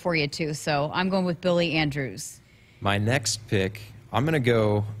infielder for you, too. So I'm going with Billy Andrews. My next pick, I'm going to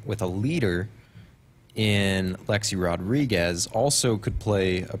go with a leader in Lexi Rodriguez. Also could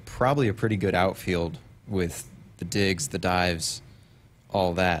play probably a pretty good outfield with the digs, the dives,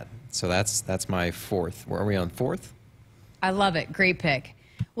 all that. So that's my 4th. Where are we on 4th? I love it. Great pick.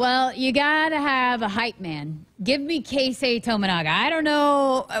 Well, you got to have a hype man. Give me Keisei Tominaga. I don't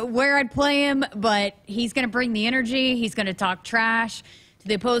know where I'd play him, but he's going to bring the energy. He's going to talk trash to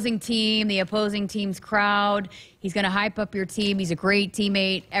the opposing team, the opposing team's crowd. He's going to hype up your team. He's a great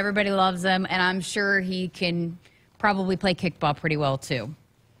teammate. Everybody loves him, and I'm sure he can probably play kickball pretty well, too.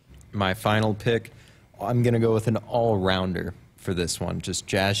 My final pick, I'm going to go with an all-rounder for this one. Just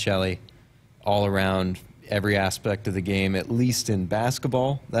Jazz Shelley, all around, every aspect of the game, at least in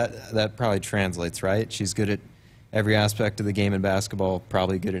basketball. That probably translates, right? She's good at every aspect of the game in basketball,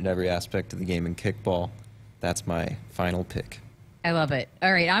 probably good at every aspect of the game in kickball. That's my final pick. I love it.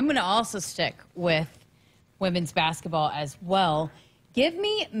 All right, I'm going to also stick with women's basketball as well. Give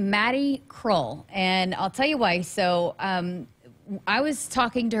me Maddie Kroll, and I'll tell you why. So I was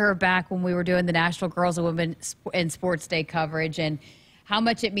talking to her back when we were doing the National Girls and Women in Sports Day coverage and how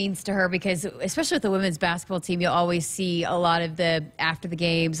much it means to her because especially with the women's basketball team, you'll always see a lot of the after the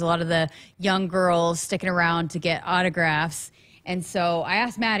games, a lot of the young girls sticking around to get autographs. And so I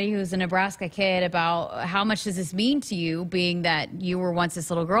asked Maddie, who's a Nebraska kid, about how much does this mean to you, being that you were once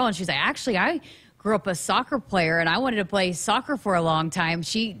this little girl. And she's like, actually, I grew up a soccer player, and I wanted to play soccer for a long time.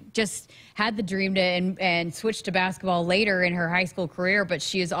 She just had the dream to and switched to basketball later in her high school career, but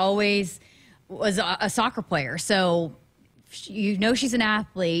she was always a soccer player. So you know she's an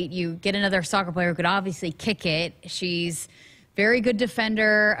athlete. You get another soccer player who could obviously kick it. She's very good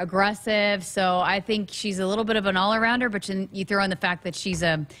defender, aggressive. So I think she's a little bit of an all-arounder, but you throw in the fact that she's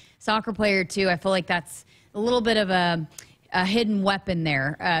a soccer player too. I feel like that's a little bit of a hidden weapon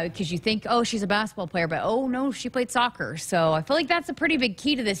there because you think, oh, she's a basketball player, but oh no, she played soccer. So I feel like that's a pretty big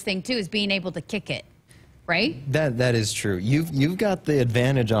key to this thing too, is being able to kick it, right? That is true. You've got the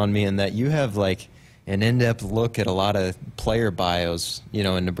advantage on me in that you have like an in-depth look at a lot of player bios, you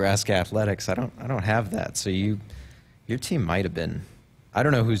know, in Nebraska athletics. I don't have that. So your team might have been. I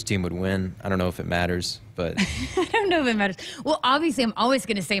don't know whose team would win. I don't know if it matters, but I don't know if it matters. Well, obviously, I'm always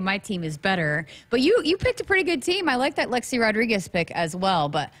going to say my team is better. But you picked a pretty good team. I like that Lexi Rodriguez pick as well.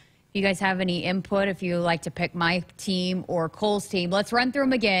 But if you guys have any input, if you like to pick my team or Cole's team, let's run through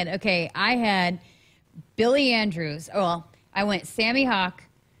them again. Okay, I had Billy Andrews. Well, I went Sammy Hawk.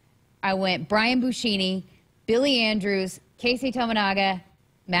 I went Brian Buschini, Billy Andrews, Keisei Tominaga,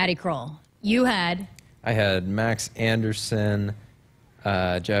 Maddie Kroll. You had? I had Max Anderson,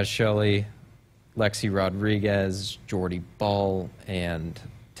 Jazz Shelley, Lexi Rodriguez, Jordy Ball, and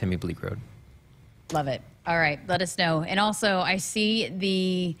Timmy Bleekrode. Love it. All right, let us know. And also, I see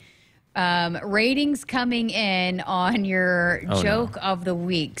the Ratings coming in on your Oh, joke of the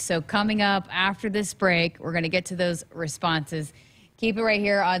week. So coming up after this break, we're going to get to those responses. Keep it right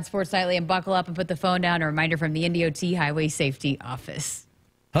here on Sports Nightly and buckle up and put the phone down. A reminder from the NDOT Highway Safety Office.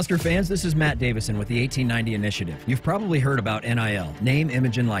 Husker fans, this is Matt Davison with the 1890 Initiative. You've probably heard about NIL, name,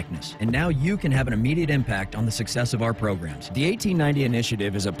 image, and likeness, and now you can have an immediate impact on the success of our programs. The 1890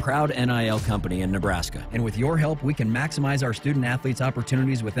 Initiative is a proud NIL company in Nebraska, and with your help, we can maximize our student athletes'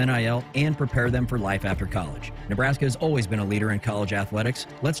 opportunities with NIL and prepare them for life after college. Nebraska has always been a leader in college athletics.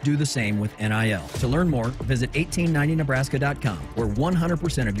 Let's do the same with NIL. To learn more, visit 1890nebraska.com, where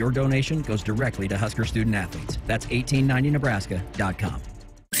 100% of your donation goes directly to Husker student athletes. That's 1890nebraska.com.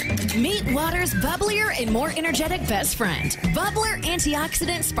 Meet water's bubblier and more energetic best friend. Bubbler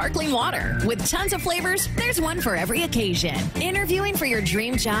Antioxidant Sparkling Water. With tons of flavors, there's one for every occasion. Interviewing for your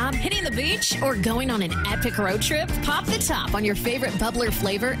dream job, hitting the beach, or going on an epic road trip? Pop the top on your favorite bubbler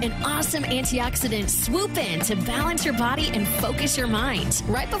flavor and awesome antioxidants swoop in to balance your body and focus your mind.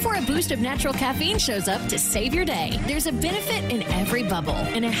 Right before a boost of natural caffeine shows up to save your day. There's a benefit in every bubble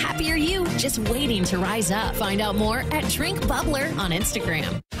and a happier you just waiting to rise up. Find out more at Drink Bubbler on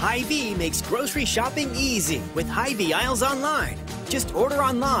Instagram. Hy-Vee makes grocery shopping easy with Hy-Vee Aisles Online. Just order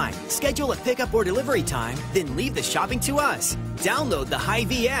online, schedule a pickup or delivery time, then leave the shopping to us. Download the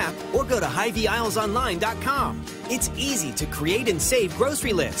Hy-Vee app or go to HyVeeAislesOnline.com. It's easy to create and save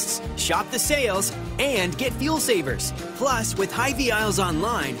grocery lists, shop the sales, and get fuel savers. Plus, with Hy-Vee Aisles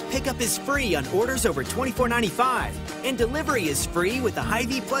Online, pickup is free on orders over $24.95, and delivery is free with a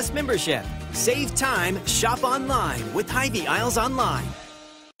Hy-Vee Plus membership. Save time, shop online with Hy-Vee Aisles Online.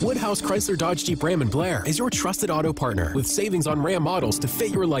 Woodhouse Chrysler Dodge Jeep Ram and Blair is your trusted auto partner with savings on Ram models to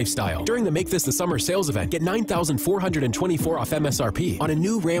fit your lifestyle. During the Make This the Summer sales event, get $9,424 off MSRP on a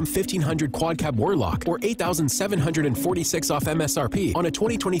new Ram 1500 Quad Cab Warlock or $8,746 off MSRP on a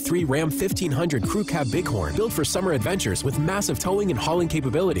 2023 Ram 1500 Crew Cab Bighorn. Built for summer adventures with massive towing and hauling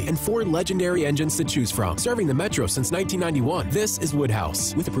capability and 4 legendary engines to choose from. Serving the Metro since 1991, this is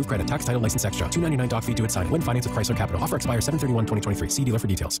Woodhouse. With approved credit, tax, title, license extra. $299 doc fee to its sign. When finance with Chrysler Capital. Offer expires 7/31/2023. See dealer for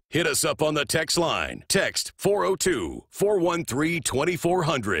details. Hit us up on the text line. Text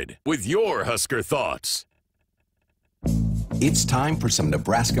 402-413-2400 with your Husker thoughts. It's time for some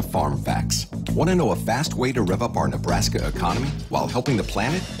Nebraska farm facts. Want to know a fast way to rev up our Nebraska economy while helping the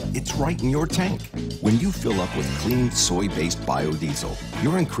planet? It's right in your tank. When you fill up with clean soy-based biodiesel,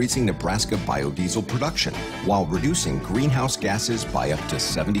 you're increasing Nebraska biodiesel production while reducing greenhouse gases by up to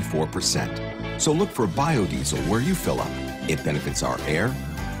 74%. So look for biodiesel where you fill up. It benefits our air,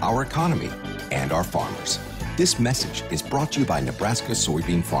 our economy, and our farmers. This message is brought to you by Nebraska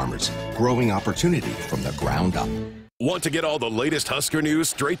soybean farmers, growing opportunity from the ground up. Want to get all the latest Husker news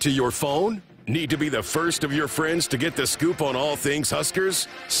straight to your phone? Need to be the first of your friends to get the scoop on all things Huskers?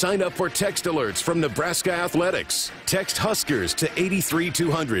 Sign up for text alerts from Nebraska Athletics. Text Huskers to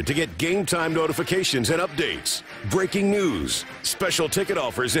 83200 to get game time notifications and updates, breaking news, special ticket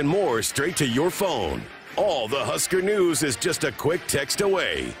offers, and more straight to your phone. All the Husker news is just a quick text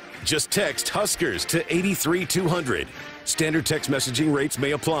away. Just text Huskers to 83200. Standard text messaging rates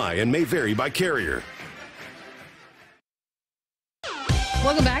may apply and may vary by carrier.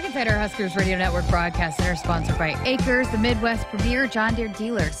 Welcome back inside our Huskers Radio Network broadcast center, sponsored by Acres, the Midwest premier John Deere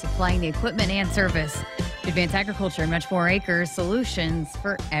dealer, supplying the equipment and service to advance agriculture and much more. Acres, solutions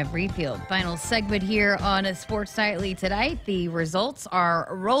for every field. Final segment here on Sports Nightly tonight. The results are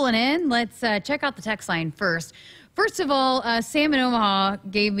rolling in. Let's check out the text line first. First of all, Sam in Omaha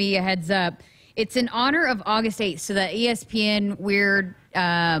gave me a heads up. It's in honor of August 8th, so that ESPN weird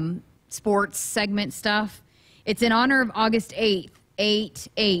sports segment stuff. It's in honor of August 8th.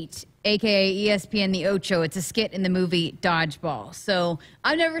 8-8, a.k.a. ESPN The Ocho. It's a skit in the movie Dodgeball. So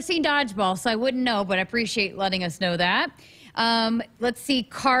I've never seen Dodgeball, so I wouldn't know, but I appreciate letting us know that. Let's see.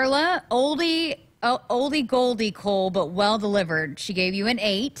 Carla, oldie goldie Cole, but well delivered. She gave you an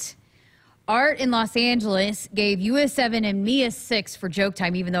 8. Art in Los Angeles gave you a 7 and me a 6 for joke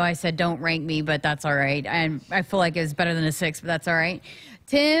time, even though I said don't rank me, but that's all right. I feel like it was better than a 6, but that's all right.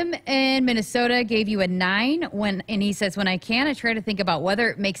 Tim in Minnesota gave you a 9, and he says, when I can, I try to think about whether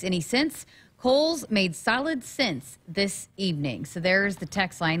it makes any sense. Coles made solid sense this evening. So there's the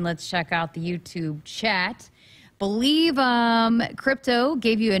text line. Let's check out the YouTube chat. Believe Crypto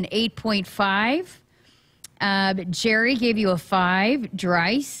gave you an 8.5. Jerry gave you a 5.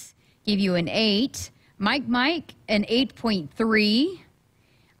 Dryce gave you an 8. Mike, an 8.3.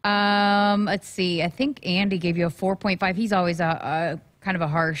 Let's see. I think Andy gave you a 4.5. He's always a kind of a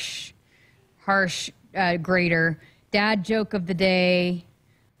harsh grader. Dad joke of the day.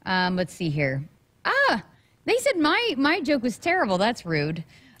 Let's see here. They said my joke was terrible. That's rude.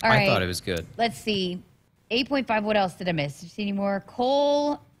 All right. I thought it was good. Let's see. 8.5. What else did I miss? Did you see any more?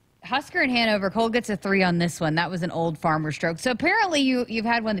 Cole, Husker and Hanover. Cole gets a 3 on this one. That was an old farmer stroke. So apparently you've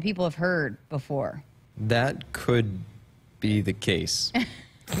had one that people have heard before. That could be the case.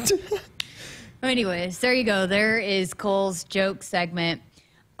 Anyways, there you go. There is Cole's joke segment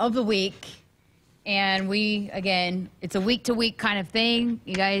of the week. And it's a week-to-week kind of thing.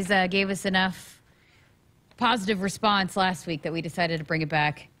 You guys gave us enough positive response last week that we decided to bring it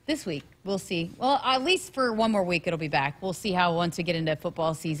back this week. We'll see. Well, at least for one more week, it'll be back. We'll see how, once we get into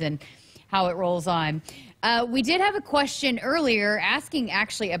football season, how it rolls on. We did have a question earlier asking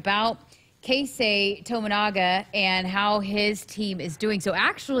actually about Keisei Tominaga and how his team is doing. So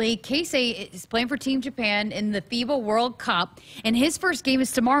actually, Keisei is playing for Team Japan in the FIBA World Cup, and his first game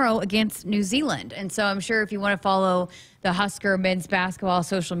is tomorrow against New Zealand. And so I'm sure if you want to follow the Husker men's basketball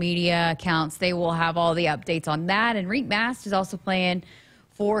social media accounts, they will have all the updates on that. And Reek Mast is also playing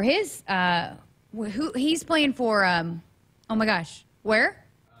for his he's playing for oh my gosh, where?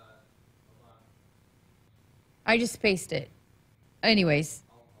 I just spaced it. Anyways.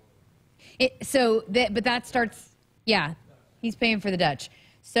 But that starts, yeah, he's paying for the Dutch.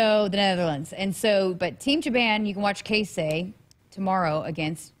 So the Netherlands. And so, but Team Japan, you can watch Keisei tomorrow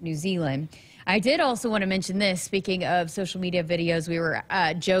against New Zealand. I did also want to mention this, speaking of social media videos, we were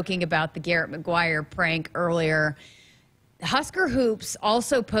joking about the Garrett McGuire prank earlier. Husker Hoops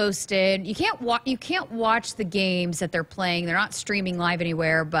also posted, you can't watch the games that they're playing. They're not streaming live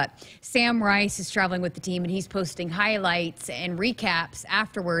anywhere, but Sam Rice is traveling with the team, and he's posting highlights and recaps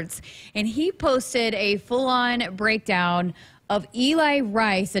afterwards. And he posted a full-on breakdown of Eli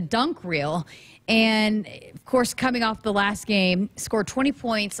Rice, a dunk reel. And, of course, coming off the last game, scored 20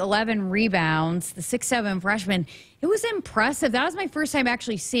 points, 11 rebounds, the 6'7" freshman. It was impressive. That was my first time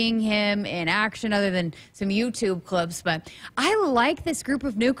actually seeing him in action other than some YouTube clips. But I like this group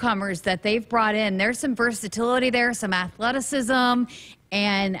of newcomers that they've brought in. There's some versatility there, some athleticism.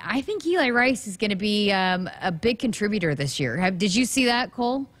 And I think Eli Rice is going to be a big contributor this year. Did you see that,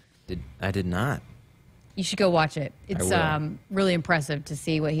 Cole? I did not. You should go watch it. It's really impressive to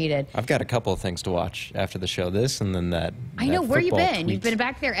see what he did. I've got a couple of things to watch after the show. This and then that. I know. Where you been? Tweet. You've been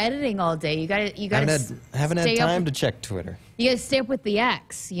back there editing all day. You got to. Haven't had time to check Twitter. You got to stay up with the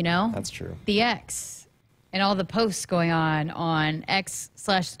X. You know. That's true. The X and all the posts going on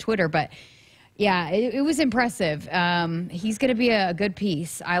X/Twitter, but. Yeah, it was impressive. He's going to be a good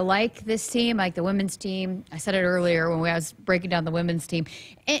piece. I like this team, I like the women's team. I said it earlier when I was breaking down the women's team.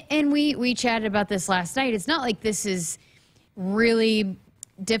 And we chatted about this last night. It's not like this is really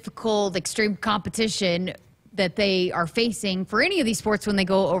difficult, extreme competition that they are facing for any of these sports when they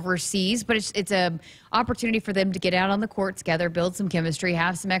go overseas. But it's an opportunity for them to get out on the court together, build some chemistry,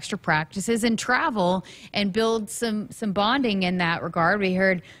 have some extra practices, and travel and build some bonding in that regard. We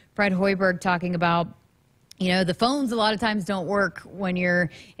heard Fred Hoiberg talking about, the phones a lot of times don't work when you're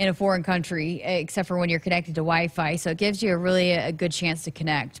in a foreign country, except for when you're connected to Wi-Fi. So it gives you a good chance to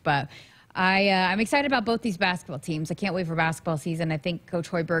connect. But I'm excited about both these basketball teams. I can't wait for basketball season. I think Coach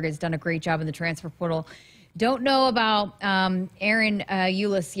Hoiberg has done a great job in the transfer portal. Don't know about Aaron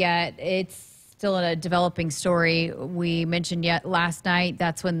Eulis yet. It's still a developing story. We mentioned last night,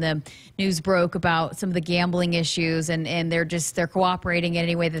 that's when the news broke about some of the gambling issues, and they're cooperating in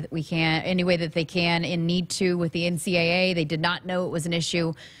any way that they can and need to with the NCAA. They did not know it was an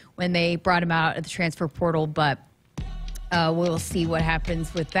issue when they brought him out at the transfer portal, but we'll see what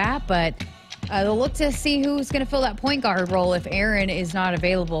happens with that. But they'll look to see who's going to fill that point guard role if Aaron is not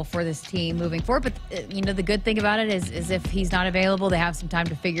available for this team moving forward. But, the good thing about it is if he's not available, they have some time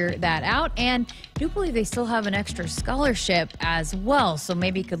to figure that out. And I do believe they still have an extra scholarship as well. So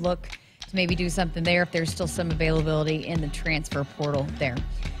maybe you could look to maybe do something there if there's still some availability in the transfer portal there.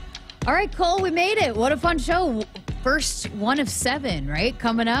 All right, Cole, we made it. What a fun show. First one of 7, right?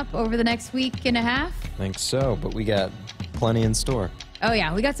 Coming up over the next week and a half? I think so, but we got plenty in store. Oh,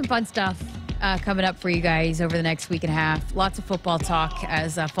 yeah. We got some fun stuff coming up for you guys over the next week and a half. Lots of football talk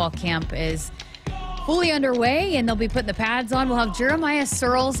as fall camp is fully underway, and they'll be putting the pads on. We'll have Jeremiah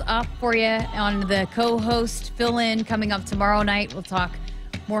Searles up for you on the co-host fill-in coming up tomorrow night. We'll talk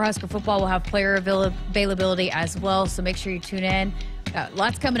more Husker football. We'll have player availability as well, so make sure you tune in.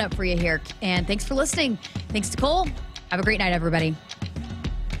 Lots coming up for you here, and thanks for listening. Thanks to Cole. Have a great night, everybody.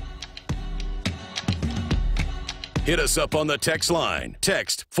 Hit us up on the text line.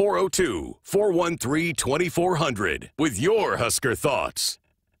 Text 402-413-2400 with your Husker thoughts.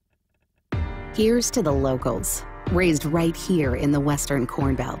 Here's to the locals, raised right here in the Western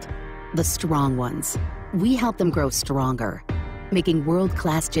Corn Belt. The strong ones. We help them grow stronger, making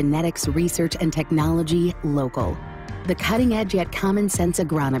world-class genetics research and technology local. The cutting edge yet common sense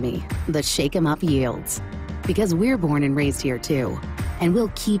agronomy, the shake 'em up yields. Because we're born and raised here too. And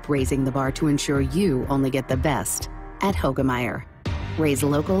we'll keep raising the bar to ensure you only get the best at Hogemeyer. Raised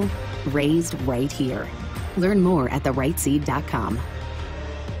local, raised right here. Learn more at therightseed.com.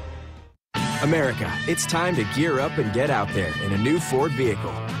 America, it's time to gear up and get out there in a new Ford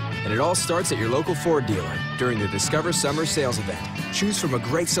vehicle. And it all starts at your local Ford dealer during the Discover Summer Sales Event. Choose from a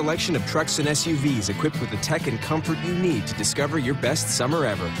great selection of trucks and SUVs equipped with the tech and comfort you need to discover your best summer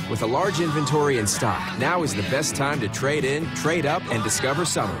ever. With a large inventory in stock, now is the best time to trade in, trade up, and discover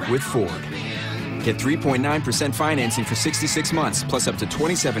summer with Ford. Get 3.9% financing for 66 months, plus up to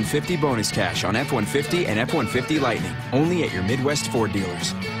 $2,750 bonus cash on F-150 and F-150 Lightning. Only at your Midwest Ford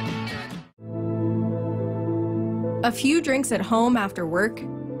dealers. A few drinks at home after work,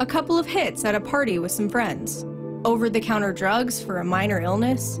 a couple of hits at a party with some friends, over-the-counter drugs for a minor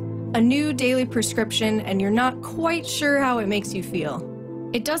illness, a new daily prescription, and you're not quite sure how it makes you feel.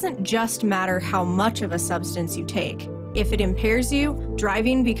 It doesn't just matter how much of a substance you take. If it impairs you,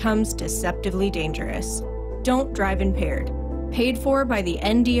 driving becomes deceptively dangerous. Don't drive impaired. Paid for by the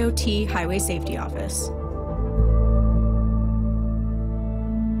NDOT Highway Safety Office.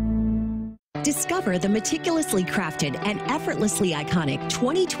 Discover the meticulously crafted and effortlessly iconic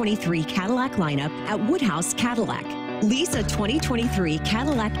 2023 Cadillac lineup at Woodhouse Cadillac. Lease a 2023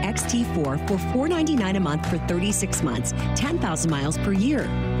 Cadillac XT4 for $499 a month for 36 months, 10,000 miles per year.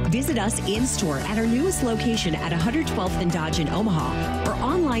 Visit us in-store at our newest location at 112th and Dodge in Omaha or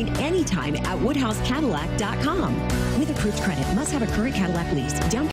online anytime at woodhousecadillac.com. With approved credit, must have a current Cadillac lease. Down